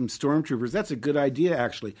whoop-ass on some stormtroopers. That's a good idea,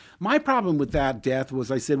 actually. My problem with that death was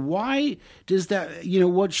I said, why does that,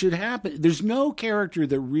 what should happen? There's no character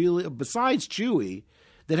that really, besides Chewie,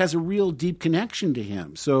 that has a real deep connection to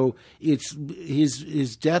him. So it's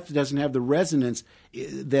his death doesn't have the resonance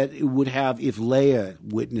that it would have if Leia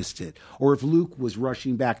witnessed it, or if Luke was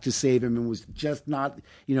rushing back to save him and was just not,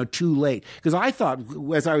 too late. Because I thought,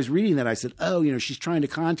 as I was reading that, I said, oh, she's trying to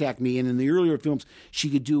contact me. And in the earlier films, she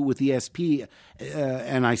could do it with the SP.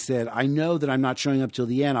 And I said, I know that I'm not showing up till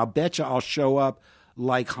the end. I'll bet you I'll show up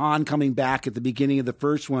like Han coming back at the beginning of the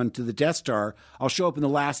first one to the Death Star. I'll show up in the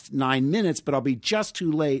last 9 minutes, but I'll be just too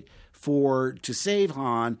late to save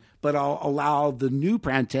Han, but I'll allow the new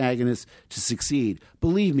protagonist to succeed.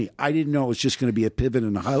 Believe me, I didn't know it was just going to be a pivot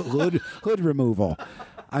and a hood removal.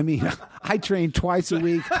 I mean, I trained twice a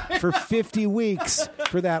week for 50 weeks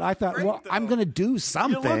for that. I thought, I'm going to do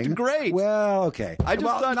something. You looked great. Well, okay.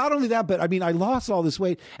 Not only that, but I mean, I lost all this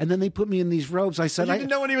weight, and then they put me in these robes. I said,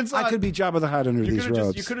 no one even saw I could be Jabba the Hutt under these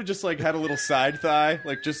robes. You could have just had a little side thigh,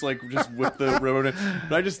 just with the robe.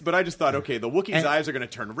 But I just thought, okay, the Wookiee's eyes are going to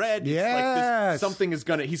turn red. Yes. Something he's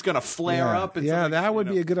going to flare up. And that would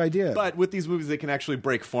be a good idea. But with these movies, they can actually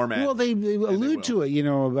break format. Well, they allude to it,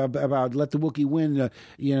 about let the Wookiee win.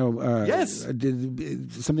 Yes.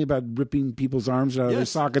 Something about ripping people's arms out of their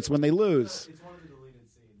sockets when they lose. It's one of the deleted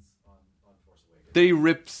scenes on Force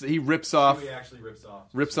Awakens. He rips off. He actually rips off.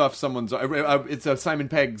 Rips off someone's. It's a Simon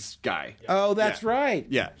Pegg's guy. Yeah. Oh, that's right.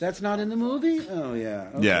 Yeah, that's not in the movie. Oh, yeah.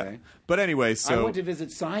 Okay. Yeah. But anyway, so I went to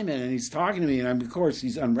visit Simon, and he's talking to me, and of course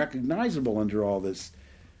he's unrecognizable under all this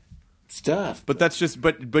stuff. But that's just.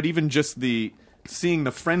 But even just seeing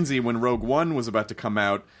the frenzy when Rogue One was about to come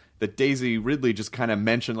out. That Daisy Ridley just kind of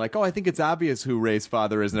mentioned, like, oh, I think it's obvious who Rey's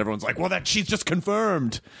father is, and everyone's like, well, she's just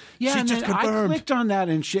confirmed. Yeah, she's just confirmed. I clicked on that,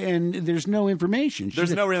 and there's no information.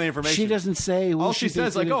 There's no real information. She doesn't say. All she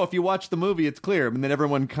says, like, if you watch the movie, it's clear. And then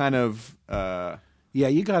everyone kind of. Yeah,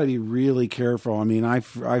 you got to be really careful. I mean, I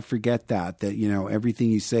forget that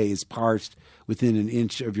everything you say is parsed within an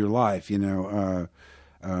inch of your life. Because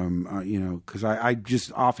I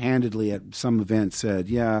just offhandedly at some event said,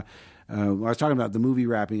 yeah. I was talking about the movie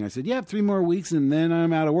wrapping. I said, 3 more weeks and then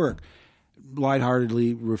I'm out of work.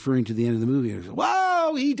 Lightheartedly referring to the end of the movie. I said,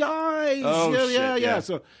 whoa, he dies. Oh, yeah.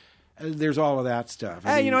 So there's all of that stuff.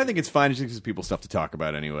 I think it's fine. It just gives people stuff to talk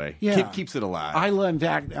about anyway. Yeah. Keeps it alive. In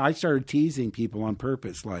fact, I started teasing people on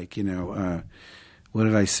purpose. Like, what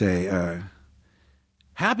did I say?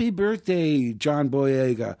 Happy birthday, John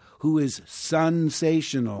Boyega, who is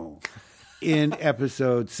sensational. In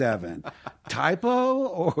Episode 7. Typo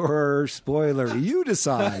or spoiler? You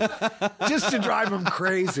decide. Just to drive them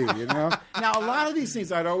crazy, Now, a lot of these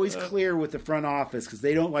things I'd always clear with the front office because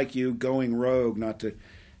they don't like you going rogue, not to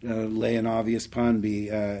lay an obvious pun,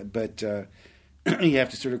 but you have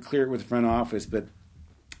to sort of clear it with the front office. But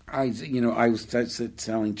I was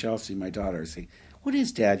telling Chelsea, my daughter, saying, what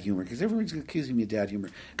is dad humor? Because everyone's accusing me of dad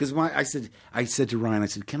humor. Because I said to Ryan, I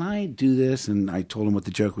said, can I do this? And I told him what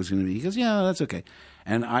the joke was going to be. He goes, yeah, that's okay.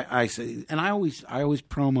 And I say, and I always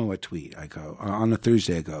promo a tweet. I go on a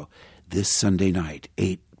Thursday. I go, this Sunday night,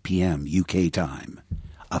 8 p.m. UK time,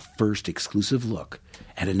 a first exclusive look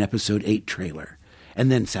at an Episode 8 trailer. And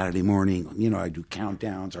then Saturday morning, I do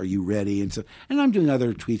countdowns. Are you ready? And I'm doing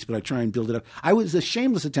other tweets, but I try and build it up. I was a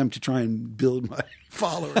shameless attempt to try and build my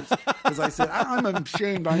followers because I said I'm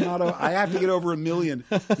ashamed. I have to get over 1 million.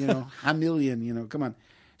 A million. Come on.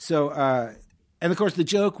 So, and of course, the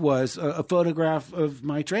joke was a photograph of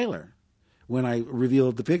my trailer when I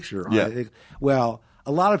revealed the picture. Yeah. Well.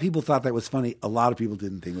 A lot of people thought that was funny. A lot of people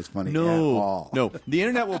didn't think it was funny at all. No, the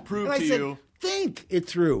internet will prove to you. think it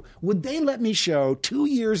through. Would they let me show 2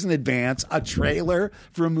 years in advance a trailer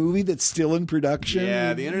for a movie that's still in production?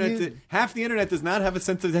 Yeah, the internet. Half the internet does not have a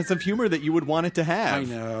sense of humor that you would want it to have. I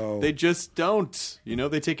know. They just don't.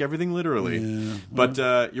 They take everything literally. Yeah. But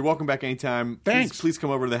you're welcome back anytime. Thanks. Please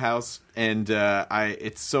come over to the house. And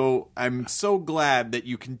I'm so glad that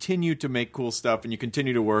you continue to make cool stuff and you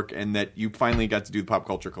continue to work, and that you finally got to do the Pop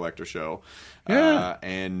Culture Collector show. Yeah.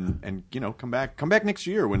 And come back next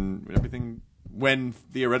year when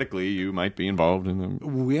theoretically you might be involved in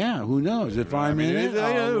them. Yeah, who knows? If I'm in it,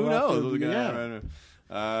 who knows?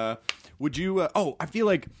 Yeah. Would you? I feel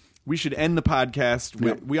like we should end the podcast.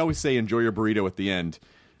 Yep. We always say enjoy your burrito at the end.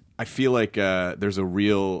 I feel like there's a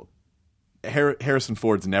real Harrison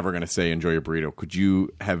Ford's never going to say enjoy your burrito. Could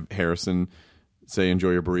you have Harrison say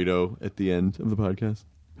enjoy your burrito at the end of the podcast?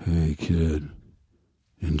 Hey kid,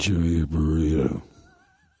 enjoy your burrito.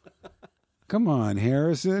 Come on,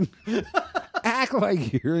 Harrison. Act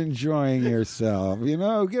like you're enjoying yourself. Give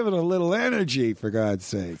it a little energy, for God's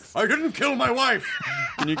sakes. I didn't kill my wife.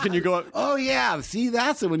 Can you go? Oh yeah, see,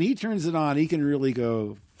 that's it. When he turns it on, he can really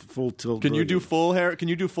go full tilt. Can you do full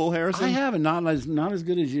Harrison? I haven't. Not as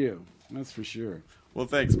good as you. That's for sure. Well,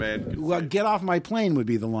 thanks, man. Well, get off my plane would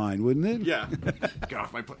be the line, wouldn't it? Yeah. Get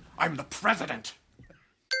off my plane. I'm the president.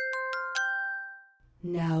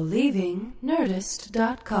 Now leaving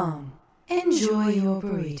Nerdist.com. Enjoy your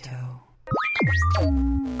burrito.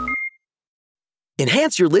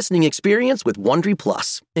 Enhance your listening experience with Wondery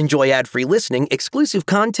Plus. Enjoy ad-free listening, exclusive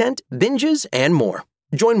content, binges, and more.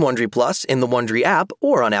 Join Wondery Plus in the Wondery app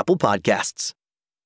or on Apple Podcasts.